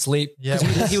we didn't sleep. Yeah,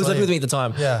 he was living with me at the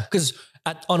time. Yeah, because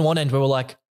on one end we were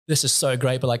like, this is so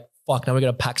great, but like, fuck, now we're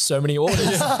gonna pack so many orders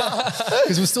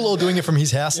because we're still all doing it from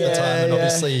his house at the time, and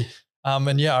obviously,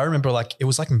 I remember like it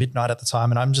was like midnight at the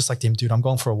time, and I'm just like, damn, dude, I'm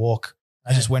going for a walk.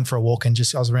 I just went for a walk and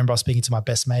I remember I was speaking to my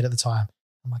best mate at the time.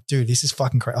 I'm like, dude, this is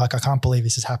fucking crazy. Like, I can't believe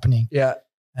this is happening. Yeah,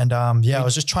 and I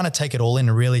was just trying to take it all in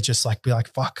and really just like be like,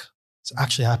 fuck. It's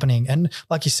actually happening. And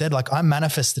like you said, like I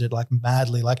manifested it like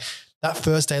madly. Like that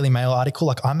first Daily Mail article,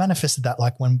 like I manifested that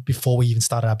like before we even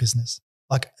started our business.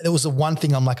 Like it was the one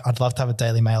thing I'm like, I'd love to have a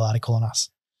Daily Mail article on us.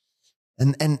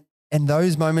 And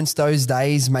those moments, those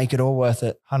days make it all worth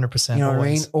it. 100%. You know what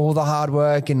I mean? All the hard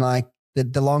work and like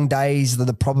the long days,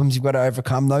 the problems you've got to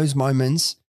overcome, those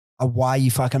moments are why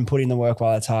you fucking put in the work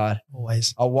while it's hard.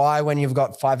 Always. Or why when you've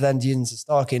got 5,000 units of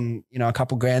stock and, a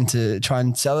couple grand to try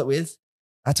and sell it with,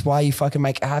 that's why you fucking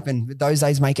make it happen. Those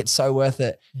days make it so worth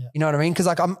it. Yeah. You know what I mean? Because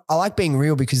like I like being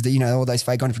real because all those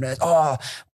fake entrepreneurs,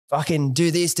 fucking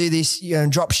do this,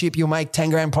 drop ship, you'll make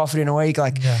 10 grand profit in a week.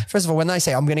 Like first of all, when they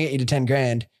say I'm going to get you to 10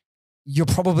 grand, you're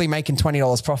probably making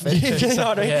 $20 profit. You know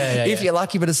what I mean? If you're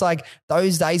lucky, but it's like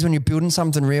those days when you're building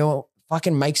something real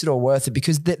fucking makes it all worth it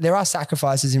because there are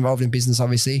sacrifices involved in business,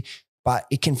 obviously. But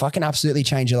it can fucking absolutely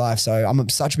change your life. So I'm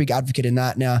such a big advocate in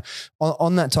that. Now,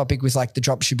 on that topic with like the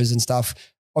drop shippers and stuff,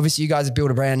 obviously you guys have built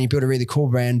a brand, you built a really cool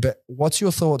brand, but what's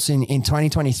your thoughts in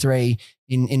 2023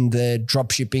 in the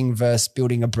drop shipping versus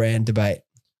building a brand debate?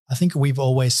 I think we've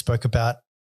always spoke about,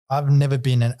 I've never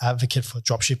been an advocate for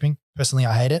drop shipping. Personally,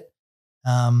 I hate it.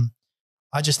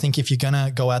 I just think if you're going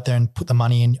to go out there and put the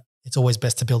money in, it's always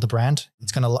best to build a brand.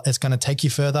 It's going to take you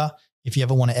further. If you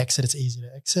ever want to exit, it's easy to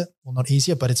exit. Well, not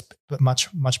easier, but it's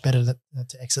much, much better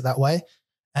to exit that way.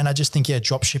 And I just think,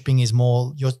 drop shipping is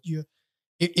more,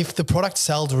 if the product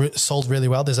sold really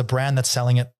well, there's a brand that's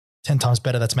selling it 10 times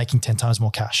better, that's making 10 times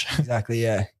more cash. Exactly.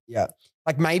 Yeah. Yeah.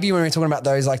 Like maybe when we're talking about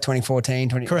those like 2014,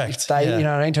 correct. You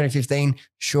know what I mean? 2015,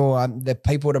 sure. The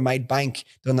people would have made bank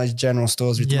doing those general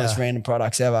stores with the most random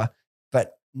products ever.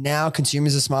 But now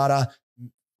consumers are smarter.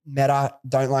 Meta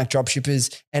don't like drop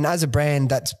shippers. And as a brand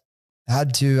that's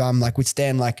had to like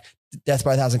withstand like death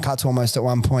by 1,000 cuts almost at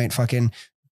one point, fucking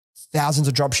thousands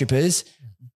of drop shippers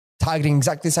targeting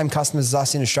exactly the same customers as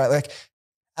us in Australia. Like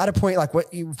at a point, like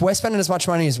if we're spending as much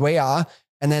money as we are,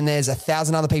 and then there's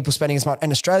 1,000 other people spending as much,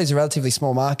 and Australia's a relatively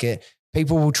small market,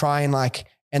 people will try and like,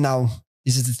 and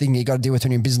this is the thing you got to deal with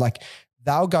when you're in business. Like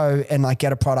they'll go and like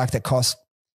get a product that costs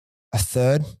a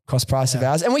third cost price of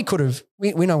ours. And we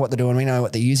know what they're doing. We know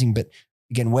what they're using, but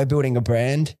again, we're building a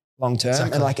brand long-term.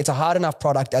 Exactly. And like, it's a hard enough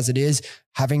product as it is,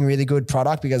 having really good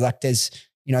product, because like there's,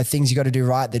 things you got to do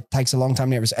right that takes a long time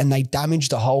to, and they damage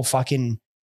the whole the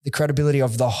credibility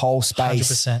of the whole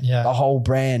space, 100%, the whole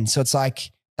brand. So it's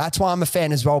like, that's why I'm a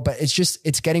fan as well, but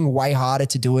it's getting way harder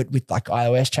to do it with like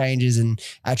iOS changes and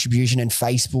attribution and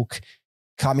Facebook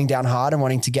coming down hard and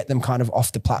wanting to get them kind of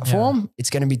off the platform. Yeah. It's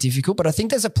going to be difficult, but I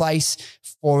think there's a place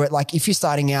for it. Like if you're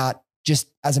starting out just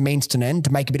as a means to an end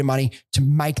to make a bit of money, to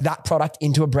make that product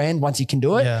into a brand once you can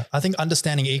do it. Yeah. I think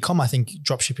understanding e-com, I think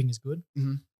drop shipping is good.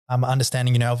 Mm-hmm.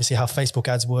 Understanding, obviously how Facebook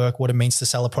ads work, what it means to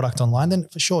sell a product online, then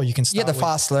for sure you can start the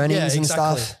fast learnings and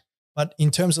stuff. But in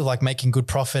terms of like making good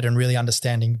profit and really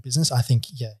understanding business, I think,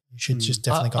 you should just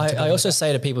definitely go into I also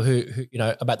say to people who,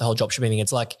 about the whole drop shipping thing,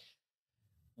 it's like,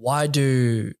 why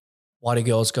do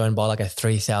girls go and buy like a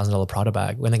 $3,000 Prada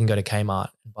bag when they can go to Kmart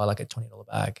and buy like a $20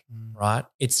 bag, right?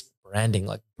 It's branding.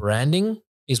 Like branding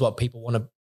is what people want to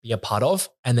be a part of,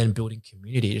 and then building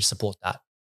community to support that.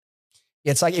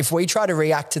 Yeah, it's like if we try to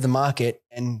react to the market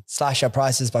and slash our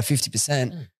prices by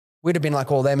 50%, we'd have been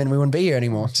like all them and we wouldn't be here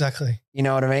anymore. Exactly. You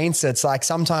know what I mean? So it's like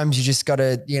sometimes you just got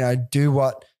to, do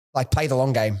what, like play the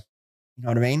long game. You know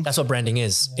what I mean? That's what branding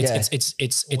is.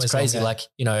 It's crazy. Like,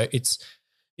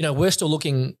 we're still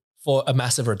looking for a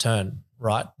massive return,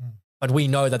 right? But we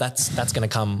know that's going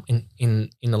to come in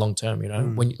the long term,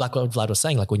 when, like what Vlad was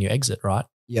saying, like when you exit, right?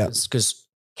 Yeah. Because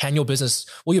will your business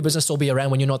still be around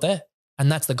when you're not there? And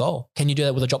that's the goal. Can you do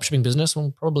that with a dropshipping business?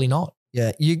 Well, probably not.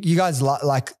 Yeah. You guys laugh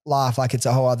like it's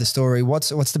a whole other story. What's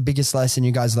the biggest lesson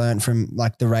you guys learned from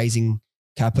like the raising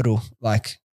capital?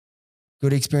 Like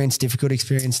good experience, difficult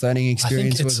experience, learning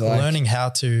experience? I think it's learning how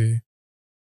to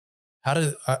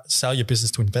sell your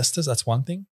business to investors. That's one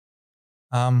thing.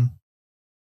 And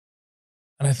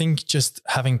I think just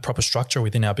having proper structure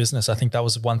within our business, I think that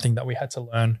was one thing that we had to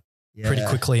learn pretty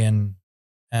quickly.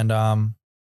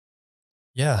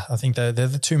 I think they're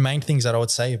the two main things that I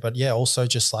would say, but also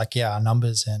just like, our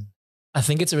numbers. And I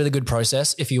think it's a really good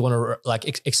process if you want to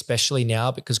like, especially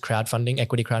now because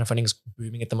equity crowdfunding is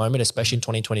booming at the moment, especially in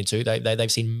 2022,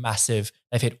 they've seen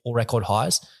they've hit all record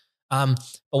highs. But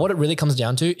what it really comes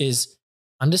down to is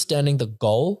understanding the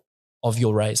goal of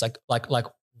your raise. Like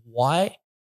why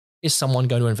is someone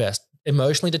going to invest?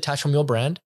 Emotionally detach from your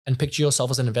brand and picture yourself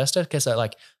as an investor. Okay, so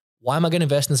like, why am I going to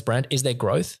invest in this brand? Is there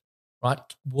growth? Right?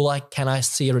 Can I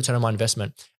see a return on my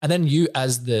investment? And then you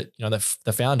as the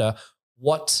founder,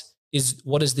 what is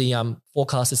the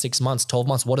forecast of 6 months, 12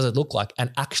 months? What does it look like? And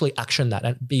actually action that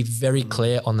and be very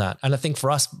clear on that. And I think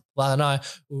for us, Vlad and I,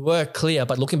 we were clear,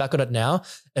 but looking back on it now,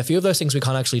 a few of those things we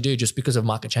can't actually do just because of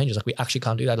market changes. Like we actually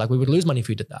can't do that. Like we would lose money if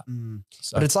we did that.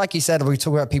 So. But it's like you said, we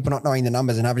talk about people not knowing the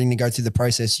numbers and having to go through the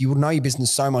process. You will know your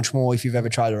business so much more if you've ever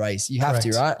tried to raise. You have to,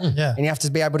 right? Yeah. And you have to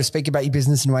be able to speak about your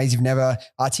business in ways you've never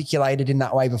articulated in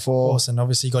that way before. Of course. And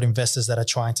obviously you got investors that are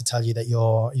trying to tell you that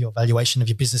your valuation of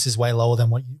your business is way lower than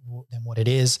what it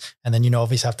is. And then,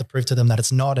 obviously have to prove to them that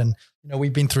it's not. And,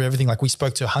 we've been through everything. Like we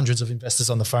spoke to hundreds of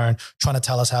investors on the phone trying to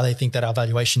tell us how they think that our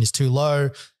valuation is too low.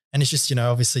 And it's just,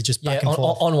 obviously just back and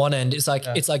forth. On one end, it's like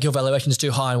your valuation is too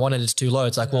high and one end it's too low.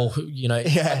 It's like, but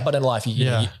in life,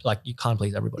 you can't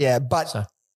please everybody. Yeah. But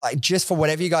like just for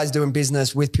whatever you guys do in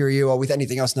business with PuraU or with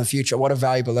anything else in the future, what a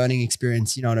valuable learning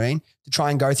experience, you know what I mean? To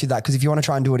try and go through that. Because if you want to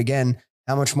try and do it again,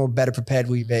 how much more better prepared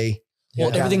will you be?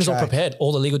 Well, everything's all prepared.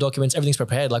 All the legal documents, everything's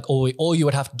prepared. Like all you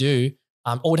would have to do,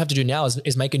 all we'd have to do now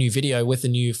is make a new video with a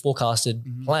new forecasted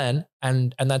plan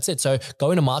and that's it. So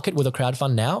go into market with a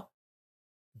crowdfund now,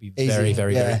 It'd be very,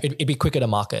 very, very, it'd be quicker to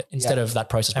market instead of that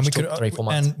process, which took 3-4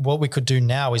 months. And what we could do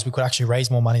now is we could actually raise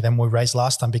more money than we raised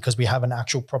last time because we have an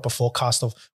actual proper forecast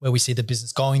of where we see the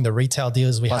business going, the retail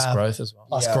deals we have. Plus growth as well.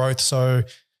 Plus growth. So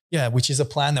yeah, which is a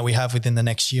plan that we have within the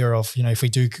next year of, if we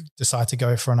do decide to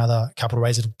go for another capital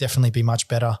raise, it'll definitely be much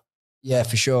better. Yeah,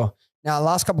 for sure. Now,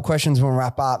 last couple of questions we'll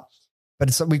wrap up,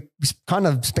 but we've kind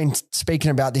of been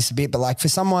speaking about this a bit, but like for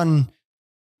someone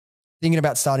thinking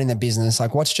about starting their business,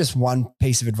 like what's just one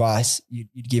piece of advice you'd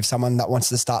give someone that wants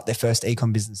to start their first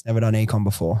e-com business, never done e-com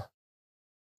before?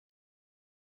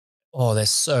 Oh, there's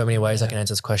so many ways I can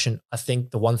answer this question. I think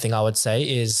the one thing I would say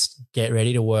is get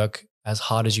ready to work as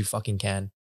hard as you fucking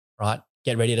can, right?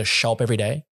 Get ready to show up every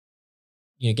day.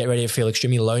 Get ready to feel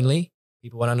extremely lonely.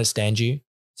 People won't understand you.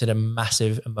 It's a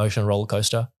massive emotional roller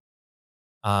coaster.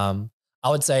 I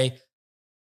would say,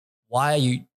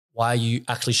 why are you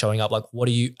actually showing up? Like, what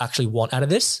do you actually want out of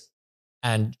this?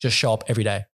 And just show up every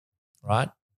day, right?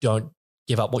 Don't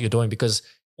give up what you're doing, because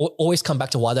always come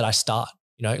back to, why did I start?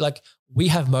 Like we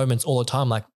have moments all the time,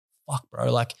 like, fuck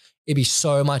bro, like it'd be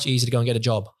so much easier to go and get a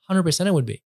job. 100% it would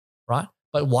be, right?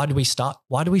 But why do we start?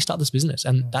 Why do we start this business?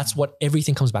 And that's what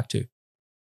everything comes back to.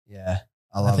 Yeah.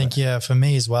 I think, for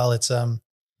me as well, it's, fuck,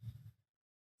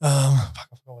 I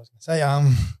forgot what I was going to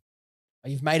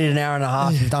say. You've made it an hour and a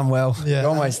half. You've done well. You're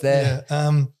almost there.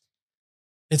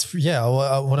 Yeah.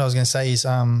 What I was going to say is,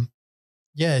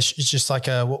 it's just like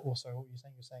what were you saying?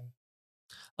 You're saying.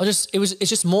 It's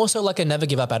just more so like a never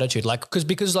give up attitude. Like,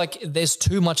 because like there's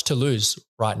too much to lose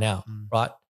right now, right?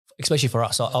 Especially for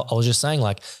us. I was just saying,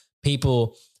 like,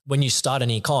 people, when you start an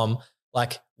e-com,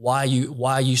 like why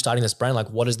are you starting this brand? Like,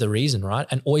 what is the reason, right?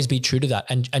 And always be true to that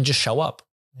and just show up.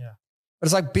 Yeah. But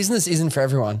it's like business isn't for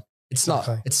everyone. It's not.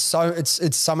 It's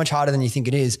so much harder than you think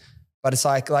it is. But it's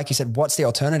like you said, what's the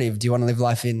alternative? Do you want to live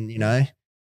life in, the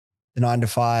 9 to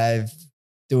 5,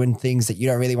 doing things that you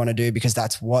don't really want to do because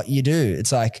that's what you do?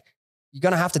 It's like, you're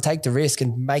going to have to take the risk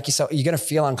and make yourself, you're going to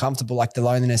feel uncomfortable, like the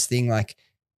loneliness thing. Like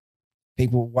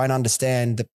people won't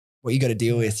understand what you got to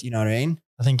deal with. You know what I mean?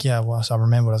 I think, so I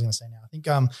remember what I was going to say now. I think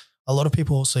a lot of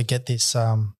people also get this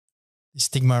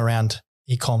stigma around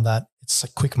e-com that it's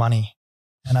like quick money.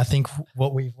 And I think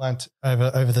what we've learned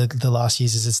over the last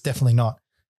years is it's definitely not.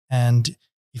 And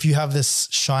if you have this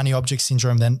shiny object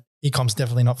syndrome, then e-com's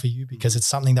definitely not for you, because it's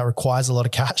something that requires a lot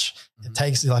of cash. It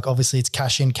takes, like, obviously it's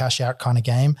cash in, cash out kind of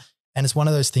game. And it's one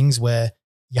of those things where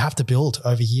you have to build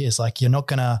over years. Like, you're not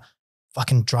going to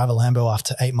fucking drive a Lambo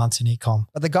after 8 months in e-com.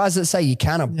 But the guys that say you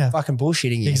can are fucking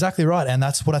bullshitting you. Exactly right. And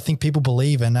that's what I think people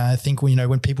believe. And I think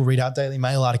when people read our Daily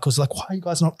Mail articles, like, why are you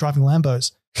guys not driving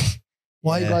Lambos?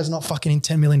 Why are you guys not fucking in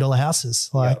 $10 million houses?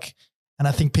 Like, and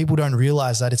I think people don't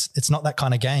realize that it's not that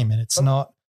kind of game, and it's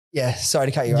not. Yeah. Sorry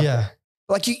to cut you off. Yeah.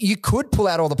 Like you could pull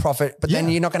out all the profit, but then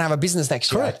you're not going to have a business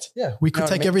next year. Correct. Yeah. We could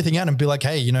take everything out and be like,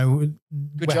 hey, good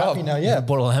job. Happy now. Yeah.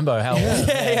 Bought a Lambo. How?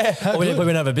 Yeah. We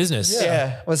don't have a business.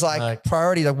 Yeah. It was like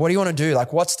priority. Like, what do you want to do?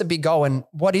 Like, what's the big goal? And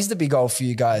what is the big goal for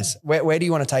you guys? Where do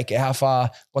you want to take it? How far?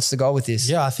 What's the goal with this?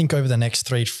 Yeah. I think over the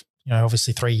next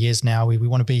obviously 3 years now, we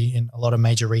want to be in a lot of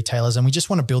major retailers, and we just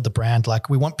want to build the brand. Like,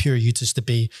 we want PuraU just to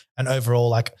be an overall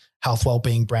like health,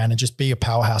 wellbeing brand and just be a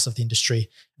powerhouse of the industry.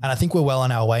 And I think we're well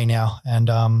on our way now. And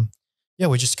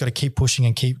we just got to keep pushing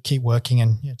and keep working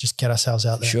and just get ourselves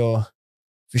out there.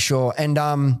 For sure. And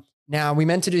now we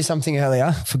meant to do something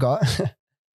earlier, forgot.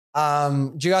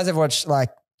 Do you guys ever watch, like,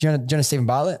 do you know Stephen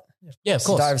Bartlett? Yeah, of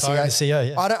course. CEO,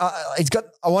 yeah.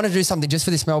 I want to do something just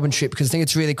for this Melbourne trip, because I think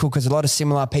it's really cool, because a lot of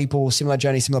similar people, similar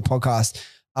journey, similar podcast.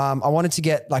 I wanted to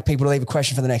get like people to leave a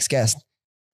question for the next guest.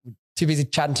 Too busy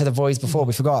chatting to the boys before,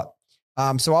 we forgot.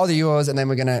 So I'll do yours, and then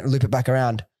we're going to loop it back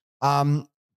around.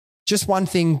 Just one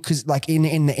thing, because like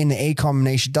in the e-com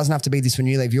niche, it doesn't have to be this when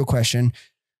you leave your question,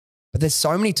 but there's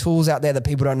so many tools out there that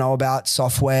people don't know about,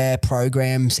 software,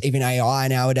 programs, even AI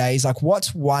nowadays. Like,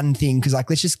 what's one thing? Because like,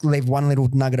 let's just leave one little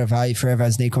nugget of value forever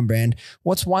as an e-com brand.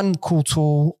 What's one cool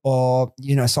tool or,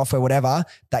 software, whatever,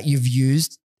 that you've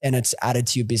used and it's added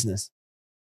to your business?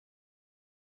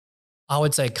 I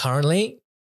would say currently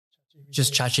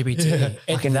just ChatGPT.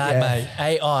 Mate.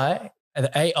 AI,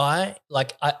 the AI,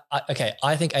 like,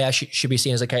 I think AI should be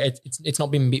seen as, okay, it's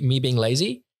not been me being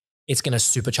lazy. It's going to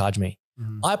supercharge me.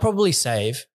 Mm-hmm. I probably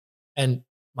save, and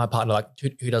my partner, like,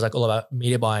 who does like all about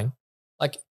media buying,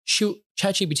 like,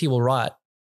 ChatGPT will write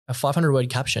a 500-word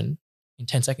caption in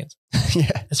 10 seconds.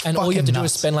 And all you have to do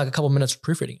is spend like a couple of minutes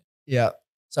proofreading it. Yeah.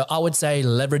 So I would say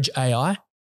leverage AI,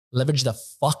 leverage the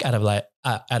fuck out of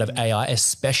AI,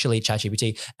 especially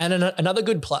ChatGPT. And another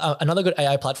good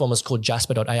AI platform is called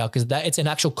Jasper.ai, because it's an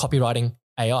actual copywriting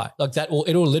AI. Like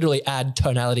it'll literally add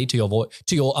tonality to your voice,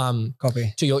 to your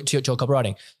copy, to your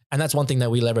copywriting. And that's one thing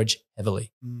that we leverage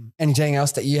heavily. Anything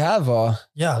else that you have, or?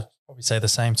 Yeah, I'd probably say the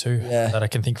same too. Yeah. That I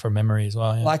can think from memory as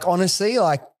well. Yeah. Like honestly,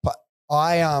 like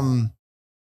I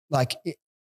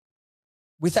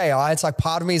with AI, it's like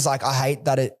part of me is like, I hate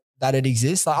that it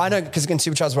exists. Like I know because it can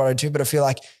supercharge what I do, but I feel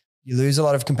like you lose a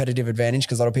lot of competitive advantage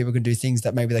because a lot of people can do things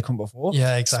that maybe they couldn't before.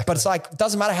 Yeah, exactly. But it's like, it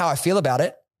doesn't matter how I feel about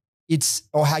it.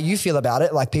 Or how you feel about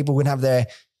it. Like people would have their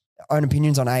own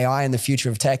opinions on AI and the future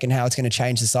of tech and how it's going to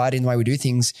change society and the way we do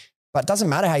things. But it doesn't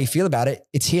matter how you feel about it.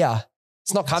 It's here.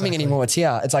 It's not coming anymore. It's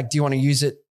here. It's like, do you want to use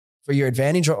it for your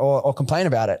advantage or complain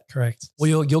about it? Correct.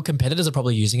 Well, your competitors are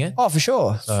probably using it. Oh, for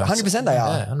sure. So 100% they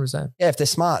are. Yeah, 100%. Yeah, if they're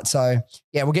smart. So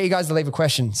yeah, we'll get you guys to leave a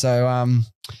question. So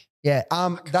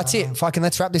that's it. Fucking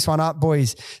let's wrap this one up,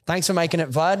 boys. Thanks for making it,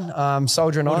 Vlad.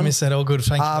 Soldiering on. Miss that. All good.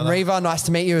 Thank you. Reever, nice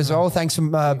to meet you as well. Thanks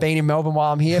for being in Melbourne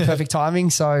while I'm here. Perfect timing.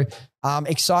 So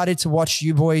excited to watch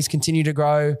you boys continue to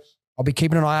grow. I'll be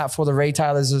keeping an eye out for the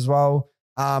retailers as well.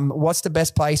 What's the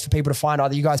best place for people to find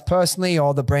either you guys personally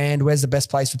or the brand? Where's the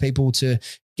best place for people to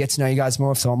get to know you guys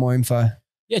more if they want more info?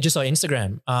 Yeah, just on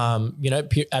Instagram.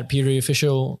 At PuraU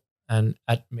Official and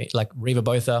at like Reever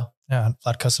Botha. Yeah,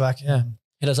 Vlad Vosovac. Yeah.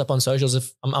 Hit us up on socials.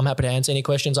 If I'm happy to answer any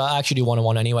questions. I actually do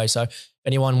one-on-one anyway. So if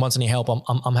anyone wants any help,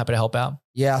 I'm happy to help out.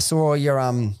 Yeah, I saw your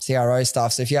CRO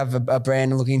stuff. So if you have a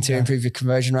brand looking to improve your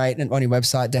conversion rate on your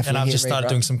website, definitely. And I've just started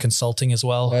doing some consulting as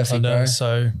well. Perfect, bro.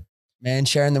 So man,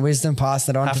 sharing the wisdom,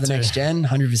 passing it on to the next gen,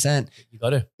 100%. You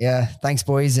got to. Yeah, thanks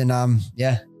boys. And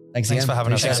thanks again. For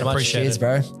having us. Thanks so much. Appreciate it,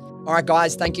 bro. All right,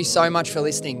 guys, thank you so much for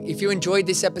listening. If you enjoyed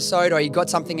this episode or you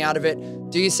got something out of it,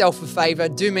 do yourself a favor,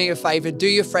 do me a favor, do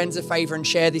your friends a favor and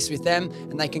share this with them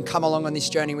and they can come along on this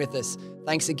journey with us.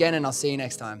 Thanks again and I'll see you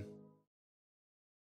next time.